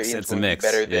year a DeAndre mix. Ayton's It's a going to be mix.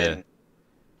 better Yeah. than.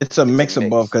 It's a It's a mix of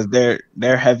both mix. because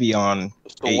they're heavy on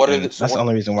So what are Ayton. the, so That's what, the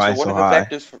only reason why so it's what so are the high.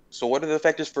 factors? So what are the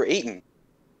factors for Ayton?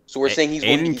 So we're saying he's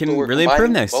Aiden going to. can So we're really improve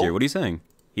combining next year. both? What are you saying?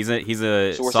 He's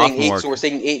a So we're saying sophomore. So we're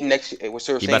saying Ayton next. So we're He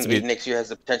about saying to be- Ayton next year has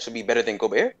the potential to be better than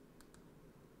Gobert.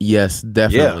 Yes,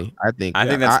 definitely. I think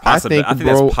that's possible. I think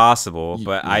bro, that's possible,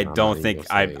 but yeah, I I'm not don't even think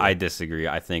gonna say I it. disagree.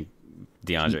 I think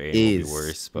DeAndre He Ayton will be is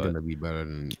worse, but gonna be better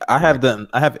than. I have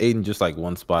Aiden just like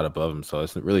one spot above him, so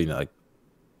it's really like.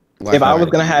 If I was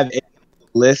like- gonna have Ayton on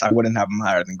the list, I wouldn't have him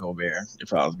higher than Gobert.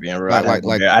 If I was being real, I'd have Like-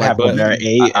 Gobert. I'd have but Gobert at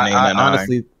 8 and Ayton at 9.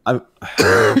 honestly,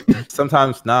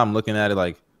 sometimes now I'm looking at it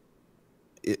like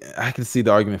I can see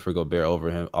the argument for Gobert over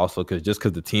him also because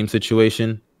the team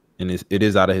situation and it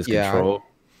is out of his control,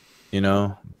 you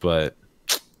know. But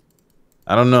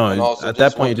I don't know. And also At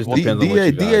just that point, it just one- depends on what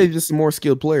you DA value. is just a more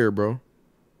skilled player, bro.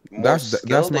 More That's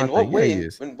skilled? my In what thing. way? Yeah, he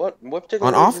is. In what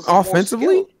particular On ways is he more offensively,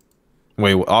 skilled?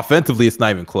 Wait, offensively, it's not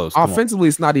even close. Come on. offensively,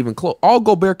 it's not even close. All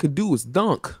Gobert could do is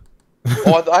dunk.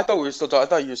 Oh, I thought we were still talking. I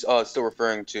thought you were still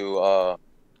referring to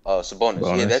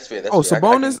Sabonis. Yeah, that's fair. That's fair.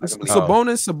 Sabonis, I can believe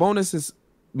that. Sabonis is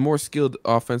more skilled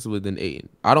offensively than Ayton.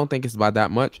 I don't think it's by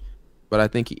that much, but I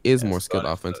think he is more skilled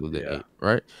offensively than Ayton.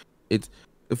 Right? It's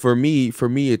for me.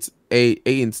 It's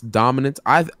Ayton's dominance.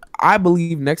 I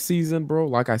believe next season, bro.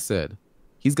 Like I said,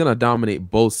 he's gonna dominate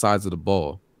both sides of the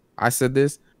ball. I said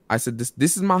this.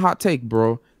 This is my hot take,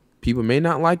 bro. People may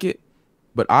not like it,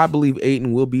 but I believe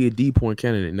Ayton will be a D-point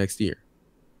candidate next year.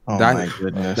 Oh my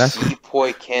goodness! That's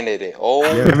D-point candidate. Oh,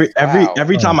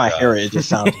 every time I hear it, it just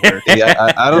sounds weird. Yeah,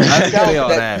 I didn't say all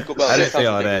That- that. Go I Bells, didn't that say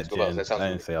all sounds that, ridiculous. Go Bells, Jen. that sounds I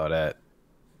didn't say all that.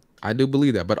 I do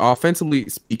believe that, but offensively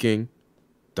speaking,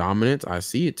 dominance, I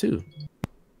see it too.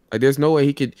 Like, there's no way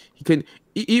he couldn't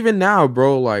even now,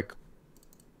 bro. Like,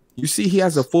 you see, he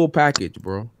has a full package,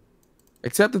 bro.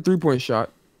 Except the 3-point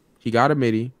shot, he got a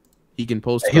midi. He can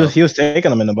post. He was taking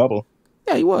them in the bubble.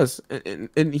 Yeah, he was,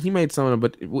 and he made some of them,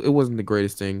 but it wasn't the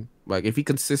greatest thing. Like, if he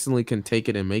consistently can take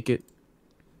it and make it,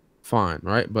 fine,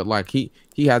 right? But like he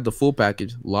had the full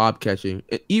package, lob catching,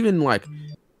 even like.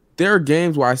 There are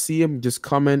games where I see him just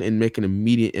come in and make an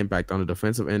immediate impact on the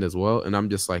defensive end as well, and I'm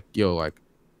just like, yo, like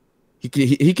he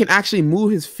can actually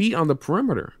move his feet on the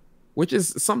perimeter, which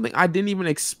is something I didn't even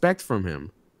expect from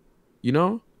him, you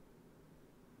know.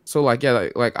 So like, yeah,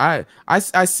 like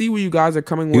I see where you guys are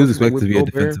coming. He was with expected to be a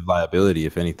Gobert. defensive liability,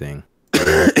 if anything.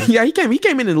 Yeah, he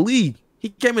came in the league. He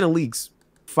came in the leagues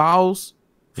fouls.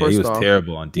 Yeah, he was off,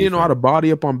 terrible on defense. He didn't know how to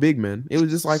body up on big men. It was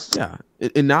just like, yeah,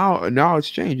 and now it's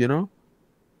changed, you know.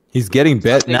 He's getting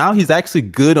better now. He's actually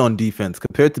good on defense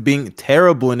compared to being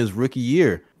terrible in his rookie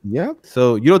year. Yeah.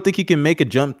 So you don't think he can make a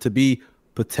jump to be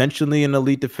potentially an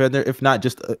elite defender, if not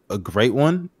just a great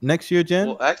one next year, Jen?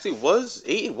 Well, actually, was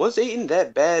Ayton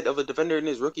that bad of a defender in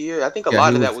his rookie year? I think a Yeah, lot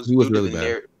he of was- that was he was due to really the bad.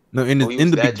 narrative. No, in Oh, he was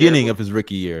the that beginning terrible? of his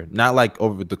rookie year, not like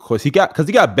over the course. He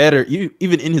got better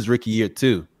even in his rookie year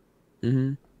too.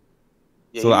 Mm-hmm.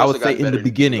 Yeah, So he I must would have say gotten in the better,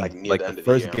 beginning, near like the the end of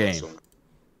first year, I'm game. assuming.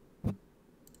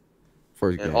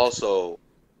 First And game. also,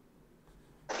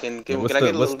 can Yeah, I what's get a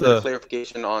the- little bit of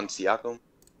clarification on Siakam?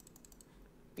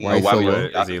 Why so is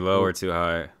low? is he low or too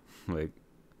high? Like,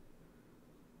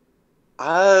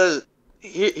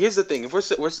 Here's the thing: if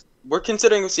we're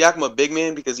considering Siakam a big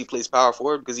man because he plays power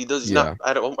forward, because he does not.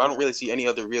 I don't really see any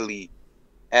other really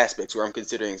aspects where I'm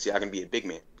considering Siakam to be a big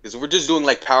man. Because if we're just doing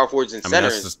like power forwards and I mean,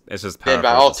 centers, it's just power then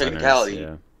by forwards all and centers, technicality,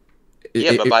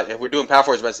 yeah. but if we're doing power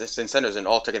forwards and centers, in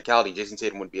all technicality, Jason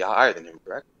Tatum would be higher than him,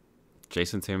 correct?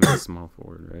 Jason Tatum's a small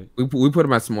forward, right? We put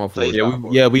him at small forward.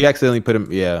 Yeah, we accidentally put him.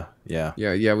 Yeah. We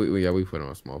put him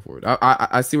on small forward.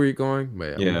 I see where you're going,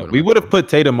 but we would have put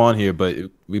Tatum on here, but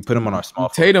we put him on our small.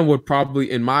 Tatum would probably,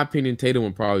 in my opinion, Tatum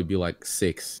would probably be like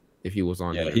 6 if he was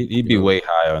on. Yeah, here, he'd be way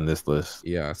higher on this list.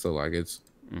 Yeah, so like it's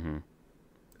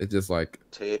just like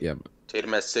Tatum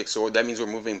at 6, so that means we're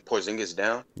moving Porzingis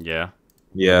down. Yeah.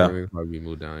 Probably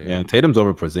moved down. Yeah, Tatum's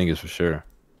over Porzingis for sure.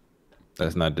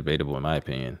 That's not debatable in my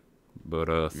opinion.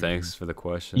 But thanks for the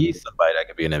question. He's somebody that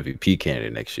could be an MVP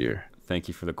candidate next year. Thank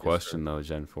you for the question, though,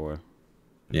 Gen 4.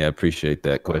 Yeah, I appreciate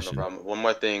that question. No problem. One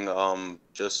more thing,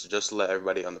 just to let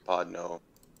everybody on the pod know,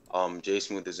 Jay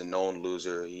Smooth is a known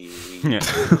loser. He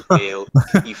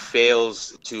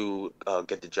fails to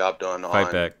get the job done on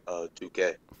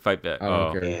 2K. Fight back. I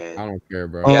don't care,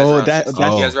 bro. He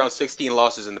has around 16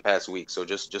 losses in the past week. So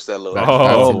just that little. That's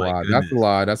a lie. That's a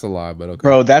lie. That's a lie. But okay.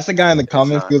 Bro, that's the guy in the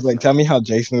comments who was like, "Tell me how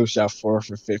Jay Smooth shot 4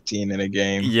 for 15 in a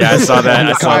game." Yeah, I saw that.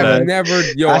 I saw that.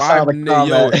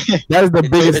 That is the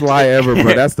biggest lie ever,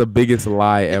 bro. That's the biggest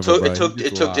lie ever. It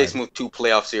took Jay Smooth 2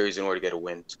 playoff series in order to get a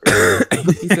win.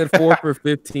 He said 4 for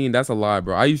 15. That's a lie,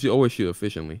 bro. I usually always shoot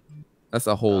efficiently. That's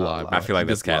a whole lie. Bro. I feel like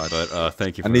that's cat, but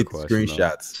thank you for I need the question.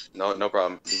 Screenshots. No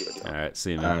problem. All right,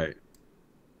 see you, man. All right.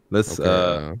 Let's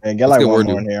and get like one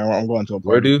more in here. I'm going to a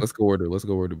party. Let's go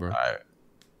Wordu, bro. All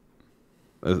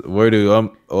right.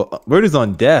 Wordu's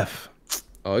on deaf.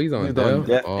 Oh, he's on deaf.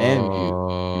 And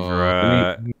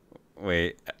Bruh.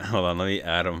 Wait, hold on. Let me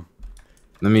add him.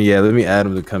 Let me add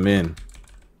him to come in.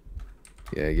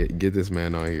 Yeah, get this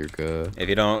man on here, cuz. If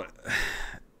you don't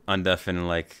undeafen in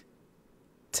like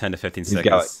 10 to 15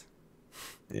 seconds.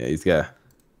 He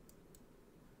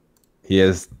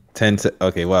has 10 to,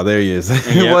 okay, wow, there he is.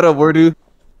 Yep. What up, Wordu?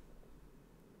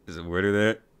 Is it Wordu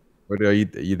there? Wordu, are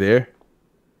you there?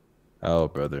 Oh,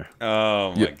 brother.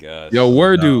 Oh my gosh. Yo,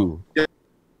 Wordu. No.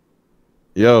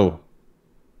 Yo.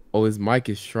 Oh, his mic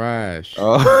is trash.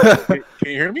 Oh. Can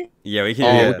you hear me? Yeah, we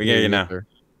can hear you. We can hear you now.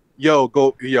 Yo.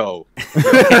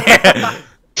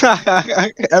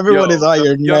 Everyone is on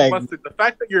your neck. Mustard, the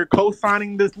fact that you're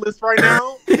co-signing this list right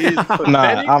now is pathetic.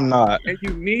 Nah, I'm not. And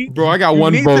you need, bro. I got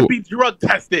one vote. to be drug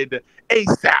tested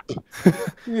ASAP.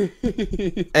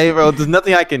 Hey, bro, there's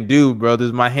nothing I can do, bro.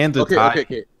 My hands are tied.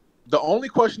 Okay. The only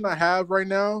question I have right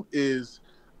now is,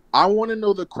 I want to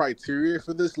know the criteria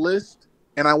for this list,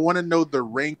 and I want to know the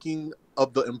ranking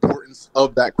of the importance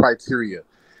of that criteria.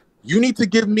 You need to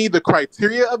give me the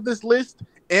criteria of this list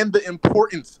and the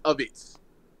importance of it.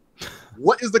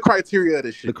 What is the criteria of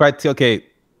this shit? The criteria, okay.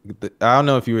 I don't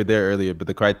know if you were there earlier, but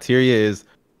the criteria is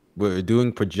we're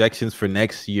doing projections for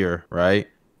next year, right?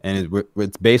 And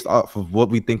it's based off of what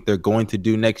we think they're going to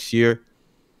do next year,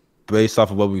 based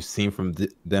off of what we've seen from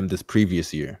them this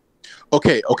previous year.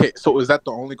 Okay. So is that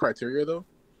the only criteria, though?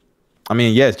 I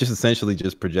mean, yeah, it's just essentially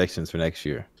just projections for next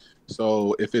year.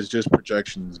 So if it's just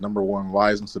projections, number one,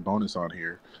 why isn't Sabonis on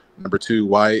here? Number two,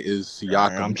 why is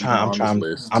Siakam on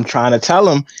this list? I'm trying to tell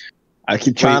him. I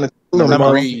keep trying to tell him.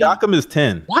 Siakam is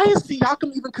 10. Why is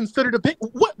Siakam even considered a big?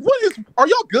 What is? Are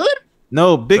y'all good?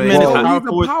 No, Bigmen is power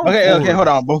forward. Okay, hold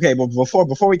on. Okay, but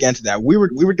before we get into that, we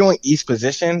were doing each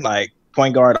position, like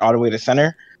point guard all the way to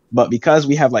center. But because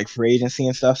we have like free agency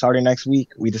and stuff starting next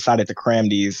week, we decided to cram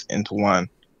these into one.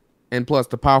 And plus,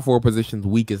 the power forward position's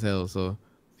weak as hell. So,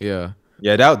 yeah.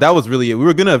 Yeah, that was really it. We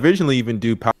were gonna originally even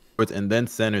do power forwards and then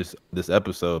centers this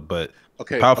episode, but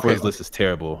power forwards list is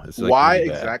terrible. It's like why really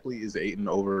exactly is Aiden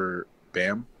over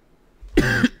Bam?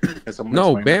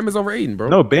 No, Bam is over Aiden, bro.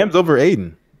 No, Bam's over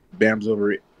Aiden. Bam's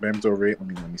over Aiden.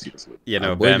 Let me see this list. Yeah,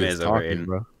 no, Bam is over Aiden,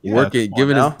 bro.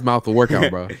 Giving his mouth a workout,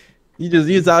 bro.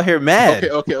 He's out here mad.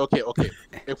 Okay.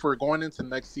 If we're going into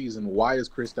next season, why is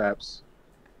Kristaps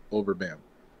over Bam?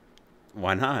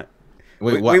 Why not?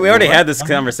 We already had this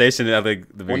conversation at the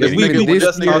beginning.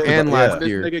 This year and last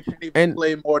year. This nigga can't even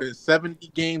play more than 70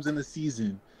 games in the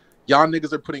season. Y'all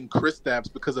niggas are putting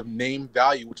Kristaps because of name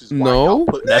value, which is why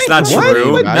that's not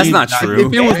true. That's not true.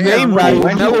 If it was name value,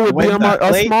 Melo would be on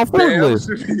a small forward list.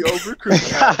 Be over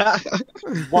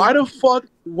Kristaps. Why the fuck?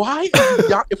 Why is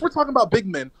if we're talking about big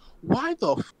men, why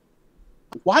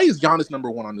is Giannis number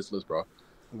 1 on this list, bro?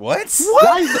 What?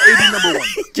 Why is the AD number 1?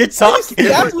 You're talking.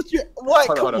 That's what you're.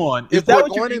 What? Come on. If we're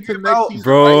going into next season,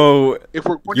 bro, if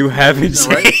we're you haven't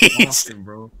changed,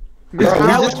 bro. You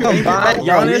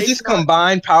just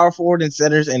combined power forward and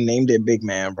centers and named it big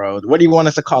man, bro. What do you want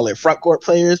us to call it? Front court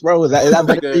players, bro? Is that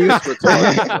better for you?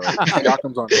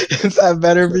 Is that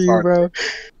better for you, bro?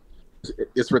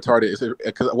 It's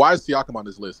retarded. Why is Siakam on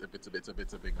this list if it's a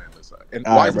big man list? And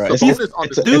why is Sabonis on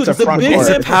this list? Dude, it's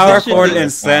a power forward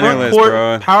and center list,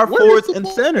 bro. Power forwards and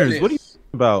centers. What are you talking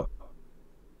about?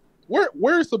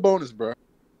 Where is Sabonis, bro?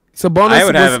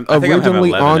 Sabonis was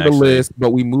originally on the list,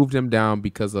 but we moved him down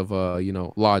because of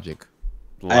logic.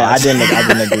 I didn't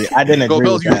agree. I didn't agree.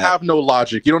 Bills, you have no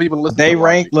logic. You don't even listen. They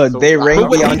rank. Look, they rank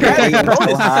DeAndre Ayton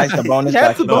so high. Sabonis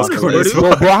back to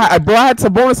bro, I had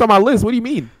Sabonis on my list. What do you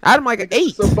mean? I had him like an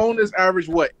 8. Sabonis average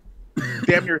what?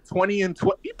 Damn near 20 and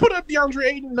 12. You put up DeAndre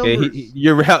Ayton numbers.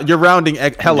 You're rounding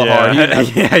hella hard.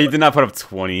 He did not put up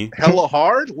 20. Hella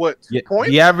hard? What? 2 points?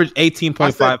 He averaged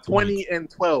 18.5 20 and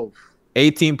 12.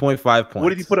 18.5 points. What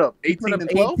did he put up? He put 18 up and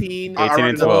 12? 18, 18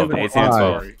 and 12. 18 and 12.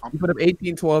 Sorry. He put up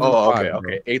 18, 12, and Oh, 5, okay, bro.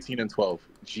 okay. 18 and 12.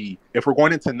 Gee, if we're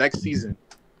going into next season,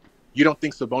 you don't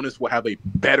think Sabonis will have a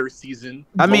better season?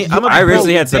 I mean, I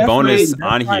originally had Definitely. Sabonis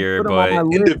on That's why I here, put him on my but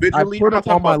list. individually, I put I'm him not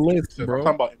on my talking about list, teams, bro. I'm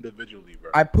talking about individually,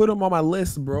 bro. I put him on my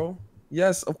list, bro.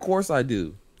 Yes, of course I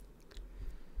do.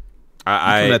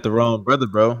 Coming at the wrong brother,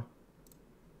 bro.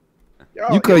 Yo,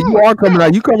 You are coming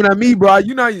at me, bro.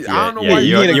 You know, I don't know yeah, why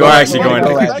you are actually going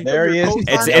to Darius.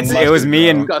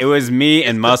 It was me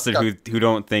and Mustard who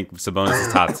don't think Sabonis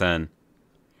is top 10.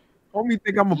 Homie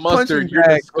think I'm a Mustard, punching you're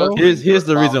bag, bro. disgusting. Here's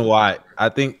the reason why. I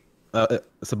think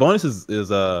Sabonis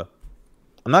is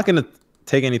I'm not gonna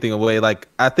take anything away. Like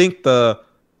I think the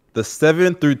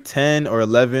 7 through 10 or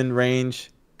 11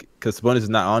 range, because Sabonis is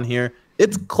not on here,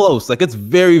 it's close. Like it's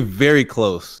very, very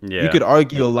close. Yeah. You could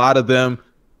argue a lot of them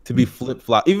to be flip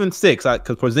flop, even 6.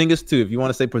 Because Porzingis too. If you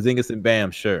want to say Porzingis and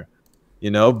Bam, sure,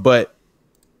 but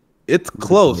it's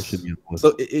close.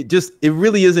 So it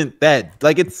really isn't that.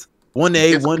 Like it's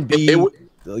 1A, 1B.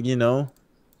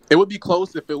 It would be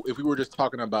close if we were just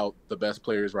talking about the best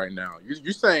players right now.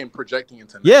 You're saying projecting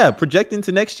into next Yeah, projecting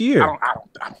to next year. I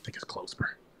don't think it's close, bro.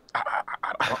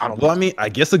 I don't. Well, I mean, I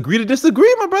guess agree to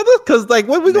disagree, my brother. Because like,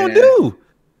 what we gonna do?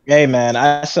 Hey man,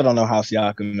 I still don't know how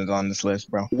Siakam is on this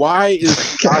list, bro. Why is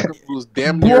Siakam who's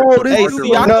damn near? Hey,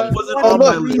 Siakam wasn't on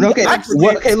my list.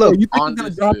 Okay, look. You think he's gonna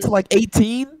drop to like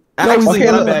 18?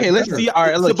 Okay, listen. All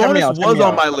right, look. Sabonis was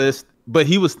on my list, but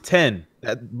he was 10.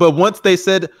 But once they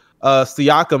said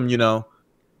Siakam,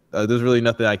 there's really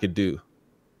nothing I could do.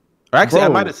 Or actually, I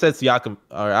might have said Siakam,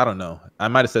 or I don't know. I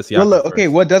might have said Siakam. Well, look, first. okay.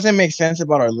 What doesn't make sense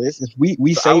about our list is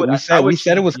we said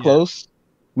it was close.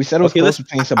 We said it was close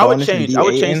between Sabonis I would change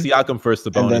and Siakam first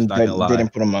to Sabonis. and not then gonna lie.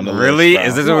 didn't put him on the Really? list.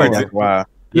 Is this what we're doing? Wow.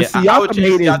 The I would Siakam change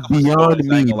hate is Siakam to beyond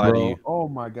Sabonis, I ain't me, gonna lie to bro. you. Oh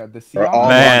my god, the Or Siakam. all-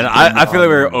 Man, I feel like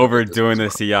we're overdoing the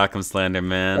Siakam slander,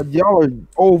 man. Y'all are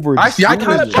over. I kind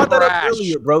of is brought that up trash.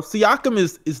 earlier, bro. Siakam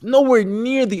is nowhere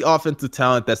near the offensive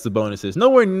talent that Sabonis is.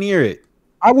 Nowhere near it.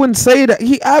 I wouldn't say that.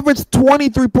 He averaged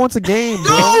 23 points a game,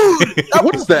 bro.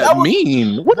 What does that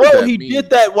mean? What does Bro, that he mean?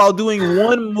 did that while doing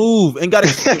one move and got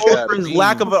exposed for his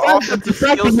lack of an offensive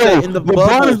skill set in the LeBron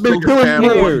bubble. has been for killing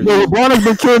years. LeBron has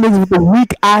been killing niggas with a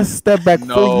weak ass step back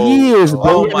No. for years, bro.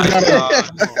 Oh my god,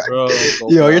 bro.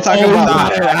 Yo, you're talking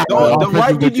about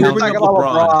Why did you bring up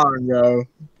LeBron? bro.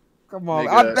 Come on,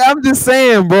 Nigga. I'm just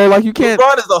saying, bro. Like you can't,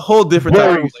 LeBron is a whole different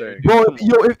type of player. bro.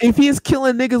 If he is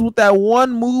killing niggas with that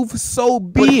one move, so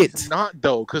But be he's it. not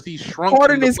though, because he's shrunk.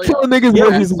 Harden in the is playoffs. killing niggas Yeah,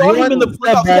 with we his saw him one in the step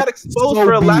playoffs. He back, got exposed so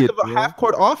for a be lack it, of a bro.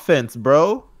 half-court offense,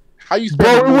 bro. How you Bro,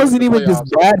 spend it wasn't even just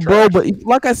playoffs bad, bro. trash? But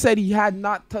like I said, he had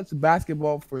not touched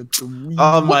basketball for 3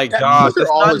 Oh my god, These are that's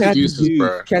all not excuses,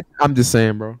 bro. I'm just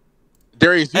saying, bro.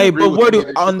 Darius, you Hey, agree but with what me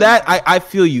do on that? I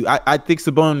feel you. I think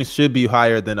Sabonis should be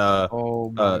higher than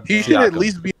Oh my He should at Siakam.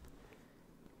 least be.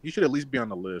 He should at least be on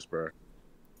the list, bro.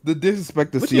 The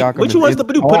disrespect to Which Siakam. which ones to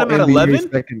do? Put him at 11?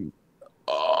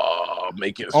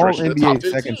 Make it All stretch to the NBA top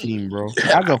 15. second team, bro.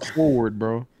 As a forward,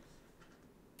 bro.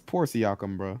 Poor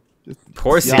Siakam, bro.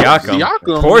 Poor Siakam.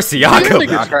 Siakam. Poor That Siakam.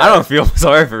 nigga trash. I don't feel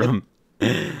sorry for him.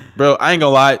 Bro, I ain't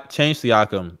gonna lie. Change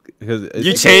Siakam because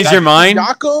You changed your mind?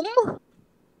 Siakam?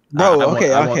 Bro,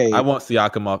 I want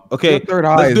Siakam off. Okay, Your third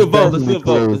eye let's do a is vote. Let's do a definitely vote.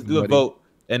 close, Let's do a buddy. vote.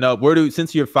 And where do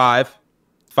since you're five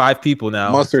people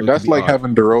now? Mustard, so it that's could be like odd.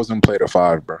 having DeRozan play the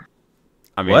 5, bro.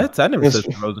 I mean, What? I never It's-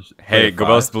 said DeRozan should play hey, the five.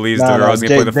 Gobels believes Nah, DeRozan can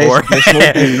play the Jay 4.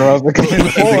 Smith and DeRozan can play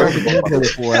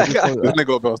the This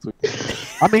nigga Bells too.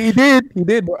 I mean, he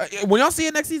did. Bro. When y'all see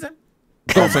it next season,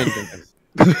 don't say anything.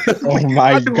 Oh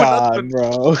my god,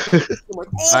 bro. Oh my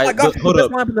Alright, god, hold the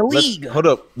up. best lineup in the league. Hold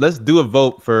up. Let's do a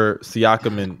vote for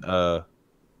Siakam and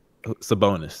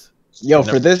Sabonis. Yo,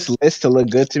 for this list to look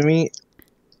good to me,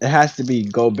 it has to be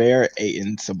Gobert,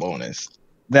 Ayton, Sabonis.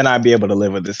 Then I'd be able to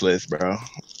live with this list, bro.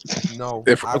 No.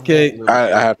 If- Okay. I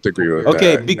have to agree with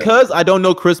Okay, that. because I don't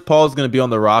know Chris Paul is going to be on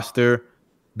the roster,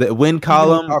 the win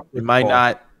column without Chris it might Paul.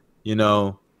 not,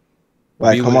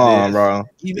 Like, be come what it on, is. bro.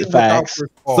 Even Facts. without Chris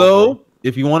Paul, So bro.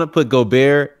 if you want to put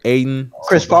Gobert, Aiden,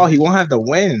 Chris Paul, he won't have the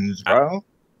wins, bro.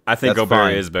 I think That's Gobert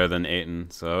fine. is better than Ayton,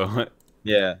 so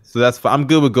yeah, so that's fine. I'm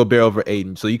good with Gobert over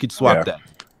Aiden, so you could swap Yeah. that.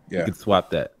 Yeah. You could swap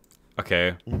that.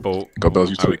 okay. But Go Bells,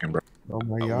 you are we- tweaking, bro. Oh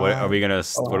my god. what are we gonna?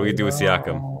 What do we do with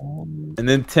Siakam? And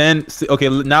then 10. Okay,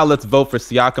 now let's vote for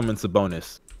Siakam and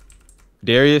Sabonis.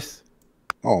 Darius.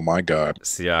 Oh my god.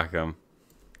 Siakam.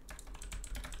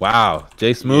 Wow,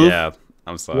 Jay Smooth. Yeah,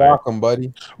 I'm sorry. Welcome,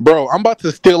 buddy. Bro, I'm about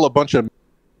to steal a bunch of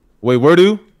Wait, where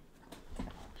do?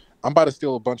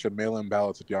 mail-in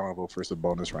ballots if y'all don't vote for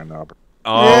Sabonis right now, bro.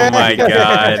 Oh my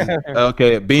god.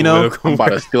 Okay, Bino. I'm about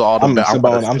to steal all the. I'm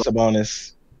Sabonis. I'm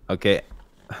Sabonis. Okay.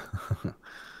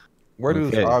 Where does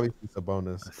Okay. obviously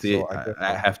Sabonis? See, So I guess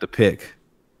I have to pick.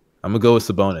 I'm gonna go with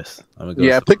Sabonis.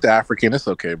 Yeah, pick the African. It's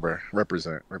okay, bro.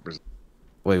 Represent.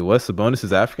 Wait, what? Sabonis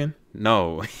is African?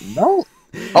 No. No.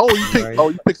 Oh,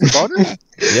 you picked Sabonis?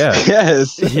 Yeah.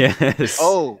 Yes. Yes.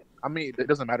 Oh, I mean, it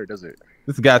doesn't matter, does it?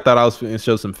 This guy thought I was going to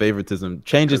show some favoritism.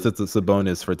 Changes to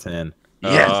Sabonis for 10.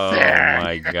 Yes, oh sir.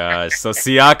 my gosh. So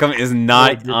Siakam is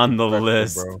not on the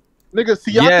list. bro. Nigga,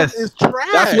 Siakam Yes. is trash.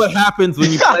 That's what happens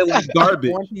when you play like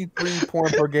garbage. 23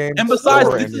 points per game. And besides,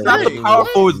 scorer this in is the not the league. power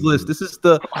forwards list. This is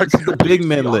the big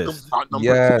men list.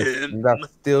 Yes, and that's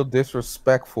still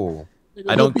disrespectful.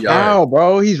 I don't care. Wow,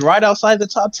 bro. He's right outside the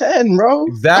top 10, bro.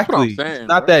 Exactly. saying, It's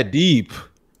not bro. that deep.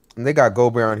 And they got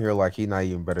Gobert on here like he's not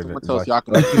even better than Someone tells like,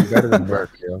 Siakam he's better than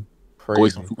Dirk, yo. Boys Crazy.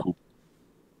 some poo-poo.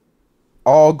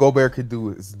 All Gobert could do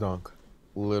is dunk.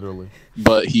 Literally.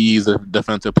 But he's a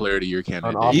defensive player of the year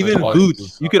candidate. On Even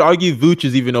offense, Vooch. You could argue Vooch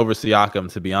is even over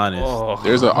Siakam, to be honest. Oh.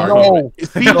 There's an No. argument. See,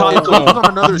 if he's on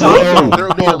another show, there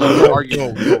will be a little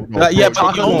argument. Yeah, but the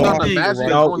Siakam's only on the thing, Magic,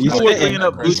 No, everyone's he's going we're spitting. bringing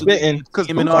up He's Vooch spitting. because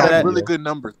team and Vooch all has that. really good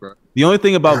numbers, bro. The only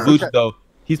thing about Vooch, though,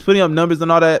 he's putting up numbers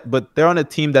and all that, but they're on a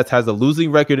team that has a losing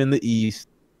record in the East.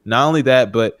 Not only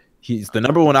that, but he's the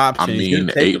number one option. I He's gonna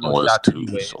mean, take Aiden those was shots too.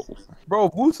 anyway. So. Bro,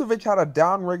 Vucevic had a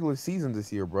down regular season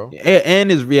this year, bro.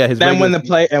 And his Then when the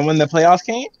playoffs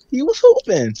came, he was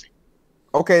hooping.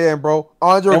 Okay then, bro.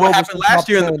 Andre and what Roberson, happened last top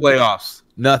year in the 10. playoffs?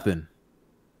 Nothing.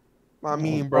 I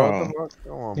mean, bro. Bro. what the fuck?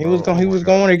 Come on, He bro. was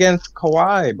going against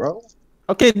Kawhi, bro.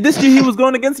 Okay, this year he was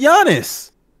going against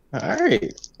Giannis. All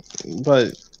right,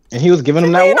 and he was giving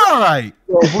him What that do you work. mean, all right.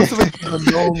 Bro, Vucevic is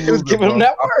a known He was loser, giving him bro.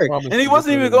 that I work. promise And he you,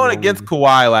 wasn't Vucevic even is a going known against loser.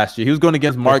 Kawhi last year. He was going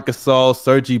against Marc Gasol,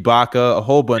 Serge Ibaka, a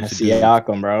whole bunch of dudes.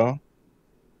 Siakam, bro.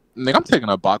 Nigga, I'm taking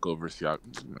a Bach over Siakam.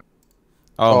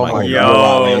 Oh, Oh my my God. Yo,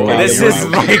 Wow, this wow, is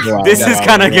wow, like wow, this is wow,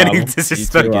 kind of wow. getting You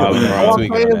disrespectful. wow, wow. All I'm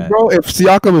tweaking saying on is, that. bro, if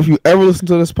Siakam, if you ever listen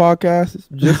to this podcast,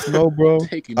 just know, bro,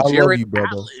 Taking I love Jared you,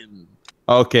 brother. Allen.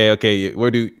 Okay.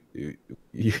 Where do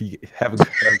you have a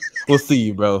we'll see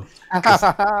you, bro.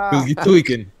 'Cause you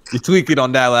tweaking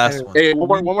on that last one. Hey,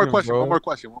 one more Bro. question. One more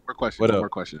question. What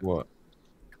up?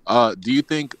 What? Do you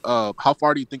think? How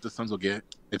far do you think the Suns will get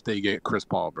if they get Chris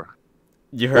Paul, bro?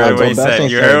 You heard what he Gobert said.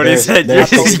 You said heard what he they're- said. they're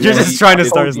You're so just trying to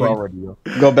start something. already, yo.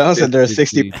 Go Bell said there's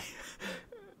 60.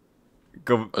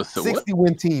 Go. So what? 60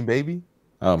 win team, baby.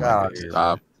 Oh my God,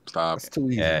 God. Stop. That's too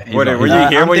easy. Yeah, he's Were on- you he's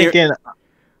on- here? I'm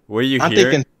Were you I'm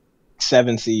here? thinking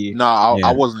 7 seed. No, I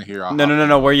Yeah. wasn't here.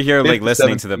 No. Were you here like 57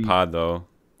 listening to the feet. pod though?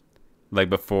 Like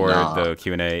before Nah. the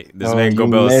Q&A. This Oh, man you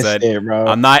Gobel missed said, it, bro.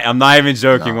 I'm not even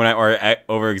joking Nah.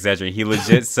 over exaggerating. He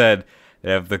legit said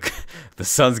that if the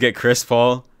Suns get Chris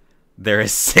Paul, they're a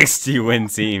 60-win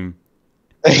team.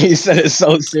 He said it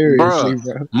so seriously, Bruh.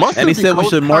 bro. Must And he be said we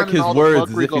should mark co-signing his all the words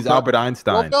as fuckery if he's Gobel- Albert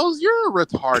Einstein. Gobels, you're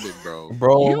retarded, bro.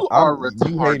 Bro, you are you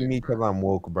retarded. hate me because I'm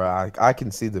woke, bro. I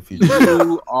can see the future.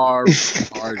 You are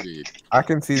retarded. I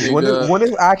can see Nigga. when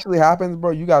it actually happens, bro.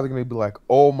 You guys are gonna be like,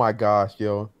 "Oh my gosh,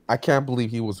 yo! I can't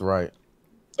believe he was right."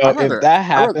 So I'd rather- if that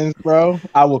happens, bro,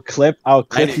 I'll clip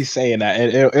didn't- he's saying that.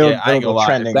 It'll Yeah, I ain't go gonna lie. If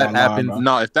trending that online, happens- bro.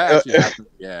 No, if that actually happens,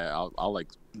 yeah, I'll like.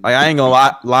 Like I ain't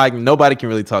gonna lie, nobody can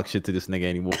really talk shit to this nigga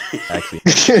anymore. Actually,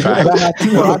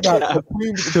 that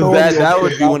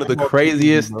would be one of the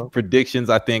craziest predictions.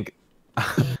 I think.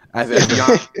 I said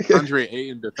DeAndre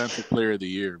Ayton, Defensive Player of the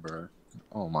Year, bro.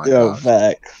 Oh my Yo, god.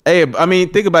 facts. Hey, I mean,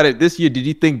 think about it. This year, did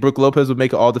you think Brook Lopez would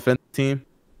make an all defensive team?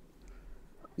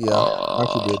 Yeah, I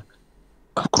actually did.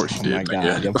 Of course you Oh my did, god!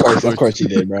 nigga. Of course you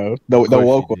did, bro. The Of course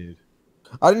woke you one. did.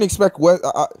 I didn't expect what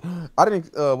I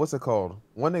didn't. What's it called?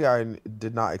 One thing I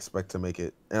did not expect to make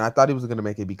it, and I thought he was gonna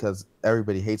make it because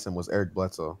everybody hates him. Was Eric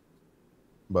Bledsoe,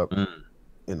 but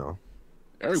you know,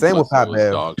 Eric Same with Pat Bledsoe is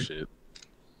Bev. dog shit.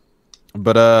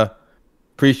 But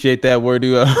appreciate that word.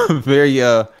 Very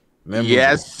memorable.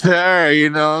 Yes, sir. You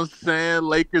know what I'm saying?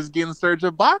 Lakers getting Serge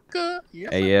Ibaka. Yeah.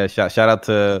 Hey, yeah. Shout out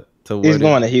to He's Wordy.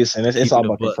 going to Houston. It's Keep all it a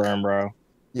but buck. confirmed, bro.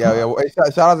 yeah. Well, hey,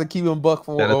 shout out to Keeping Buck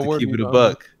for Shout out to working, keep it you a know.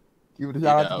 buck. Shout out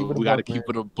Yeah, to Keep It a we got to Buck, keep man.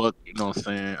 it a buck. You know what I'm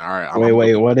saying? All right.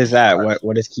 Wait. What is that?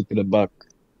 What is keeping a buck?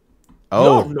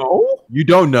 Oh, no. you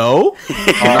don't know?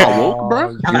 You're not woke, bro. Oh,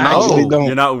 You're not actually woke. don't.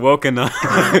 You're not woke enough.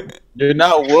 You're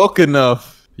not woke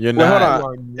enough. You're Wait, not.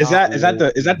 hold on. Is that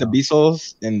the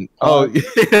Bezos and Oh,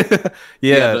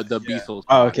 yeah. The Bezos.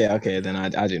 Oh, okay. Then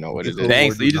I do know what it is.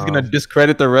 Dang, so you're just gonna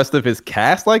discredit the rest of his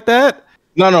cast like that?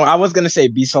 No, I was gonna say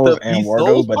B-Souls The and B-Souls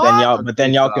Wargo, but pod?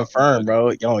 then y'all confirm,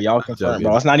 bro. Y'all confirm,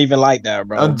 bro. It's not even like that,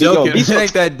 bro. I'm joking. It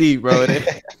ain't that deep, bro.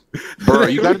 Bro,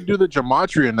 you got to do the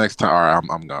gematria next time. All right,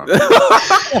 I'm gone.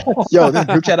 Yo, this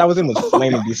group chat I was in was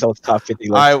flaming B-Souls top 50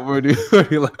 list. All right, we're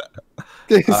doing.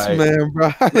 This right. man,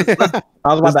 bro. I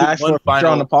was about to ask for a feature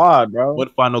on the pod, bro. One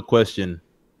final question,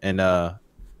 and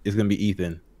it's gonna be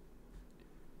Ethan.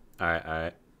 All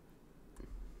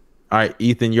right,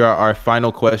 Ethan, you're our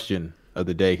final question of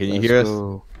the day. Can you hear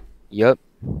us? Yep.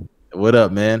 What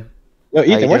up, man? Yo,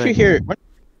 Ethan, weren't you here?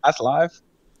 That's live.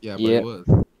 Yeah, but Yeah. it was.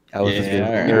 That was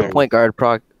Yeah, your point guard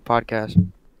podcast.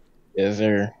 Yes,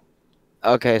 sir.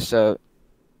 Okay, so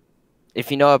if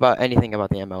you know about anything about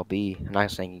the MLB, I'm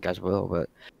not saying you guys will, but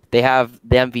they have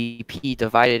the MVP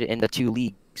divided into two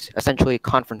leagues, essentially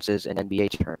conferences in NBA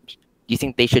terms. Do you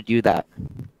think they should do that?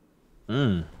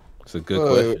 It's a good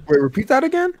question. Wait, repeat that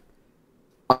again.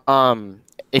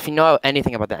 If you know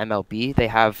anything about the MLB, they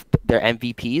have their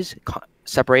MVPs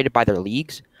separated by their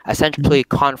leagues, essentially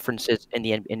conferences in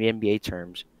the NBA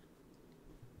terms.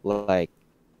 Like,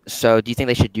 so do you think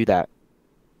they should do that?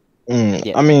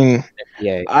 Yeah. I mean,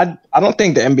 yeah. I don't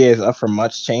think the NBA is up for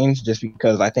much change, just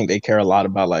because I think they care a lot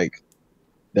about like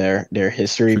their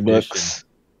history books,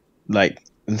 like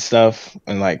and stuff,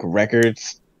 and like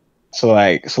records. So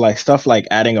like stuff like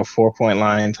adding a 4-point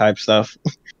line type stuff,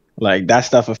 like that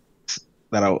stuff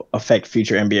that'll affect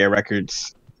future NBA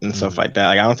records and stuff like that.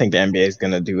 Like I don't think the NBA is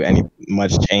gonna do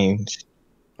much change.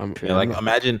 Like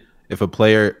imagine if a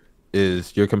player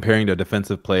you're comparing the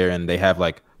defensive player and they have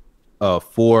like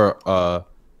 4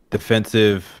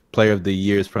 defensive player of the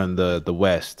years from the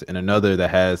West and another that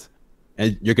has,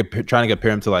 and you're trying to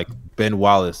compare him to like Ben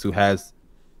Wallace, who has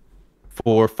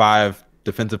 4 or 5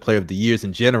 defensive player of the years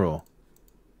in general.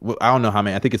 Well, I don't know how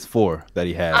many. I think it's 4 that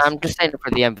he has. I'm just saying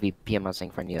for the MVP. I'm not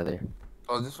saying for any other.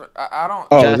 Oh, this I don't.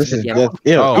 Oh, this is just,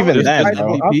 even then,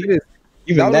 bro.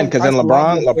 Even then, because then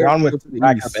LeBron would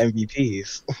rack up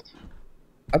MVPs.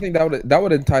 I think that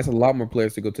would entice a lot more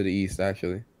players to go to the East,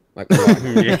 actually. Like,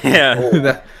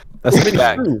 yeah, that's a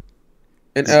fact.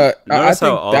 And notice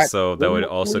how also that would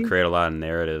also create a lot of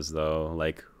narratives, though.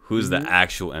 Like, who's the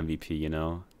actual MVP? You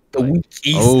know, the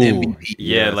East MVP.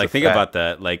 Yeah, like think about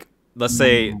that. Like, let's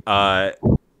say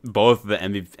both the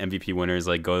MVP winners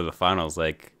like go to the finals.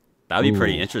 Like, that'd be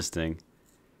pretty interesting.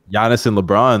 Giannis and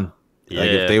LeBron. Like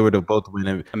if they were to both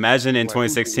win. Imagine in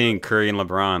 2016, Curry and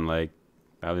LeBron. Like,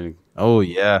 that would. Oh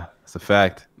yeah, that's a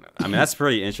fact. I mean, that's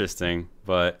pretty interesting,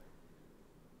 but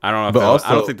I don't know.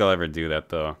 I don't think they'll ever do that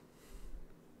though.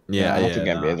 Yeah, I don't think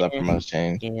NBA is up for much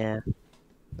change. Yeah,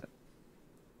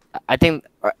 I think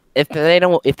if they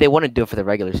want to do it for the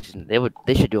regular season,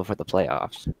 they should do it for the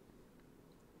playoffs.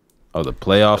 Oh, the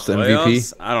playoffs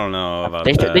MVP? I don't know about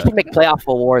they that. They should make playoff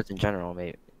awards in general,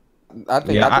 maybe. I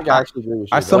think I actually agree with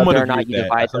you. I somewhat agree with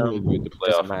that. I somewhat agree with the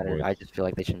playoff awards. I just feel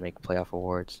like they should make playoff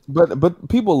awards. But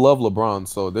people love LeBron,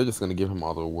 so they're just gonna give him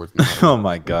all the awards. Oh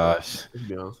my gosh! Let's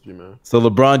be honest with you, man. So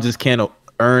LeBron just can't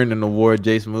earn an award,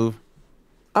 Jace Move.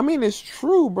 I mean, it's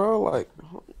true, bro. Like,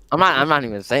 I'm not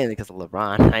even saying it because of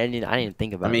LeBron. I didn't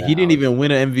think about. I mean, he didn't even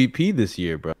win an MVP this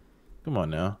year, bro. Come on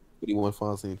now. He won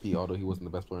Finals MVP, although he wasn't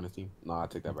the best player on his team. No, I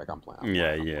take that back. I'm playing.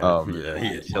 Yeah. Oh,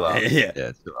 yeah. Chill out. Yeah,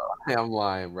 chill out. I'm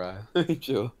lying, bro.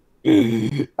 Chill.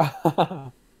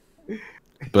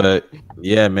 But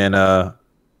yeah, man.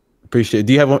 Appreciate.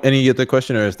 Do you have any other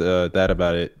question, or is that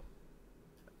about it?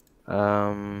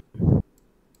 No,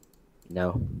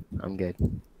 I'm good.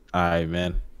 All right,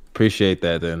 man. Appreciate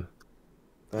that then.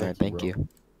 Thank you.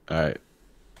 All right.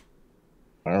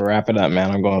 I'll wrap it up,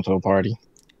 man. I'm going to a party.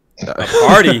 A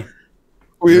party?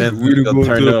 We're going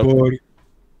to a party.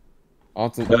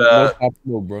 Also, no pop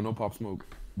smoke, bro. No pop smoke.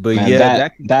 But man, yeah,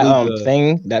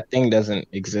 that thing doesn't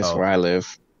exist where I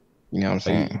live. You know what I'm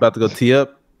saying? You about to go tee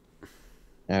up?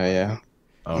 Hell yeah.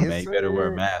 Oh yes, man, you better wear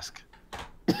a mask.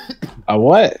 A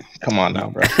what? Come on now,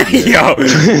 bro. Yo.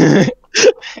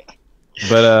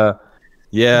 But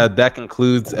yeah, that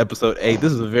concludes episode 8.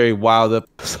 This is a very wild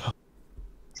episode.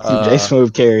 J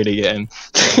Smooth carried again.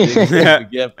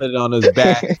 Yeah, put it on his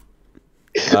back.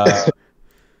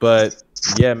 But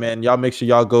yeah, man, y'all make sure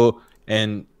y'all go,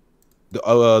 and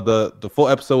the full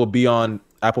episode will be on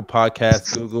Apple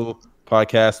Podcasts, Google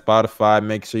Podcasts, Spotify.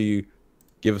 Make sure you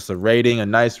give us a rating, a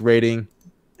nice rating,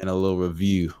 and a little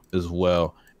review as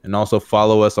well. And also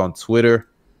follow us on Twitter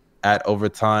at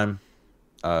Overtime.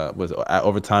 Was it at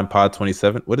Overtime Pod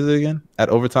 27? What is it again? At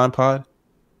Overtime Pod?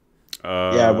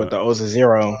 Yeah, with the O's a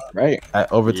 0, right?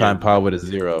 At Overtime Pod with a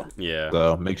 0. Yeah.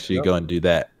 So make sure you go and do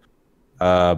that.